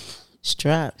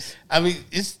 Straps. I mean,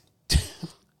 it's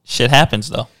shit happens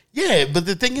though. Yeah, but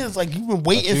the thing is, like, you've been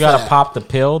waiting. You gotta pop the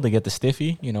pill to get the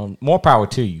stiffy. More power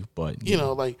to you. But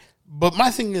but my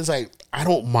thing is, like, I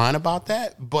don't mind about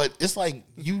that. But it's like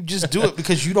you just do it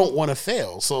because you don't want to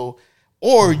fail. So,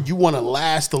 or you want to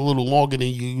last a little longer than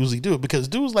you usually do it because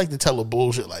dudes like to tell a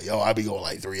bullshit like, "Yo, I be going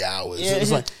like 3 hours." Yeah. So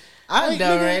it's like. I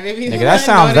know, right? Nigga,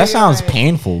 that sounds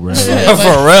painful, bro. For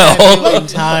real. I'm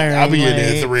tired. I'll be in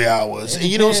there 3 hours. And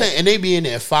you know what I'm saying? And they be in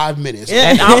there 5 minutes.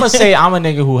 And I'm gonna say I'm a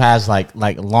nigga who has like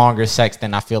longer sex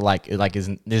than I feel like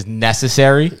is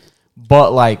necessary.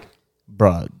 But like,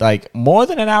 bro, like more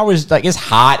than an hour is like it's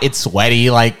hot, it's sweaty,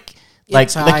 like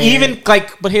even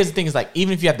like. But here's the thing: is like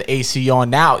even if you have the AC on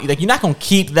now, like you're not gonna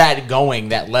keep that going.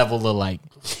 That level of like,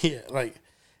 yeah, like.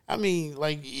 I mean,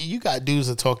 like, you got dudes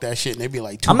that talk that shit and they be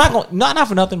like, I'm not going, not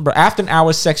for nothing, bro. After an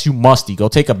hour of sex, you musty. Go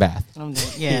take a bath.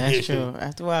 Yeah, that's true.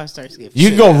 After a while, it starts to get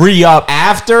you can go re-up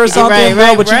after or something,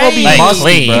 bro, but you gonna be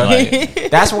musty, bro.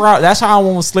 Like, that's how I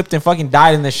almost slipped and fucking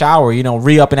died in the shower.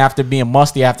 Re-upping after being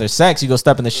musty after sex. You go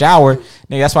step in the shower.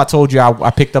 Nigga, that's why I told you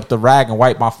I picked up the rag and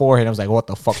wiped my forehead. I was like, what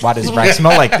the fuck? Why does this rag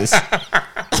smell like this?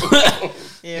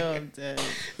 Yeah, I'm dead.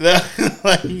 But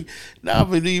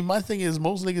my thing is,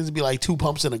 most niggas be like 2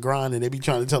 pumps in the grind, and they be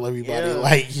trying to tell everybody,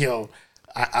 like, yo,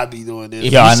 I be doing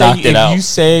this. Yo, I knocked it out. If you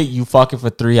say you fucking for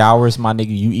 3 hours, my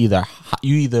nigga, you either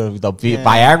the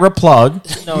Viagra plug,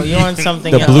 no, you're on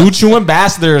something. The Blue Chew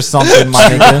ambassador or something, my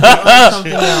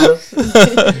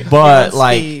nigga. But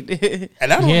like,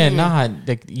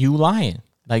 you lying.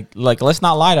 Like, let's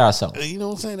not lie to ourselves. You know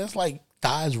what I'm saying? That's like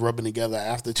thighs rubbing together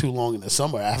after too long in the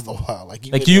summer. After a while, like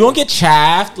you gonna get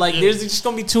chaffed. Like, there's just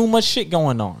gonna be too much shit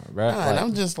going on, bro. Nah, and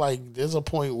I'm just like, there's a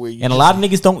point where a lot of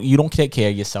niggas don't take care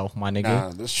of yourself, my nigga.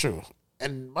 Nah, that's true.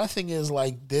 And my thing is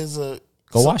like, go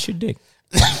wash your dick.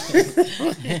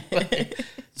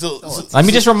 so let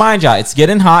me just remind y'all, it's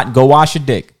getting hot. Go wash your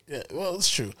dick. Yeah, well, it's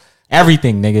true.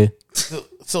 Everything, nigga.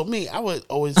 So me, I would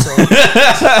always tell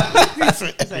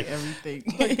it's like everything.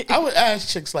 Like, I would ask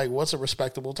chicks like, "What's a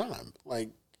respectable time?" Like,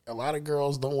 a lot of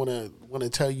girls don't want to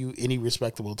tell you any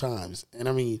respectable times. And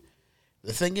I mean,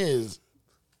 the thing is,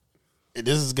 and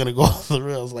this is gonna go off the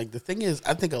rails. Like, the thing is,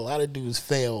 I think a lot of dudes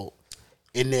fail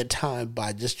in their time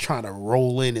by just trying to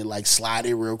roll in and like slide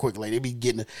in real quick. Like they be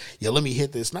getting, let me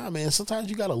hit this. Nah, man, sometimes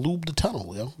you got to lube the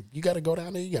tunnel, yo. You got to go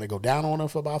down there. You got to go down on it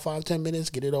for about 5-10 minutes,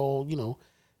 get it all,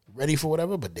 ready for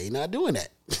whatever, but they not doing that.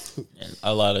 And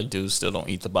a lot of dudes still don't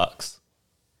eat the box.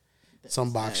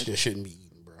 Some box just shouldn't be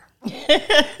eaten, bro.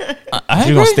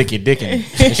 You're going to stick your dick in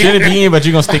it. It shouldn't be in, but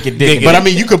you're going to stick your dick in it. But I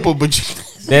mean, you could put,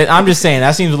 I'm just saying,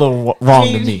 that seems a little wrong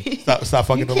to me. Stop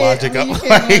fucking the logic up.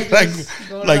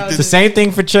 Like it's the same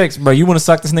thing for chicks, bro. You want to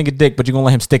suck this nigga dick, but you're going to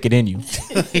let him stick it in you.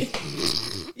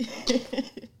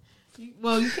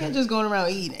 Well, you can't just go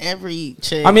around eating every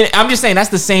chick. I mean, I'm just saying, it's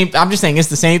the same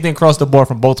thing across the board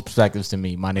from both perspectives to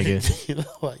me, my nigga.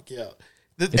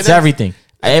 It's everything.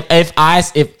 If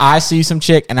I see some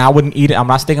chick and I wouldn't eat it, I'm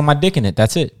not sticking my dick in it.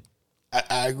 That's it.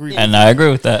 I agree. And I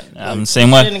agree with that. I'm the same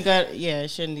way.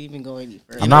 It shouldn't even go any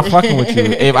further. I'm not fucking with you.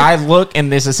 If I look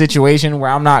and there's a situation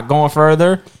where I'm not going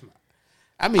further,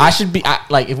 I mean, I should be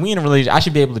if we in a relationship, I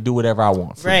should be able to do whatever I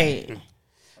want. Right.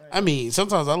 I mean,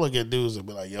 sometimes I look at dudes and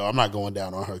be like, yo, I'm not going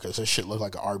down on her because her shit look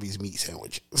like an Arby's meat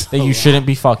sandwich. Then you shouldn't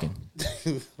be fucking.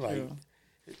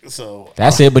 So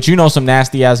that's it. But you know some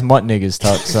nasty ass mutt niggas,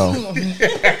 Tuck. So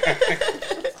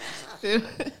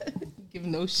give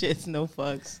no shits, no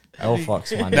fucks. No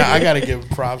fucks, my nigga. Now I gotta give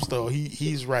props though.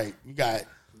 He's right. You got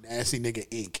Nasty Nigga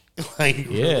Inc.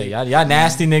 Y'all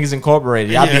nasty niggas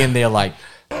incorporated. Y'all be in there like,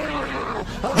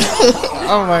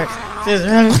 oh my.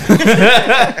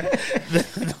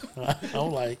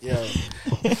 I'm like, yo.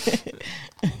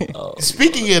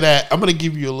 Speaking of that, I'm gonna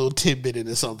give you a little tidbit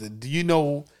into something. Do you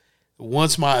know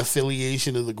once my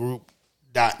affiliation of the group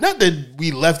died? Not that we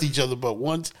left each other, but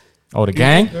once. Oh, the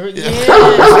gang? Not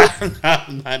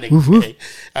gang.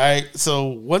 All right. So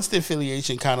once the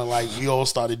affiliation kind of like we all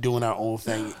started doing our own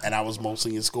thing, and I was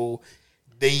mostly in school.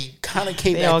 They kind of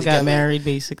came. They all got married,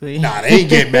 basically. Nah, they ain't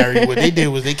get married. What they did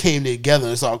was they came together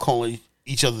and started calling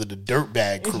each other the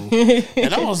Dirtbag Crew,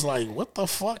 and I was like, "What the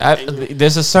fuck?"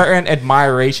 There's a certain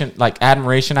admiration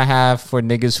I have for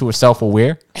niggas who are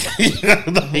self-aware.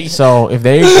 So if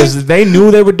they knew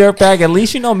they were dirtbag, at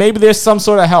least maybe there's some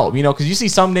sort of help, because you see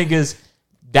some niggas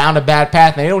down the bad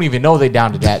path and they don't even know they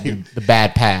down to the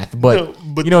bad path. But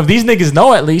if these niggas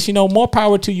know, at least more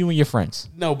power to you and your friends.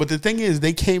 No, but the thing is,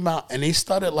 they came out and they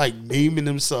started like naming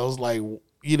themselves like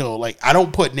I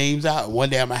don't put names out. And one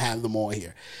day I'm gonna have them on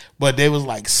here, but they was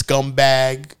like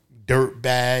scumbag,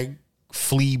 dirtbag,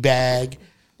 flea bag,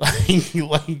 what do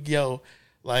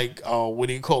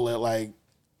you call it, like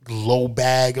low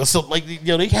bag or something.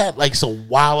 They had like some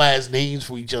wild ass names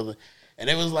for each other. And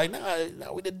it was like,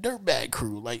 nah, we the Dirtbag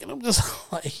Crew. And I'm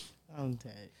just like, I'm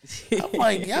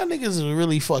like, y'all niggas will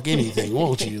really fuck anything,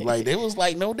 won't you? They was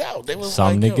like, no doubt. They was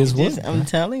some like, niggas would. I'm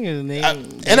telling you,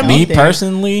 me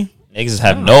personally, niggas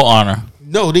have no honor.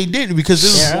 No, they didn't, because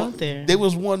there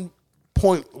was one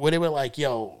point where they were like,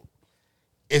 yo,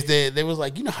 if they was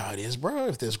like, you know how it is, bro.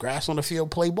 If there's grass on the field,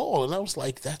 play ball. And I was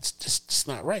like, that's just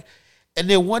not right. And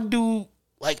then one dude,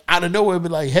 out of nowhere, be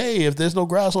like, hey, if there's no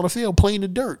grass on the field, play in the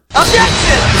dirt. Objection!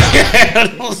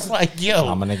 I was like, yo.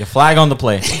 I'm a nigga. Flag on the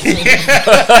play.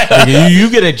 Nigga, you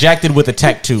get ejected with a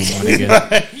tech tube, my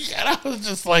nigga. And I was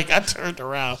just like, I turned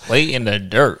around. Play in the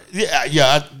dirt. Yeah,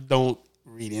 I don't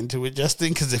read into it, Justin,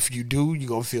 because if you do, you're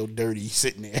going to feel dirty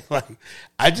sitting there.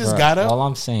 I just got up. All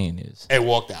I'm saying is. And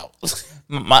walked out.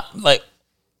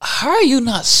 How are you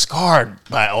not scarred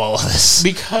by all of this?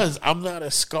 Because I'm not a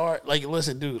scarred.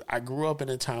 Listen, dude, I grew up in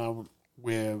a time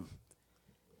where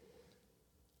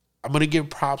I'm going to give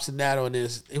props and that on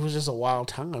this. It was just a wild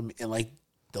time in the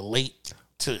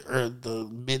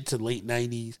mid to late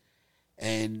 90s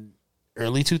and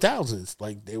early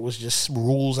 2000s. There was just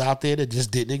rules out there that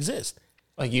just didn't exist.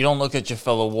 You don't look at your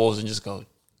fellow wolves and just go,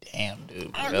 damn,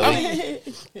 dude, really?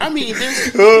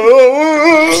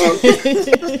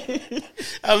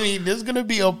 There's gonna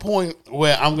be a point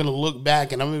where I'm gonna look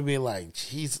back and I'm gonna be like,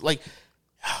 Jesus,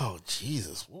 oh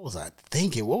Jesus, what was I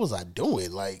thinking? What was I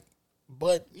doing?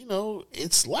 But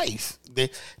it's life.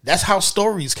 That's how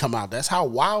stories come out. That's how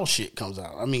wild shit comes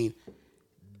out.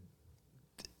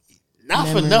 Not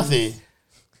for nothing.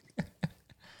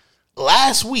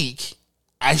 Last week,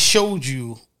 I showed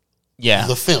you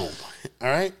the film. All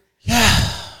right?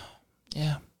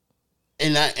 Yeah.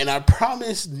 And I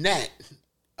promised Nat,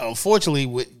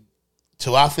 unfortunately,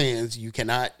 to our fans, you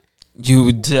cannot.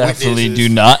 You definitely do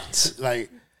not.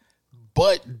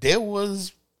 But there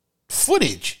was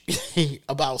footage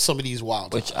about some of these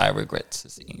wild which I regret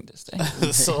seeing this thing.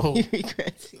 So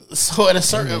at a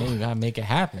certain you gotta make it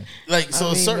happen. At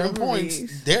certain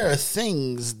points, there are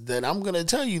things that I'm gonna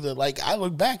tell you that I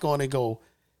look back on and go,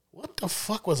 what the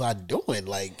fuck was I doing?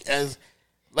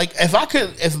 like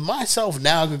if myself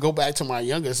now could go back to my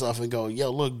younger self and go,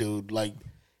 yo, look, dude, like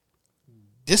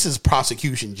this is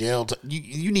prosecution jail.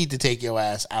 You need to take your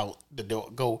ass out the door.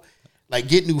 Go, like,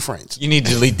 get new friends. You need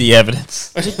to delete the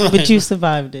evidence. But you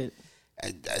survived it.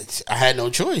 I had no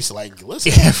choice. Like,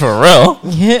 listen, Yeah, for real.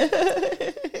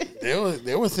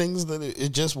 there were things that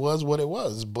it just was what it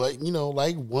was. But you know,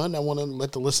 like I want to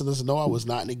let the listeners know I was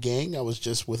not in a gang. I was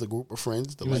just with a group of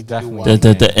friends that like to do wild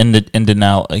The in and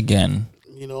out again.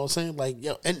 You know what I'm saying? Like,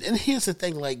 yo, and here's the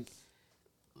thing, like,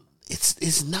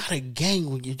 it's not a gang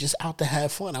when you're just out to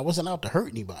have fun. I wasn't out to hurt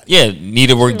anybody. Yeah,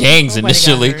 neither were gangs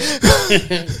initially.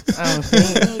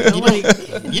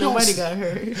 Nobody got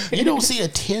hurt. You don't see a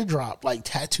teardrop like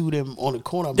tattooed him on the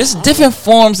corner. There's different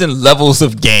forms and levels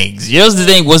of gangs. Yours, the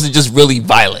thing wasn't just really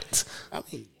violent. I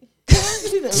mean,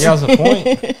 Yeah, that's a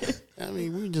point. I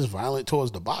mean, we were just violent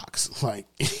towards the box. Like,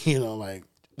 you know, like.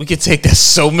 We could take that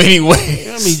so many ways.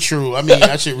 I mean, true. I mean,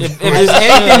 I should. If there's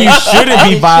anything you shouldn't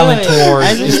be violent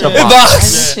towards, it's the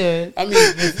box. I mean,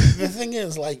 the thing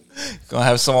is, like, gonna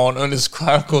have someone on this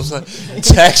Chronicles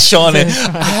text Sean and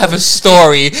I have a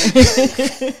story.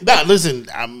 Nah, listen,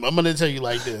 I'm gonna tell you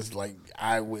like this. Like,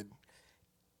 I would,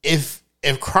 if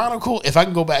Chronicle, if I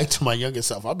can go back to my younger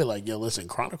self, I'd be like, yo, listen,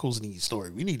 Chronicles need a story.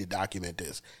 We need to document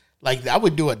this. Like, I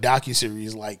would do a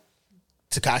docuseries like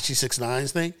Tekashi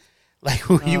 6ix9ine's thing. Like,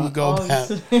 where you would go back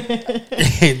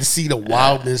and see the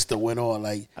wildness that went on.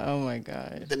 Like, oh my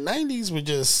God. The 90s were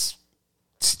just,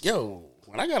 yo,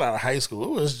 when I got out of high school, it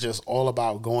was just all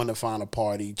about going to find a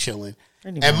party, chilling.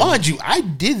 And mind you, I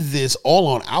did this all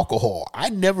on alcohol. I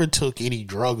never took any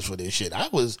drugs for this shit. I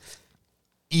was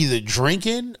either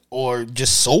drinking or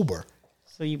just sober.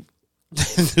 So you...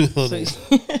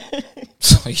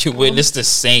 So you witnessed the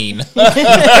sane.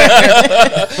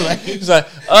 He's like,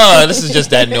 oh, this is just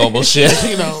that normal shit.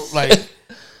 You know, like,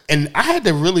 and I had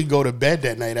to really go to bed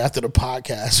that night after the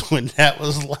podcast when that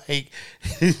was like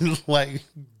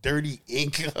Dirty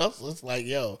Ink. I was just like,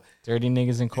 yo. Dirty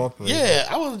Niggas Incorporated. Yeah,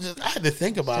 I had to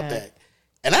think about that.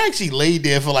 And I actually laid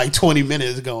there for like 20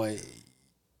 minutes going,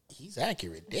 he's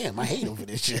accurate. Damn, I hate him for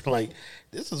this shit. Like,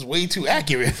 this is way too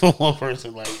accurate for one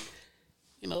person. Like,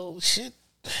 you know, shit.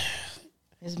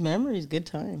 His memories, good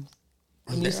times.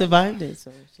 And you survived it,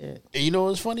 so shit. And you know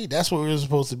what's funny? That's what we were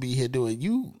supposed to be here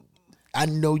doing. I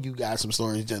know you got some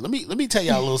stories, Jen. Let me tell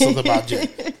y'all a little something about Jen.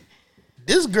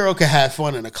 This girl can have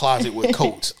fun in a closet with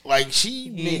coats. Like,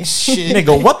 she makes shit.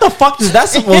 Nigga, what the fuck is that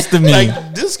supposed to mean?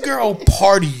 Like, this girl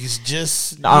parties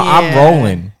just. I'm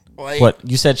rolling. Like, but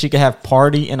you said she could have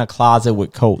party in a closet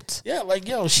with coats. Yeah, like,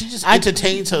 yo, she just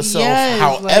entertains herself.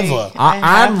 However, like,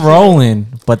 I'm rolling,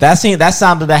 but that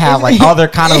sounded to have like other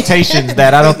connotations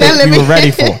that I don't think we were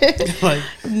ready for. Like,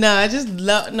 no, I just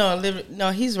love no.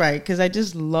 He's right, because I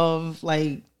just love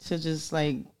like to just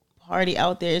like party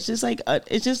out there. It's just like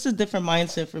it's just a different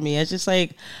mindset for me. It's just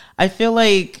like I feel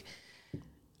like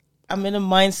I'm in a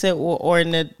mindset or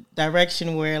in a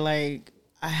direction where like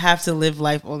I have to live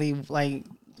life only like.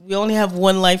 We only have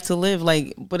one life to live,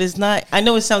 like, but it's not. I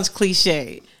know it sounds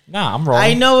cliche. Nah, I'm rolling.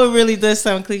 I know it really does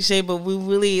sound cliche, but we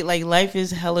really like life is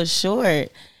hella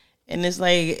short, and it's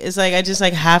like I just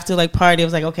like have to like party. I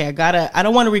was like, okay, I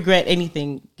don't want to regret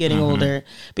anything getting older,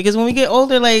 because when we get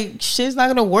older, like shit's not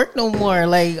gonna work no more.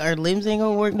 Like our limbs ain't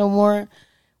gonna work no more.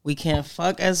 We can't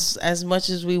fuck as much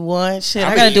as we want. Shit,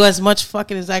 I gotta do as much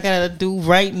fucking as I gotta do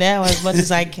right now, as much as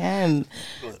I can.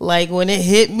 Like when it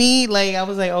hit me, like I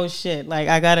was like, oh shit, like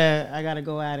I gotta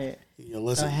go at it. Yeah,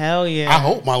 listen, hell yeah. I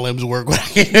hope my limbs work when I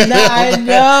get. Nah, I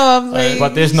know. I'm like,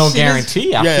 but there's no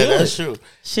guarantee. I feel that's true.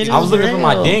 I was looking for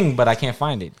my ding, but I can't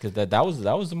find it because that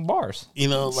was some bars. You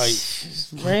know, like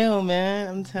it's real, man.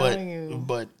 I'm telling you.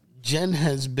 But Jen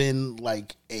has been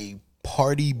like a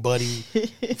party buddy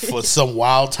for some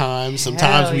wild times.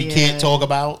 Sometimes we can't talk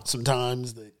about.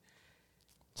 Sometimes that.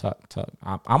 Tuck.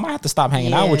 I might have to stop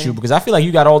hanging out with you because I feel like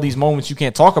you got all these moments you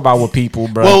can't talk about with people,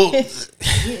 bro. Well,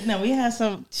 no, we had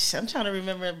some. I'm trying to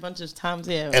remember a bunch of times.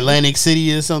 Yeah, Atlantic City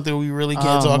is something we really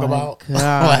can't talk about.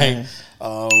 Like,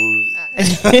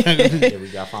 here we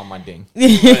go. I found my ding.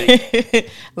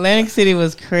 Atlantic City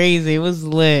was crazy. It was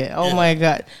lit. Oh my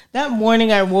god! That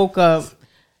morning I woke up.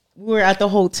 We were at the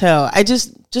hotel. I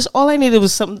just all I needed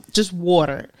was just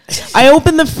water. I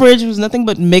opened the fridge. It was nothing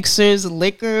but mixers,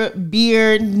 liquor,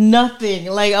 beer, nothing.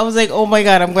 Like I was like, oh my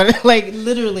god, I'm gonna like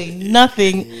literally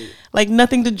nothing, like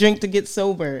nothing to drink to get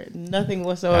sober, nothing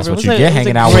whatsoever. That's what you get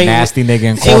hanging out with Nasty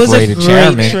Nigga Incorporated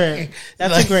chairman. Trip.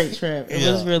 That's a great trip.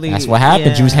 It was really. That's what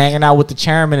happened. You was hanging out with the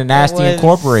chairman and Nasty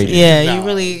Incorporated. Yeah, you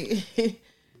really.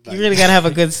 You really gotta have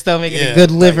a good stomach and a good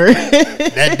liver.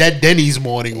 That Denny's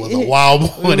morning was a wild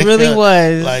morning. It really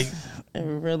was. Like It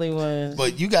really was.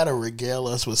 But you got to regale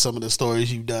us with some of the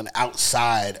stories you've done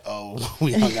outside of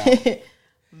when we hung out.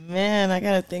 Man, I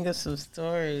gotta think of some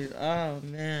stories. Oh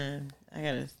man, I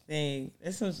gotta think.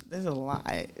 There's a lot.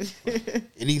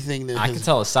 Anything that I can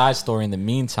tell a side story in the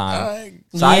meantime.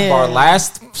 Yeah. Sidebar: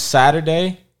 last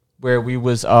Saturday, where we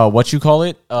was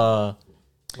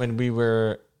when we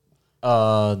were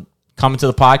coming to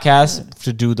the podcast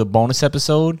to do the bonus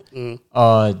episode.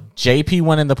 JP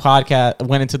went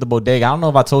into the bodega. I don't know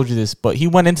if I told you this, but he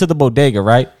went into the bodega,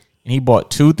 right? And he bought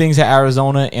 2 things of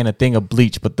Arizona and a thing of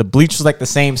bleach. But the bleach was like the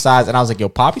same size. And I was like, yo,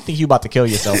 Pop, you think you about to kill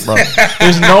yourself, bro?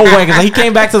 There's no way. Because he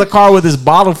came back to the car with this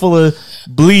bottle full of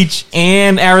bleach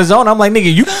and Arizona. I'm like,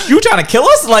 nigga, you trying to kill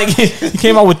us? Like, he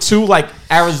came out with 2 like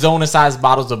Arizona-sized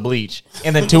bottles of bleach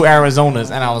and then 2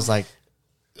 Arizonas. And I was like,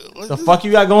 the fuck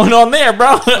you got going on there,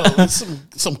 bro?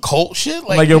 some cult shit?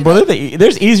 Like yo, bro,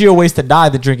 there's easier ways to die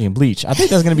than drinking bleach. I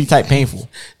think that's going to be type painful.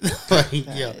 Like,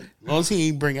 yo, as long as he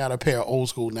ain't bring out a pair of old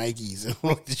school Nikes and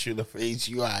looked at you in the face,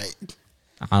 you all right.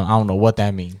 I don't know what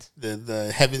that means.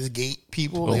 The Heaven's Gate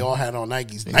people, they all had on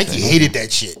Nikes. Nike hated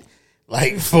that shit.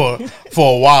 Like for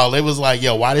a while, it was like,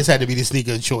 yo, why this had to be the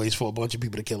sneaker of choice for a bunch of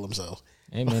people to kill themselves?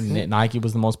 Hey man, Nike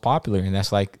was the most popular, and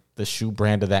that's like the shoe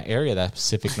brand of that area, that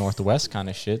Pacific Northwest kind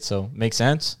of shit. So makes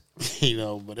sense. You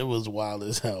know, but it was wild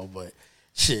as hell. But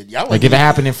shit, y'all like if it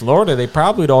happened in Florida, they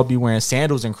probably would all be wearing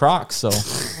sandals and Crocs. So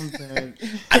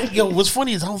what's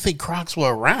funny is I don't think Crocs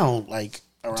were around. Like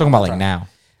I'm talking about like now.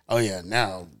 Oh yeah,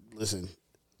 now listen,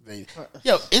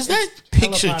 is that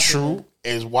picture true?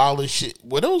 As wild as shit.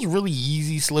 Were those really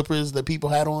Yeezy slippers that people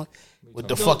had on with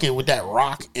the fucking with that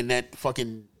rock and that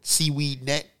fucking seaweed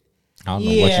net? I don't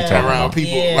know what you're talking about.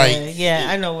 People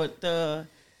I know what the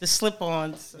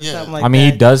slip-ons. Or something like I mean,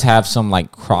 that. he does have some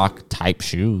like Croc type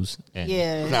shoes.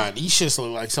 Nah, these shits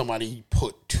look like somebody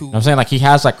put 2. I'm saying like he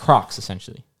has like Crocs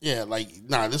essentially. Yeah, like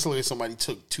this look like somebody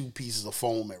took 2 pieces of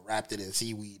foam and wrapped it in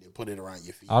seaweed and put it around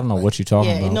your feet. I don't know what you're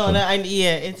talking about. No,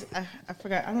 it's I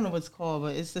forgot. I don't know what it's called,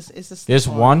 but it's this. There's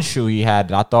one shoe he had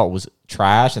that I thought was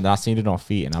trash, and then I seen it on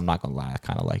feet, and I'm not gonna lie, I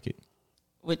kind of like it.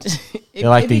 Which they're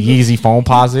like the Yeezy foam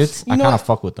posits. I kind of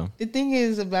fuck with them. The thing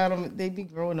is about them, they be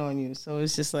growing on you, so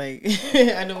it's just like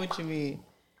I know what you mean.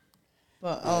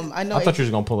 But I know. I thought you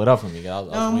was gonna pull it up for me.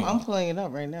 I'm pulling it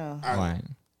up right now. Right.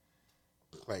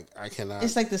 Like I cannot.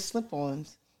 It's like the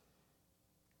slip-ons.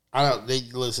 I don't. They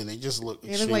listen. They just look.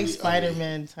 They look like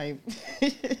Spider-Man type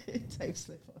slip-ons.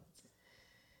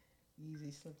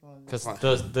 Easy slip-ons.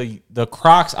 Because the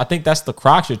Crocs, I think that's the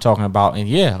Crocs you're talking about, and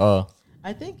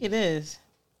I think it is.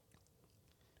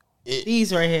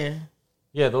 These right here.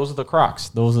 Yeah, those are the Crocs.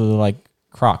 Those are like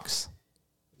Crocs.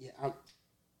 Yeah.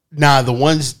 Nah, the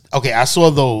ones. Okay, I saw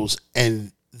those,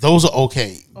 and those are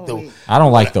okay. I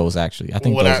don't like those actually. I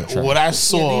think those are trash. What I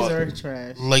saw, these are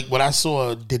trash. Like what I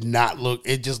saw, did not look.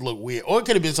 It just looked weird, or it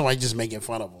could have been somebody just making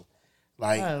fun of them,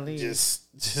 like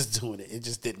just doing it. It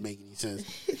just didn't make any sense.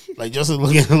 Like just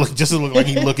look like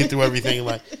he looking through everything.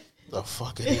 Like the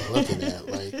fuck are you looking at?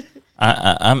 Like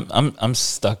I'm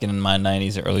stuck in my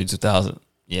 90s or early 2000s.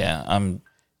 Yeah,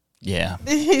 Yeah.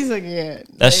 He's like, yeah.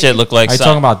 That shit looked like. Are you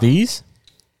talking about these?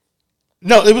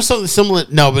 No, it was something similar.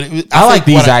 No, but I like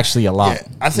these actually a lot. Yeah,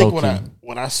 I think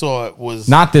what I saw it was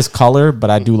not this color, but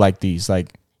I do like these.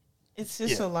 Like it's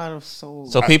just a lot of soul.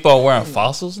 So people are wearing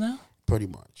fossils now, pretty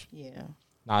much. Yeah.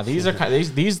 Nah, these are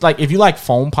these like if you like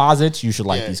foam posits, you should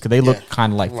like these because they look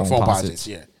kind of like foam posits.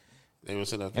 Yeah, they were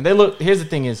and they look. Here's the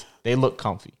thing: is they look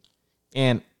comfy,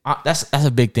 and that's a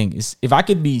big thing. Is if I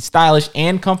could be stylish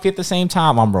and comfy at the same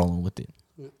time, I'm rolling with it.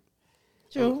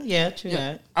 True, true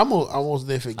that. I'm almost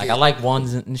there for like I like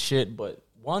ones and shit, but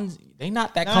ones they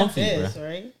not that comfy, this, bro.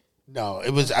 Right? No,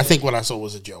 it was. I think what I saw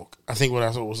was a joke. I think what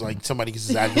I saw was like somebody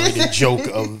exaggerated joke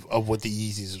of what the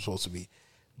Yeezys are supposed to be,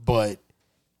 but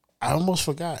I almost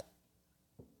forgot.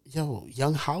 Yo,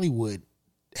 Young Hollywood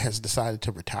has decided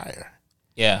to retire.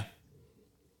 Yeah.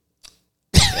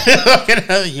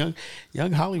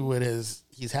 Young Hollywood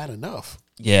he's had enough.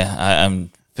 Yeah,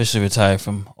 I'm officially retired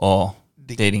from all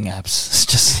dating apps. It's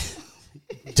just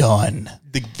done.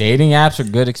 The dating apps are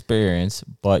good experience,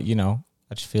 but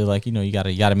I just feel like you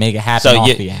gotta make it happen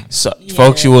off the app. So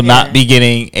folks, you will not be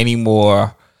getting any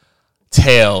more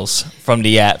tales from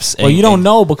the apps. Well, you don't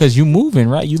know because you moving,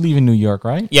 right? You leaving New York,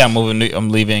 right? Yeah, I'm moving. I'm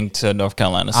leaving to North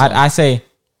Carolina. So. I say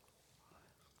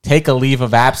take a leave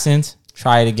of absence.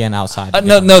 Try it again outside.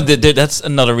 No, that's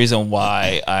another reason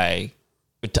why I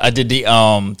did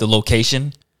the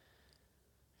location.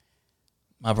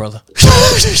 My brother.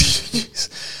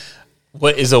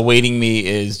 What is awaiting me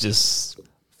is just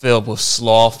filled with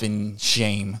sloth and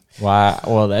shame. Why?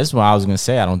 Well, that's what I was gonna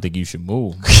say. I don't think you should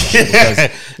move because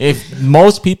if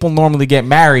most people normally get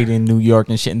married in New York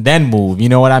and shit and then move, you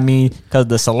know what I mean? Because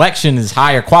the selection is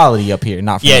higher quality up here.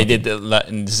 Not Yeah,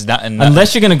 this is not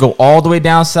unless you're gonna go all the way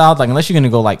down south. Like unless you're gonna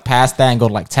go like past that and go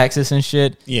to like Texas and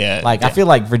shit. Yeah, like I feel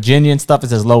like Virginia and stuff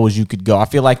is as low as you could go. I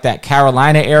feel like that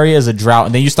Carolina area is a drought,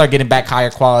 and then you start getting back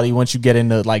higher quality once you get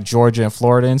into like Georgia and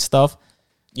Florida and stuff.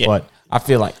 Yeah. But I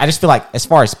just feel like as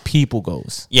far as people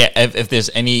goes. Yeah, if there's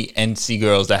any NC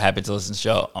girls that happen to listen to the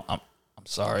show, I'm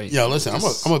sorry. Yo, listen, I'm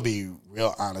gonna be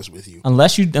real honest with you.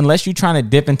 Unless you trying to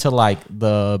dip into like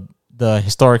the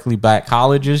historically black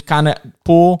colleges kind of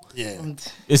pool,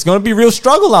 it's gonna be real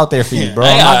struggle out there for you, bro.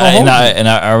 And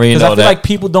I already know I feel that. like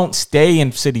people don't stay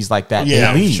in cities like that.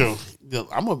 Yeah, they leave. sure.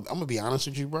 I'm gonna be honest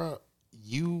with you, bro.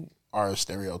 You are a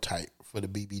stereotype for the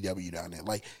BBW down there.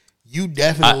 Like you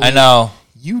definitely, I know.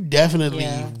 You definitely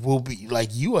will be like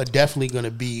you are definitely gonna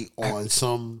be on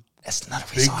some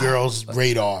big girls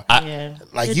radar.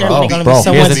 Like you bro. Here's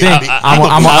the thing.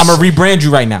 I'm gonna rebrand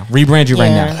you right now.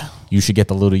 You should get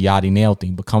the Little Yachty nail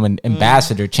thing. Become an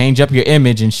ambassador. Change up your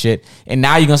image and shit. And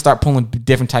now you're gonna start pulling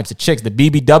different types of chicks. The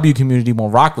BBW community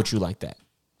won't rock with you like that.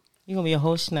 You're gonna be a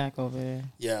whole snack over there.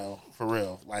 Yo, for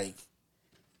real. Like,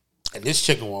 and this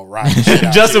chicken won't rock. the shit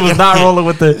out Justin here. was not rolling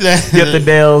with the get the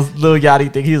nails Lil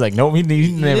Yachty thing. He was like, nope, he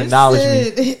didn't acknowledge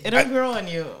me. It'll grow on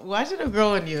you. Watch it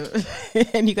grow on you.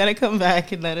 And you gotta come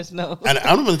back and let us know. And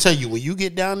I'm gonna tell you, when you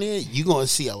get down there, you're gonna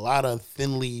see a lot of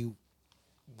thinly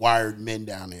wired men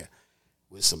down there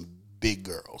with some big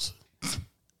girls.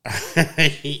 and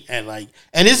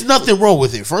it's nothing wrong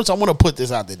with it. First, I want to put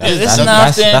this out there.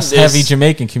 That's heavy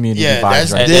Jamaican community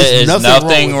vibes, right? There's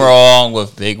nothing wrong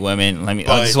with big women.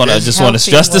 I just want to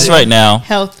stress this right now.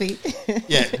 Healthy.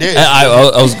 Yeah,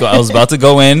 I was about to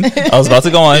go in.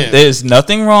 There's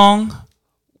nothing wrong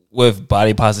with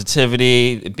body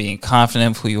positivity, being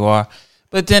confident of who you are,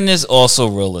 but then there's also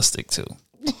realistic too.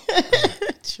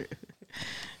 True.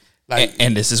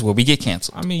 And this is where we get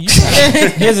canceled. I mean,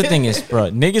 here's the thing is, bro,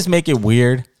 niggas make it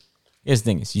weird. Here's the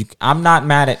thing is, I'm not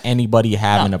mad at anybody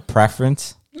having a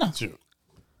preference. No.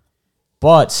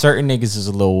 But certain niggas is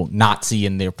a little Nazi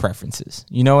in their preferences.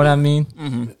 You know what I mean?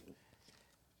 Mm-hmm.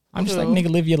 I'm just like, nigga,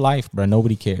 live your life, bro.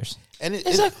 Nobody cares. And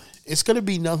it's gonna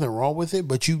be nothing wrong with it,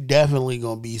 but you definitely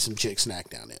gonna be some chick snack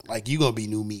down there. Like you gonna be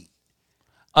new meat.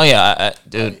 Oh yeah,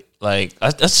 dude. Like I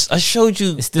showed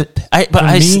you. It's the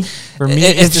for me,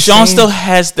 if Sean still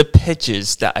has the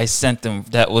pictures that I sent them,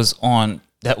 that was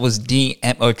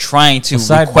DM or trying to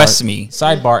request me.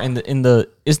 Sidebar in the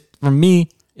it's for me.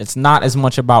 It's not as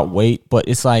much about weight, but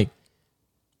it's like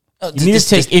you need to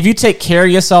take. If you take care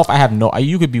of yourself,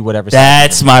 you could be whatever.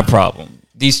 That's my problem.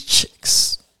 These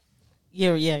chicks.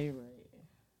 You're right.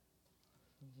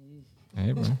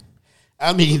 Hey, bro.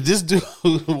 I mean, this dude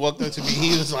walked up to me.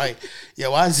 He was like,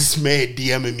 "Yo, why is this man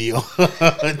DMing me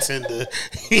on Tinder?"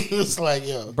 He was like,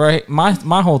 "Yo, bro,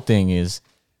 my whole thing is."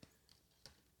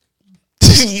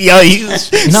 Yo,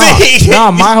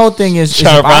 no. My whole thing is if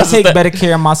I take better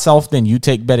care of myself than you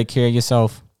take better care of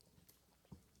yourself,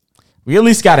 we at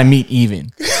least got to meet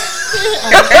even.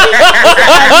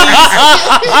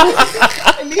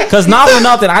 Because not for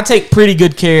nothing, I take pretty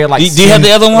good care. Like, do you have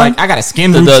the other one? Like, I got a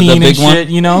skin routine the big and shit.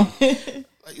 You know.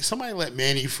 Like somebody let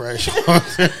Manny Fresh. She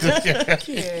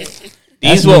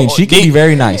can be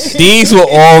very nice. These were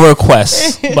all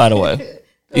requests, by the way.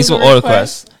 These were all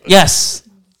requests. Yes.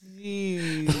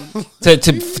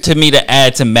 to me to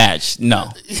add to match. No.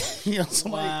 You know,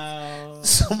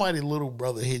 somebody little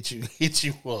brother hit you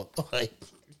up like.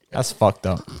 That's fucked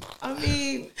up. I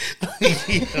mean,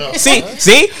 see,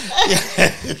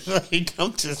 yeah, like,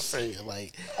 I'm just saying,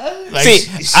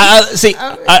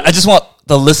 I just want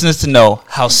the listeners to know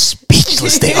how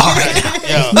speechless they are right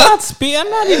now. I'm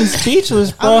not even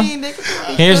speechless, bro. I mean,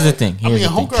 here's the thing.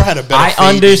 Homegirl had a better I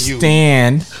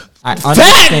understand. I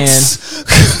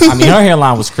mean, her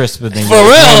hairline was crisper than for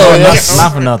real.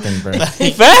 Not for nothing, bro.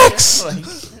 Facts.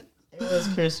 It was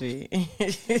crispy.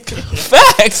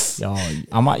 Facts. Yo,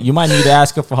 you might need to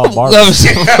ask her for her barber.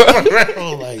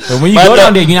 But when you go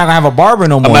down there, you're not gonna have a barber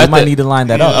no more. You might need to line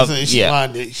that up. She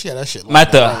had that shit.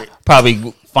 Might have to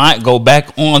probably go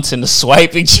back on to the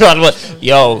swiping.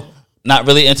 Yo, not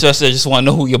really interested. I just want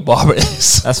to know who your barber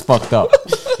is. That's fucked up.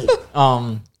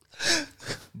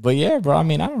 But yeah, bro. I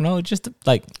mean, I don't know. Just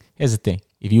like, here's the thing: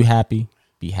 if you happy,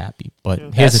 be happy.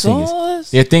 But here's the thing: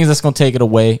 there are things that's gonna take it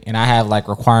away, and I have like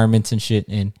requirements and shit.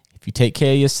 And if you take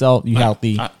care of yourself, you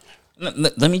healthy.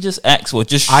 Let me just ask.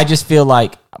 I just feel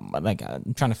like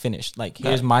I'm trying to finish. Like,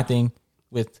 here's my thing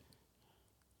with.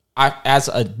 as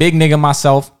a big nigga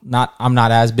myself, I'm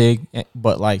not as big,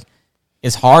 but like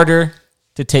it's harder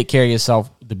to take care of yourself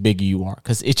the bigger you are,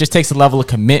 because it just takes a level of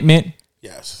commitment.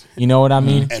 Yes, you know what I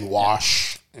mean. And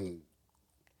wash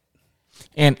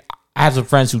and I have some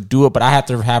friends who do it, but I have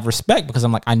to have respect because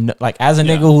I'm like, I know, like as a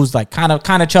nigga who's like kind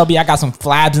of chubby, I got some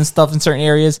flabs and stuff in certain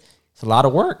areas. It's a lot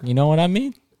of work. You know what I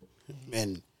mean?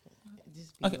 And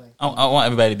okay, I want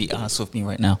everybody to be honest with me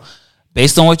right now.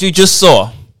 Based on what you just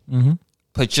saw,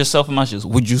 put yourself in my shoes.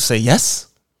 Would you say yes?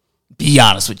 Be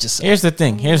honest with yourself. Here's the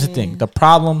thing. The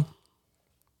problem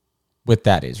with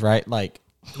that is, right? Like,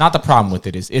 not the problem with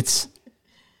it is, it's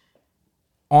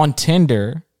on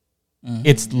Tinder.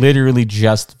 It's literally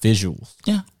just visuals.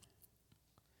 Yeah.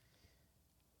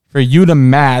 For you to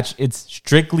match, it's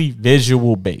strictly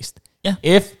visual based. Yeah.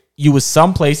 If you was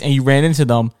someplace and you ran into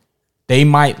them, they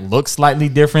might look slightly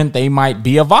different. They might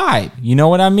be a vibe. You know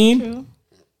what I mean? True.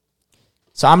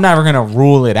 So I'm never gonna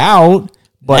rule it out.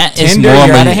 But that Tinder,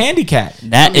 you're at a handicap.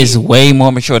 That is way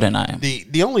more mature than I am.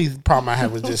 The only problem I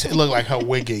had was just it looked like her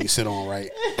wig ain't sit on right.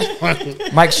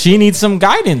 Like she needs some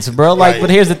guidance, bro. Like,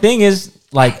 but here's the thing is,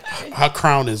 like, her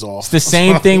crown is off. It's the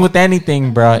same thing with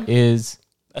anything, bro. Is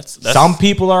that's some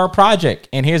people are a project,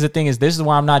 and here's the thing is, this is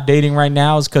why I'm not dating right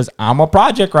now, is because I'm a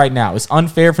project right now. It's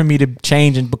unfair for me to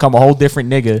change and become a whole different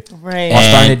nigga while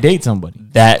starting to date somebody.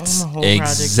 That's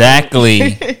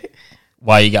exactly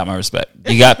why you got my respect.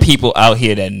 You got people out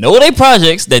here that know their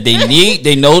projects, that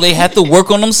they know they have to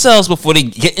work on themselves before they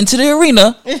get into the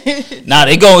arena. Now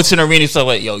they go into the arena and stuff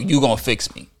like, yo, you gonna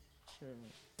fix me.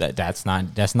 That's not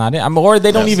it. I mean, or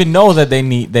they don't even know that they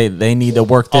need to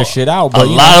work their shit out. But a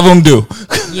lot of them do.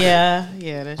 Yeah.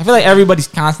 I feel like everybody's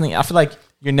constantly. I feel like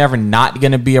you're never not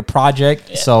gonna be a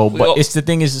project. Yeah, so, but it's the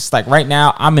thing is, just like right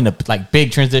now, I'm in a like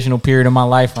big transitional period of my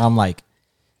life where I'm like,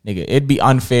 nigga, it'd be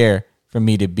unfair for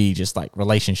me to be just like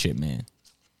relationship man.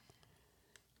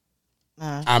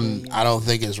 I don't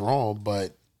think it's wrong,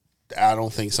 but I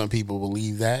don't think some people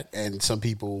believe that, and some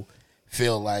people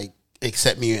feel like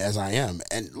accept me as I am.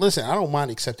 And listen, I don't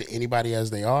mind accepting anybody as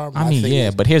they are. I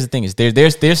mean, but here's the thing: is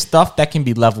there's stuff that can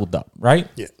be leveled up, right?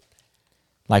 Yeah.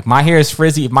 Like my hair is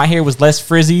frizzy. If my hair was less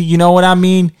frizzy, you know what I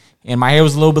mean, and my hair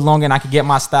was a little bit longer, and I could get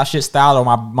my shit styled, or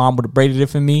my mom would have braided it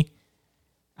for me,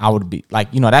 I would be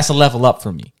like, that's a level up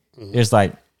for me. Mm-hmm. There's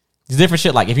like different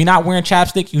shit. Like if you're not wearing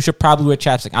chapstick, you should probably wear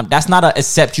chapstick. That's not a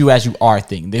accept you as you are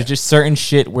thing. There's just certain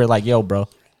shit where like, yo, bro,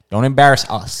 don't embarrass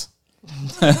us.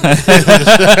 Like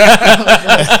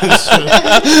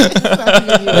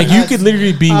you could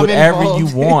literally be whatever you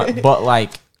want, but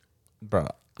like, bro,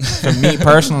 for me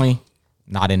personally,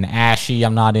 not in the ashy.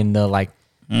 I'm not in the like,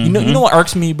 you know what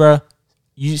irks me, bro.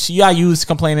 You see, I was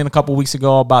complaining a couple weeks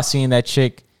ago about seeing that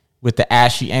chick with the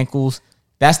ashy ankles.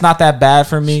 That's not that bad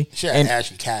for me. She had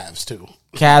ashy calves too.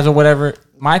 Calves or whatever.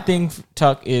 My thing,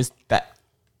 Tuck, is that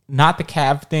not the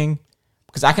calf thing,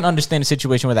 because I can understand the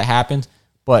situation where that happens.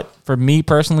 But for me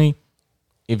personally,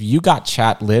 if you got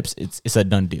chapped lips, it's a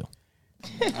done deal.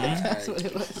 That's what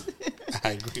it was.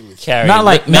 I agree with you. Not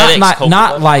like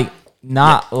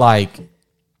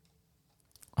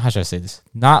how should I say this?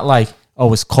 Not like,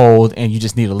 oh, it's cold and you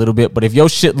just need a little bit. But if your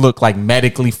shit look like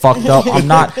medically fucked up, I'm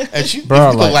not. And you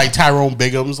look like Tyrone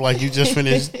Biggums, like you just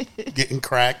finished getting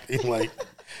cracked. And like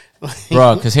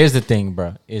bro, because here's the thing,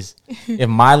 bro, is if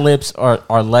my lips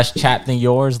are less chapped than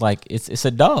yours, like it's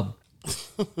a dub.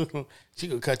 She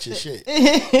gonna cut your shit.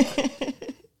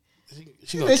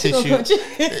 She gonna kiss you.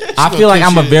 I feel like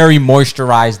I'm a very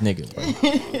moisturized nigga, bro.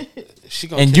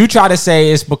 And you try to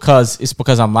say it's because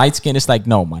I'm light skinned. It's like,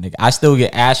 no, my nigga. I still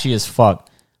get ashy as fuck,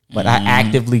 but I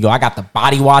actively go. I got the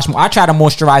body wash. I try to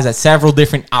moisturize at several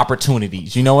different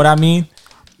opportunities. You know what I mean?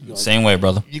 Same way,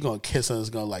 brother. You gonna kiss her?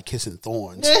 It's gonna like kissing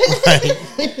thorns.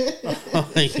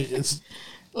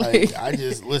 I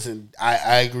just listen.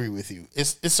 I agree with you.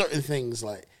 It's certain things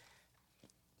like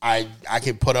I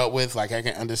can put up with. Like I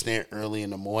can understand early in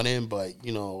the morning, but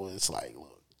it's like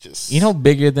look, just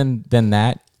bigger than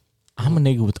that. I'm a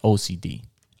nigga with OCD.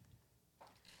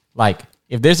 Like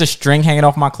if there's a string hanging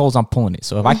off my clothes, I'm pulling it.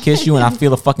 So if I kiss you and I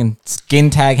feel a fucking skin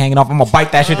tag hanging off, I'm gonna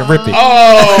bite that shit to rip it.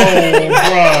 Oh,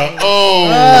 bro. Oh,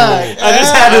 I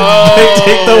just had to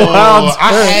take the wild.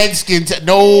 I had skin tag.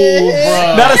 No,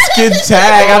 bro. Not a skin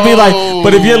tag. I mean, like,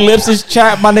 but if your lips is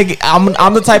chapped, my nigga,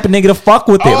 I'm the type of nigga to fuck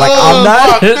with it. Like I'm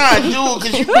not. Fuck nah, dude,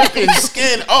 because you ripping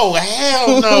skin. Oh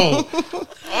hell no.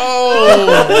 Oh.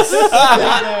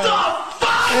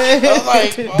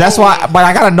 That's why, but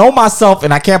I gotta know myself,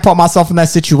 and I can't put myself in that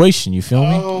situation. You feel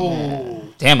me?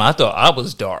 Oh. Damn, I thought I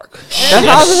was dark.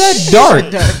 How is that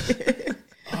dark?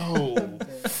 Oh,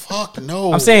 fuck no.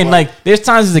 No, I'm saying like there's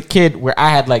times as a kid where I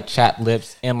had like chapped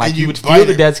lips and like And you you would bite feel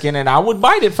the it. dead skin and I would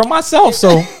bite it for myself.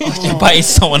 So, You bite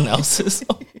someone else's.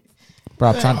 bro,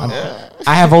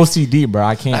 I have OCD, bro.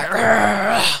 I can't.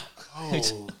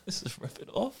 Just rip it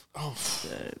off.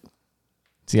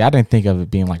 See, I didn't think of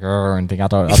it being like or anything. I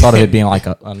thought of it being like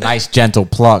a nice gentle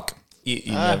pluck.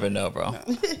 You never know, bro.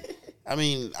 I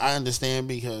mean, I understand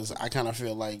because I kind of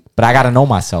feel like, But I got to know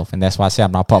myself, and that's why I say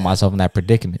I'm not putting myself in that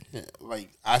predicament. like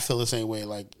I feel the same way.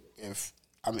 Like if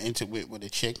I'm into it with a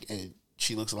chick and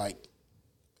she looks like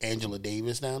Angela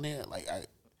Davis down there,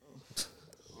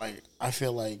 I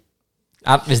feel like.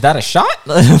 Is that a shot?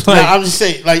 I'm just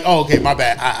saying, like, oh, okay, my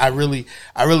bad. I really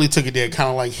took it there,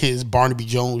 kind of like his Barnaby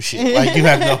Jones shit. Like you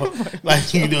have no,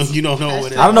 like you don't know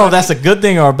what it is. I don't know if that's a good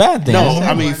thing or a bad thing. No,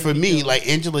 I mean for me, like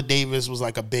Angela Davis was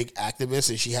like a big activist,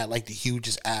 and she had like the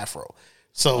hugest afro.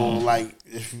 So like,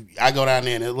 if I go down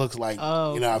there and it looks like,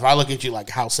 if I look at you like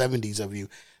how 70s of you,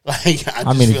 like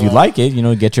I mean, if you like it,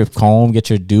 get your comb, get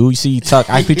your do. You see,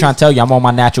 Tuck. I be trying to tell you, I'm on my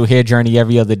natural hair journey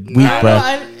every other week,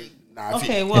 bro.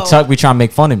 Okay, And well, Tuck be trying to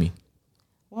make fun of me.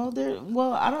 I don't.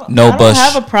 No I don't bush.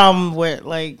 have a problem with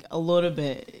like a little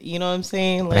bit. You know what I'm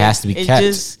saying? Like, It has to be kept.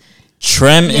 Just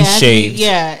Trim and it has to be- shaved.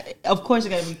 Yeah, of course it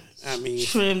got to be I mean,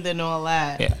 trimmed and all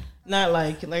that. Yeah. Not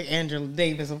like Angela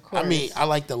Davis, of course. I mean, I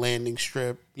like the landing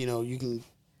strip. You can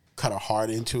cut a heart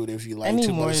into it if you like need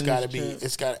to, more but it's than got to the be. strip.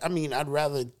 It's got. I mean, I'd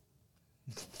rather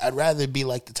be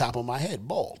like the top of my head,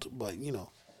 bald. But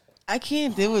I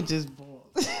can't deal with just bald.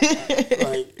 like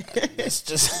it's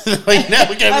just like now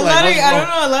we can't be like. I what's don't wrong?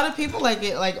 know. A lot of people like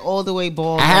it like all the way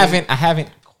bald. I haven't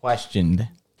questioned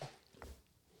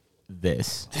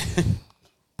this,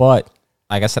 but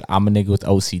like I said, I'm a nigga with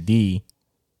OCD.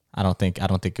 I don't think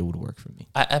it would work for me.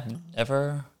 I've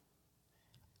never.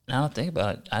 Now I don't think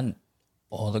about it.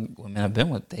 All the women I've been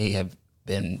with, they have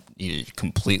been either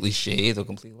completely shaved or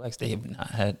completely waxed. They have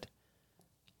not had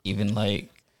even like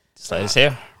slightest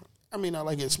hair. I mean, I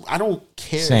like it. I don't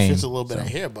care Same. if it's a little bit of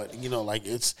hair, but like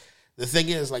it's the thing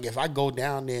is like if I go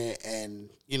down there and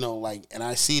and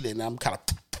I see it and I'm kind of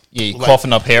You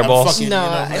coughing up hairballs? No,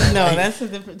 that's a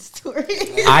different story.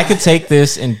 I could take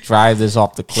this and drive this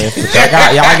off the cliff.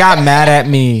 But y'all got mad at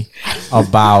me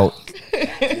about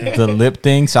the lip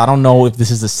thing, so I don't know if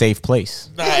this is a safe place.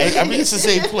 Nah, I mean it's a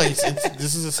safe place.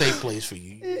 This is a safe place for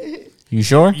you. You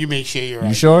sure? You make sure you're.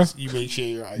 You sure? You make sure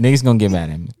you're. Niggas gonna get mad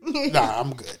at me. Nah,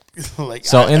 I'm good. Like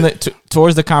So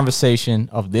towards the conversation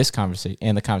of this conversation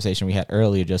and the conversation we had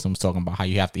earlier, Justin was talking about how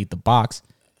you have to eat the box.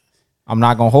 I'm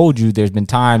not gonna hold you. There's been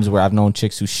times where I've known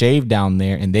chicks who shave down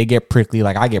there and they get prickly,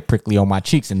 like I get prickly on my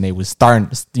cheeks, and they was starting,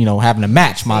 having to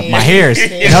match my hairs,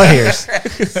 no hairs.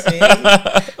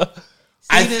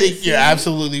 I think you're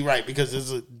absolutely right because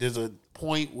there's a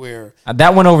point where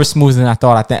That went over smoother than I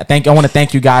thought. I want to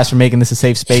thank you guys for making this a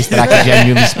safe space that I can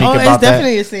genuinely speak about it's that.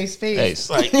 definitely a safe space.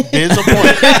 like there's a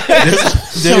point.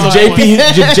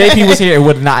 If JP was here, it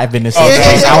would not have been the safe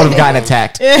space. I would have gotten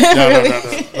attacked. No.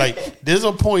 Like there's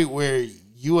a point where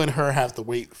you and her have to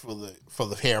wait for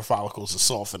the hair follicles to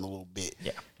soften a little bit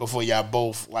before y'all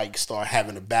both like start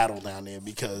having a battle down there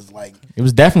because like It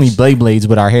was definitely blade blades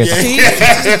with our hair. See,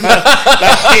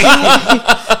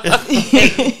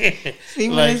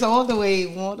 when it's all the way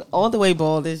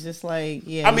bald, it's just like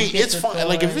I mean, it's fine.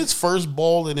 Like if it's first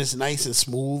bald and it's nice and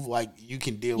smooth, like you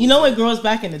can deal. You know, it grows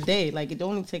back in a day. Like it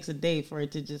only takes a day for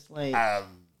it to just like.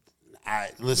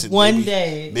 Listen. One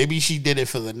day, maybe she did it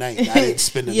for the night. I didn't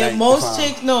spend the night. Most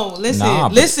chicks. No, listen. Nah,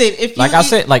 If you I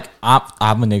said, like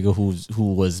I'm a nigga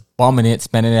who was bumming it,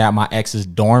 spending it at my ex's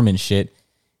dorm and shit.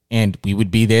 And we would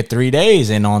be there 3 days.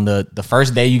 And on the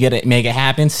first day, you make it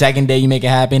happen. Second day, you make it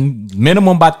happen.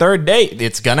 Minimum by third day,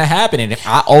 it's going to happen. And if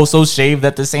I also shaved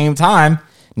at the same time,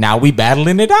 now we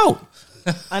battling it out.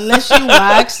 Unless you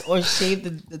wax or shave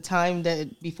the time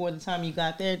that before the time you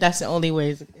got there, that's the only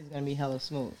way it's going to be hella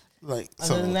smooth. Like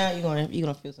other than that, you're gonna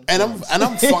feel something.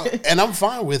 And I'm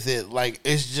fine with it. Like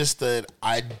it's just that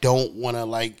I don't want to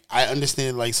like. I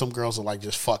understand like some girls are like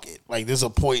just fuck it. Like there's a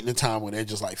point in the time where they're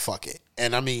just like fuck it.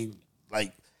 And I mean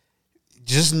like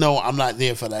just know I'm not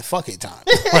there for that fuck it time.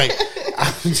 Like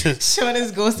I'm just showing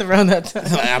his ghost around that time.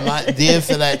 Like, I'm not there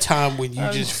for that time when you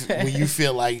when you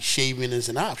feel like shaving is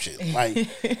an option. Like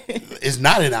it's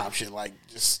not an option. Like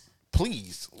just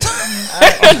please.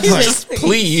 Just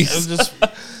please. Just.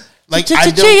 Like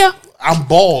I'm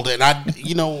bald, and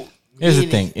Here's the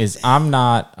thing: is I'm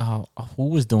not. Who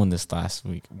was doing this last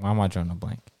week? Why am I drawing a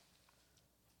blank?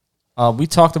 We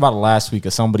talked about it last week.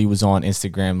 Somebody was on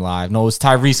Instagram Live. No, it was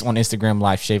Tyrese on Instagram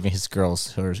Live shaving his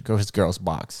girl's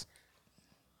box.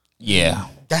 Yeah,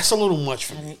 that's a little much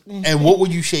for me. And what were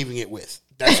you shaving it with?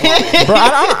 That's why. Bro,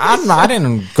 I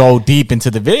didn't go deep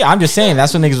into the video. I'm just saying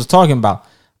that's what niggas was talking about.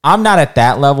 I'm not at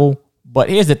that level, but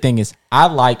here's the thing: is I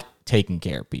like taking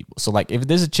care of people. So like, if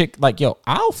there's a chick like, yo,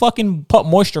 I'll fucking put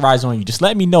moisturizer on you. Just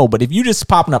let me know. But if you just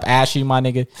popping up ashy, my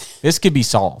nigga, this could be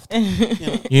solved.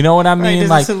 You know what I mean?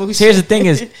 Like, here's the thing: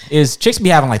 is chicks be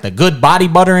having like the good body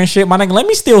butter and shit. My nigga, let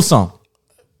me steal some.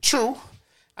 True.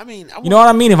 I mean, you know what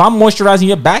I mean? If I'm moisturizing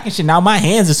your back and shit, now my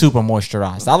hands are super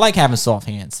moisturized. I like having soft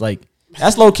hands. Like,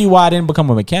 that's low key why I didn't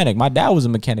become a mechanic. My dad was a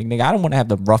mechanic, nigga. I don't want to have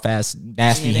the rough ass,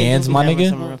 nasty hands, my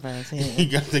nigga.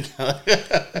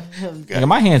 Nigga,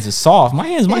 my hands are soft. My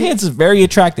hands is very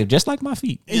attractive, just like my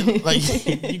feet. Like,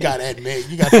 you got to admit,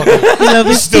 you got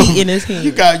fucking feet in his hands.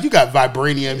 You got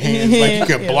vibranium hands. Like, you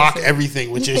can block everything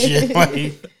with your shit.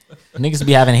 Like, niggas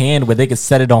be having a hand where they could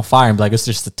set it on fire and be like, it's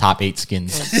just the top 8 skin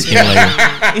layer.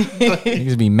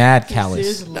 Niggas be mad callous.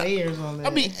 There's layers on there. I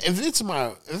mean, if it's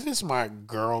my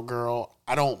girl,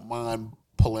 I don't mind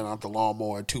pulling out the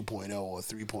lawnmower 2.0 or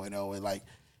 3.0 and like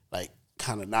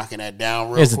kind of knocking that down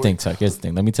real Here's quick. the thing, Tuck. Here's the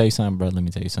thing. Let me tell you something, bro. Let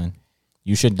me tell you something.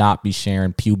 You should not be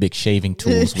sharing pubic shaving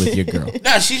tools with your girl.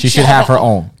 Nah, she should have her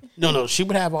own. No, she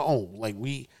would have her own. Like,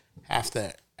 we have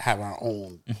to have our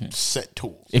own set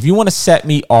tools. If you want to set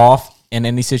me off in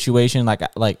any situation,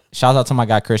 like shout out to my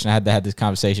guy Christian. I had to have this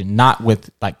conversation, not with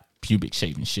like pubic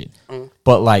shaving shit,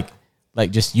 but like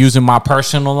just using my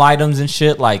personal items and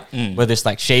shit, like whether it's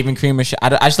like shaving cream or shit. I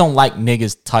just don't like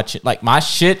niggas touch it. Like, my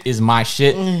shit is my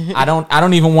shit. I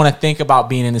don't even want to think about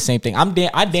being in the same thing. I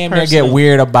damn near get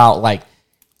weird about like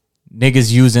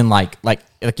niggas using like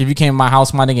if you came to my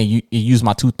house, my nigga, and you use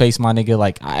my toothpaste, my nigga,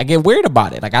 like, I get weird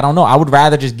about it. Like, I don't know. I would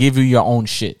rather just give you your own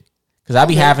shit because I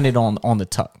be having it on the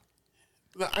tuck.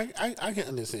 I can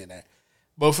understand that.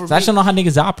 But for I just don't know how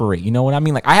niggas operate. You know what I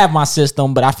mean? Like, I have my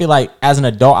system, but I feel like as an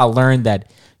adult, I learned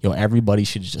that, yo, everybody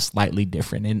should just slightly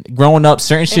different. And growing up,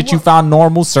 certain shit you found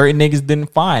normal, certain niggas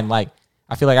didn't find. Like,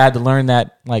 I feel like I had to learn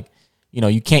that, like, you know,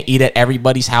 you can't eat at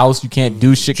everybody's house. You can't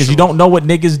do shit because you don't know what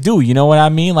niggas do. You know what I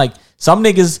mean? Like, some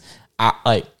niggas,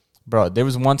 bro, there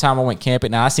was one time I went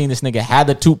camping. Now, I seen this nigga had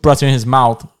the toothbrush in his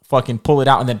mouth, fucking pull it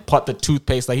out, and then put the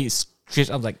toothpaste like he's. I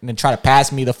was like, and then try to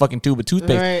pass me the fucking tube of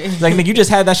toothpaste. Right. Like, nigga, you just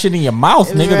had that shit in your mouth,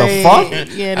 nigga. Right. The fuck?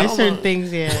 Yeah, there's certain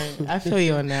things. Yeah, I feel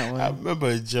you on that one. I remember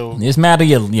a joke. It's mad at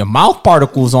your mouth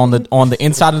particles on the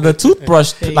inside of the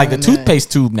toothbrush, like the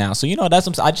toothpaste tube now. So, you know, that's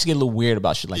I just get a little weird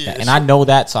about shit like that, and I know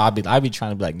that, so I be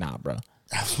trying to be like, nah, bro.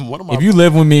 If you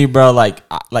live with me, bro,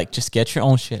 like just get your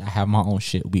own shit. I have my own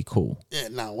shit. We cool. Yeah,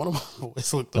 nah. One of my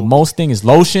boys looked. The most thing is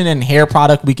lotion and hair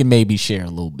product. We can maybe share a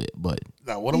little bit, but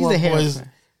one of my boys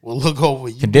will look over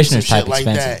you, conditioner's shit type like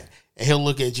expensive. that, and he'll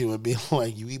look at you and be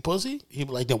like, "You eat pussy?" He'll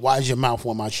be like, "Then why is your mouth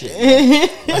on my shit?"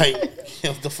 Like,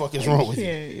 what the fuck is wrong with you?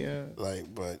 Yeah. Like,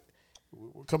 but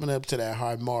we're coming up to that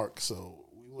high mark, so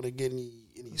we want to get any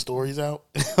stories out.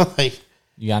 Like,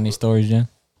 you got any stories, Jen?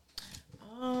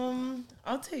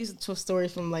 I'll tell you a story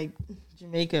from like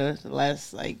Jamaica. The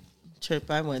last like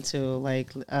trip I went to,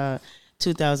 like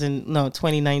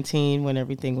 2019, when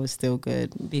everything was still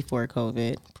good before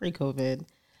COVID, pre-COVID.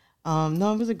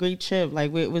 No, it was a great trip.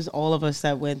 Like, it was all of us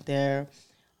that went there.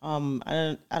 I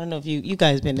don't know if you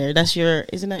guys been there.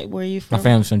 Isn't that where you from? My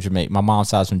family's from Jamaica. My mom's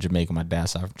side's from Jamaica. My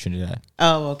dad's side from Trinidad.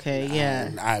 Oh, okay,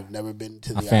 yeah. I've never been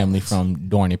to my family from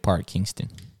Dorney Park, Kingston.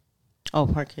 Oh,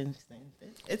 Park Kingston.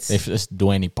 It's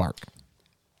Duane Park.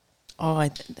 Oh,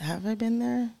 have I been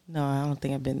there? No, I don't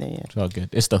think I've been there yet. It's all good.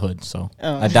 It's the hood, so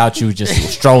I doubt you just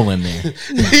strolling there.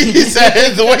 He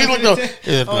said the way he looked up.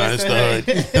 It's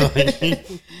the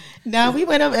hood. No, we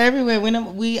went up everywhere.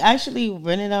 We actually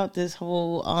rented out this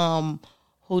whole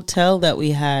hotel that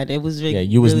we had. It was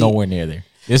you was nowhere near there.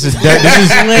 This is dirt.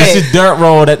 This is dirt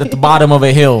road at the bottom of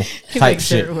a hill type like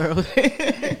shit.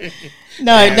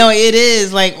 No, it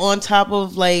is like on top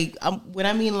of like when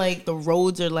I mean like the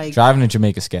roads are like driving to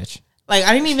Jamaica sketch. Like,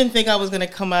 I didn't even think I was gonna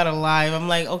come out alive. I'm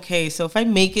like, okay, so if I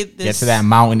make it get to that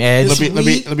mountain edge.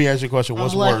 Let me ask you a question.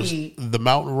 What's worse, the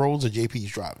mountain roads or JP's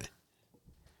driving?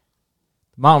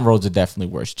 Mountain roads are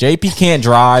definitely worse. JP can't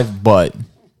drive, but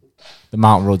the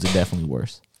mountain roads are definitely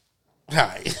worse. All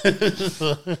right.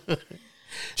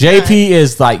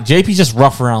 JP's just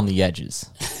rough around the edges.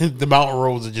 The mountain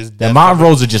roads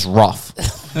are just rough.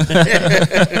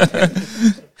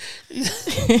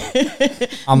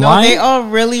 I'm lying? They are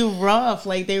really rough.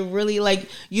 Like, they really like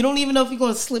you don't even know if you're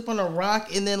gonna slip on a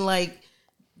rock, and then like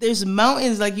there's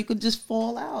mountains like you could just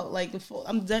fall out. Like,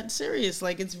 I'm dead serious.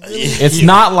 Like, it's really it's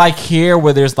not like here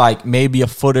where there's like maybe a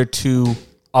foot or two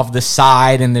of the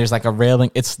side and there's like a railing.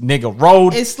 It's nigga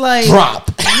road. It's like drop.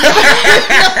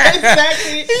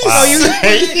 Exactly.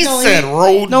 He said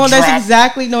road. No, that's drop.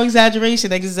 exactly no exaggeration.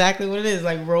 That's exactly what it is.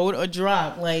 Like road or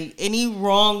drop. Like any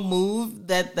wrong move,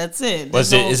 that's it.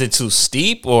 Is it too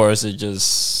steep or is it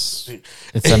just?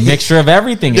 It's a mixture of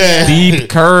everything. It's Yeah. steep,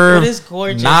 curve, It is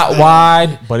gorgeous, not though.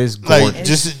 wide, but it's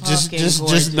gorgeous. Like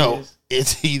just know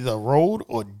it's either road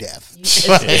or death.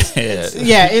 Basically.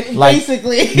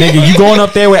 Nigga, you going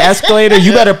up there with escalator,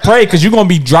 you better pray because you're gonna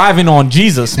be driving on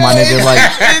Jesus, my nigga. Like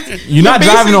you're not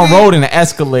driving on road in an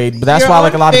Escalade, but that's why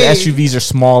like a lot of the SUVs are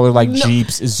smaller, like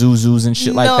Jeeps, Isuzus, and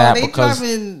shit like that. They Because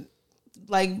driving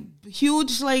like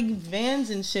huge like vans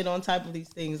and shit on top of these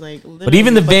things. Like, but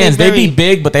even the vans, they be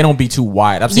big, but they don't be too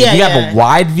wide. I'm saying if you have a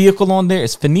wide vehicle on there,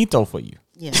 it's finito for you.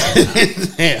 Yeah.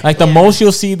 Like the most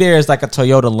you'll see there is like a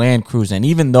Toyota Land Cruiser, and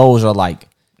even those are like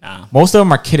most of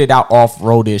them are kitted out off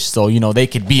roadish, so you know they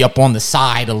could be up on the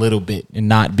side a little bit and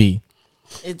not be.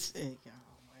 It's oh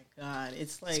my god,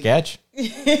 it's like Sketch.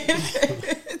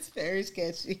 It's very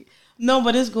sketchy. No,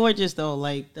 but it's gorgeous though.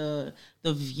 Like the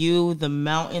view, the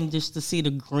mountain, just to see the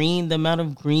green, the amount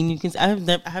of green you can see. I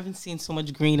haven't seen so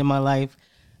much green in my life.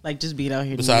 Like just being out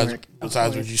here. Besides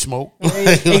what you smoke,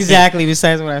 exactly.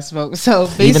 Besides what I smoke, so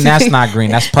basically, even that's not green.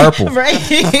 That's purple, right?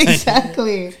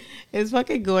 Exactly. It's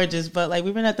fucking gorgeous. But like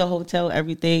we've been at the hotel,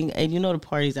 everything, and you know the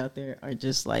parties out there are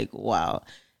just like wow,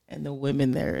 and the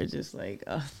women there are just like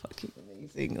fucking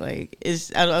amazing. Like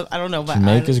it's I don't know, but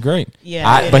Jamaica's great.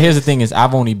 Yeah, but here's the thing: is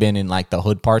I've only been in like the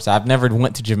hood parts. I've never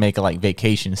went to Jamaica like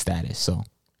vacation status. So.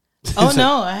 Oh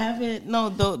no, I haven't. No,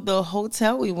 the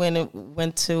hotel we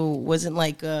went to wasn't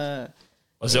like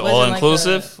Was it all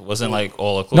inclusive? Wasn't like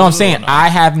all inclusive? No, I'm saying I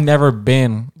have never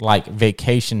been like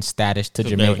vacation status to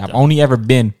Jamaica. I've only ever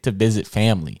been to visit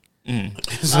family.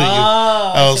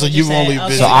 So you've only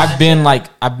been. So I've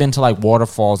been to like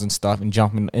waterfalls and stuff and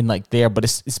jumping in like there, but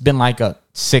it's been like a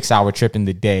 6-hour trip in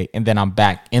the day, and then I'm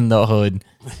back in the hood.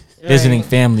 Visiting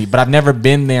family, but I've never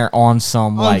been there on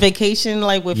vacation,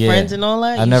 like with friends and all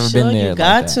that. I've never been there.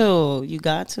 You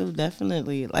got to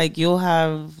definitely. Like you'll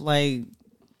have like,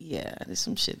 there's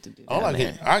some shit to do.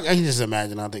 I can just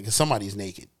imagine out there because somebody's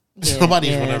naked.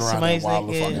 Somebody's running around there wild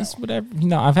the fuck out. Whatever. You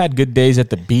know, I've had good days at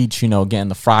the beach. You know, getting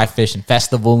the fry fishing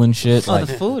festival and shit. Oh,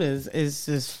 the food is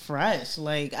just fresh.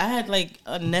 Like I had like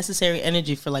unnecessary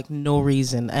energy for like no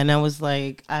reason, and I was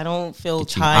like, I don't feel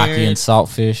tired. Aki and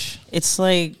saltfish. It's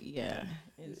like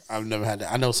I've never had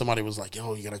that. I know somebody was like,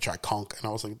 "Yo, you gotta try conch," and I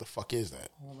was like, "What the fuck is that?"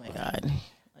 Oh my god!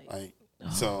 All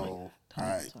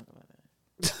right.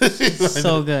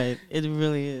 So good. It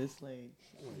really is. Like,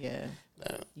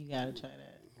 you gotta try that.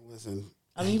 Listen,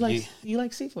 I mean, you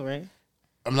like seafood, right?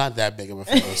 I'm not that big of a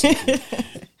fan of seafood.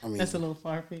 I mean, that's a little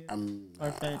far for you.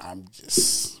 I'm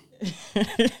just.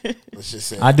 Let's just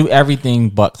say I do everything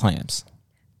but clams.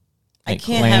 Like I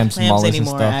can't have clams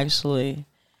anymore. Actually,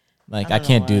 like I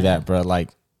can't do that, bro. Like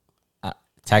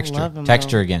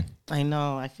texture again. I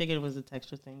know. I figured it was a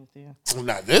texture thing with you.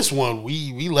 Now this one,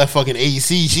 we left fucking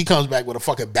AC. She comes back with a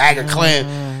fucking bag of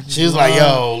clam. She was like,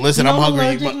 "Yo, listen, I'm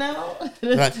hungry."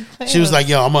 She was like,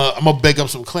 "Yo, I'm gonna bake up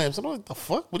some clams." I'm like, "The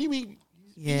fuck? What do you mean?"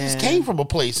 You just came from a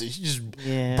place and she just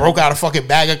broke out a fucking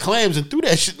bag of clams and threw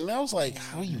that shit. And I was like,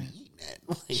 "How are you eating that?"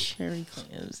 Like, cherry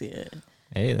clams,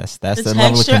 Hey, that's the texture,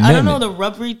 level of commitment. I don't know the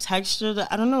rubbery texture.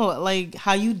 I don't know, like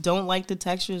how you don't like the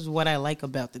texture is what I like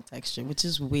about the texture, which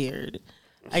is weird.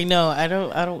 I know. I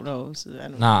don't know. So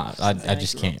I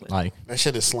just can't. Like that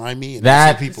shit is slimy. And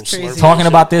that people talking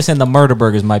about this and the murder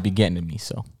burgers might be getting to me.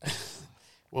 So.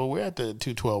 Well, we're at the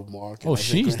 2:12 mark. Oh,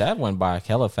 jeez, that went by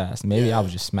hella fast. Maybe I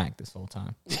was just smacked this whole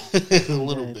time. A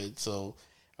little bit. So,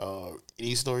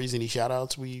 any stories, any shout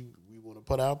outs we want to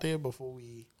put out there before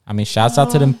we? I mean, shouts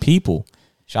out to them people.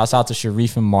 Shouts out to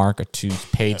Sharif and Mark, our 2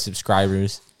 paid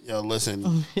subscribers. Yo,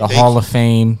 listen. The Hall of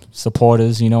Fame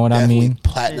supporters, you know what I mean?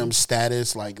 Platinum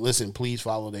status. Like, listen, please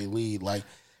follow their lead. Like,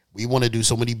 we want to do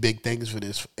so many big things for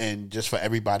this and just for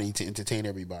everybody to entertain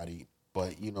everybody.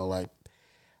 But, you know, like,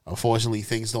 unfortunately,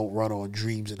 things don't run on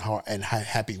dreams and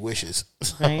happy wishes.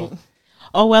 Right.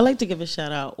 Oh, well, I'd like to give a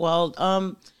shout out. Well,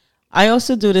 I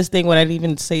also do this thing what I didn't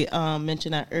even say,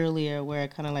 mention that earlier, where I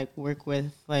kind of like work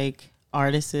with like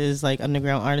artists, like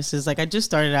underground artists. Like I just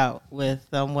started out with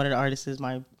one of the artists,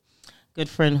 my good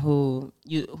friend who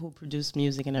produced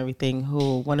music and everything.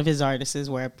 Who one of his artists is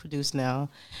where I produce now,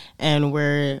 and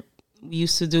we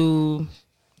used to do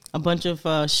a bunch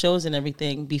of shows and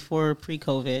everything before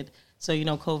pre-COVID. So you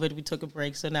know, COVID, we took a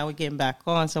break, so now we're getting back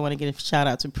on. So I want to give a shout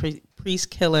out to Priest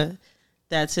Killer.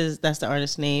 That's the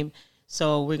artist's name.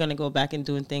 So we're gonna go back and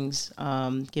doing things,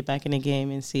 get back in the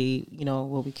game and see,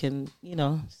 what we can,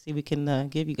 we can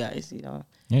give you guys,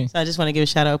 Yeah. So I just want to give a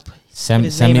shout out. Send me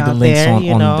the links there, on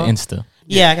the Insta.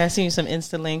 Yeah, I gotta send you some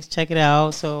Insta links. Check it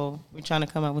out. So we're trying to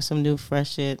come up with some new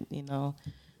fresh shit,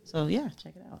 So yeah,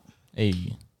 check it out. Hey,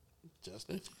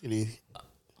 Justin.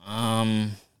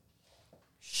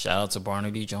 Shout out to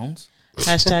Barnaby Jones.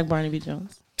 Hashtag Barnaby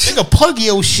Jones. Nigga, plug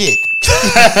your shit.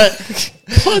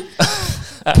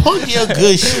 plug your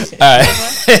good shit. All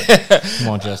right. Come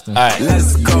on, Justin. All right.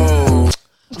 Let's go.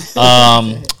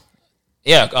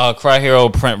 Cry Hero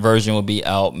print version will be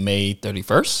out May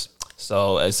 31st.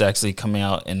 So it's actually coming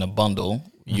out in a bundle.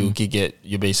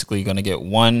 You're basically going to get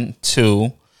 1,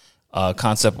 2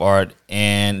 concept art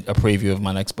and a preview of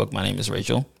my next book. My name is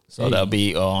Rachel. So that'll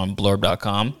be on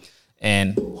blurb.com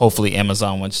and hopefully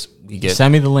Amazon once we get.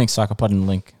 Send me the link so I can put in the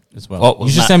link as well. Oh,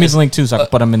 you should send me the link too so I can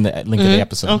put them in the link of the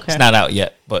episode. Okay. It's not out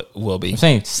yet, but will be. I'm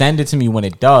saying send it to me when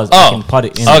it does. I can put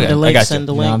it in. Okay, the link, I got send you.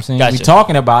 the You know link. what I'm saying? Gotcha. We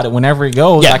talking about it whenever it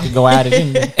goes. Yeah. I could go add it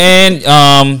in there. And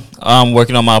I'm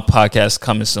working on my podcast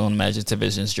coming soon, Imaginative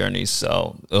Visions Journeys.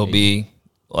 So it'll be,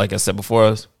 like I said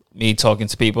before, me talking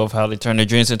to people of how they turn their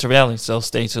dreams into reality. So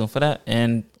stay tuned for that.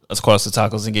 And of course, the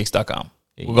tacosandgeeks.com.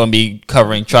 We're going to be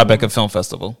covering Tribeca Film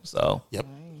Festival. So, Yep.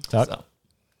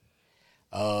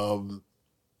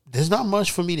 There's not much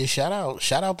for me to shout out.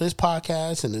 Shout out this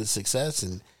podcast and its success,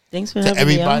 and Thanks for to having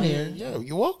me on everybody. here. Yeah,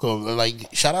 you're welcome. Like,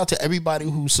 shout out to everybody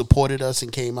who supported us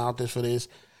and came out there for this.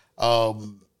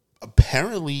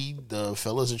 Apparently, the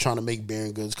fellas are trying to make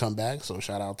Bearing Goods come back, so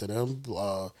shout out to them.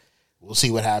 We'll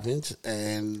see what happens.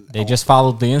 And They just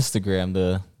followed the Instagram,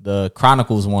 the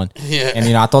Chronicles one. Yeah.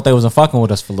 And I thought they wasn't fucking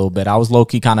with us for a little bit. I was low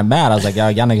key kind of mad. I was like,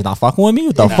 y'all niggas not fucking with me?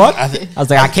 What the fuck? I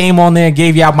was like, I came on there and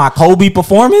gave y'all my Kobe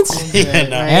performance.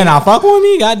 And I fucking with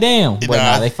me? Goddamn.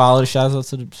 But they followed. Shouts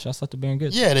out to Bearing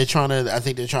Goods. yeah, I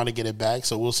think they're trying to get it back.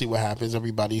 So we'll see what happens.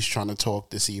 Everybody's trying to talk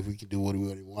to see if we can do what we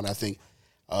really want. I think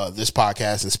this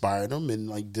podcast inspired them, and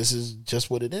like this is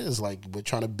just what it is. Like, we're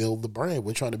trying to build the brand.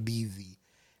 We're trying to be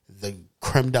the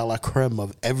creme de la creme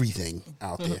of everything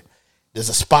out there. There's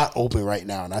a spot open right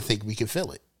now, and I think we can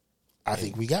fill it. I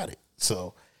think we got it.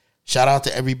 So shout out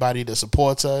to everybody that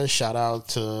supports us. Shout out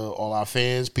to all our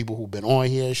fans, people who've been on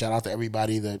here. Shout out to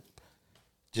everybody that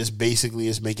just basically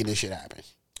is making this shit happen.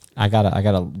 I gotta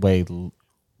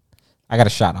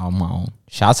shout out on my own.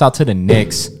 Shouts out to the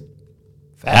Knicks.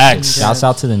 facts. Shouts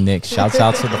out to the Knicks. Shouts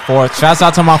out to the fourth. Shouts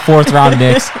out to my fourth round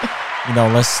Knicks.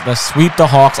 Let's sweep the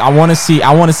Hawks. I want to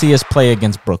see us play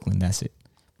against Brooklyn. That's it.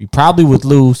 We probably would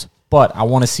lose, but I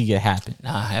want to see it happen.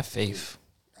 Nah, have faith.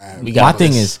 My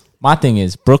thing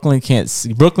is Brooklyn can't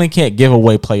give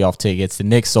away playoff tickets. The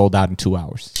Knicks sold out in 2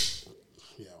 hours.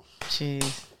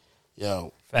 Jeez.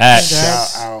 Yo, Facts.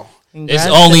 shout out. There's Congrats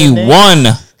only to the one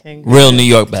Knicks. Congrats. real New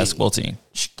York basketball team.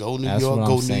 Go New That's York, what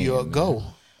go I'm New saying, York, man. go.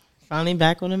 Finally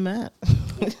back on the map.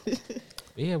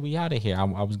 Yeah, we out of here.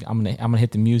 I'm gonna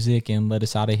hit the music and let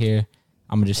us out of here.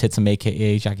 I'm gonna just hit some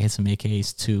AKAs. I can hit some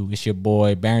AKAs too. It's your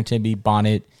boy Barrington B.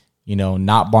 Bonnet.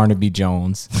 Not Barnaby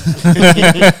Jones.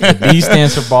 The B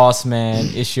stands for Boss Man.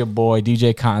 It's your boy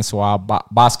DJ Cotton Swab,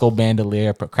 Bosco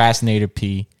Bandolier, Procrastinator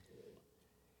P.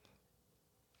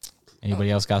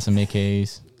 Anybody else got some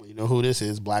AKAs? You know who this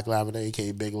is? Black Lavender,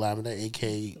 aka Big Lavender,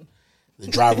 aka the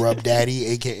driver up daddy,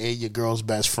 aka your girl's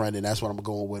best friend, and that's what I'm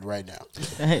going with right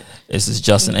now. This is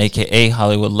Justin, a.k.a.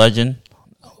 Hollywood Legend.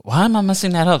 Why am I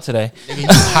messing that up today? You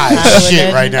high as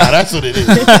shit right now. That's what it is.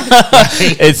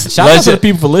 It's Shout out to the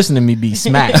people for listening to me be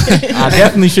smacked. I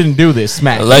definitely shouldn't do this.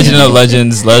 Smack. Legend of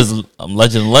Legends. Legend of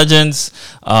Legends.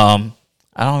 I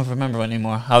don't remember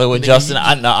anymore. Hollywood Justin.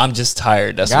 I'm just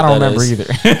tired. That's I what don't that remember is.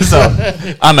 either.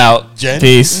 So I'm out. Jen?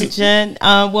 Peace. Jen,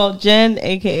 Jen,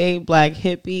 aka Black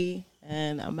Hippie,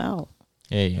 and I'm out.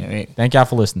 Hey, thank y'all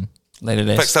for listening. Later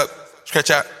days. Flex up,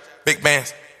 stretch out, big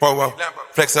bands, whoa, whoa.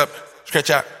 Flex up, stretch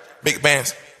out, big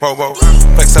bands, whoa, whoa.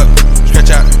 Flex up,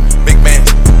 stretch out, big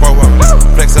bands, whoa, whoa.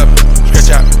 Flex up,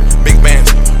 stretch out, big bands,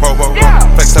 whoa, whoa.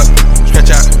 Flex up,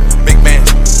 stretch out, big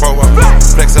bands, whoa, whoa.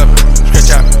 Flex up,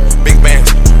 stretch out, big bands,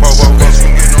 whoa, whoa.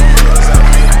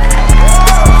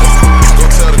 Go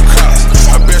tell the cops,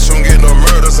 I bet you don't get no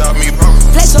murders out me.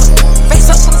 Flex up, face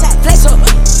up, flex up,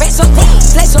 face up,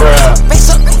 flex up, face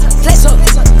up, flex up,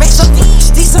 face up,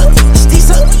 steez up, steez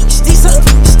up, steez up,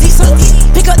 steez up.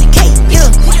 Pick up the cake, yeah.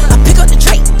 I pick up the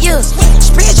tray, yeah.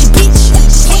 Spread your bitch,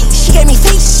 she gave me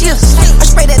face, yeah. I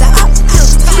sprayed at the op, yeah.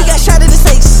 She got shot in the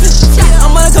face.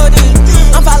 I'm on a codeine,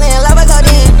 I'm falling in love with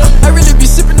codeine. I really be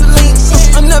sipping the lean,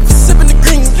 I'm never sipping the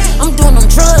green. I'm doing them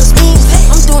drugs, me.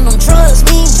 I'm doing them drugs,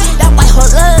 me. That white hoe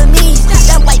love me,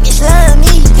 that white bitch love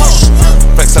me.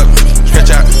 Flex up,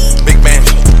 stretch out, big man.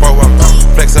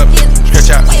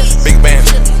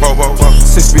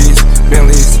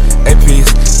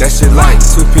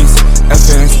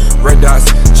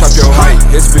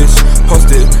 bitch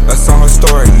posted us on her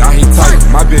story, now he tight.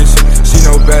 My bitch, she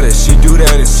know better, she do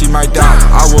that and she might die.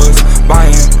 I was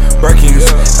buying Birkins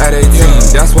at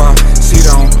 18, that's why she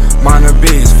don't mind the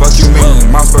beats. Fuck you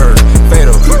mean, my bird,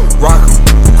 fatal, rock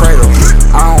 'em, cradle.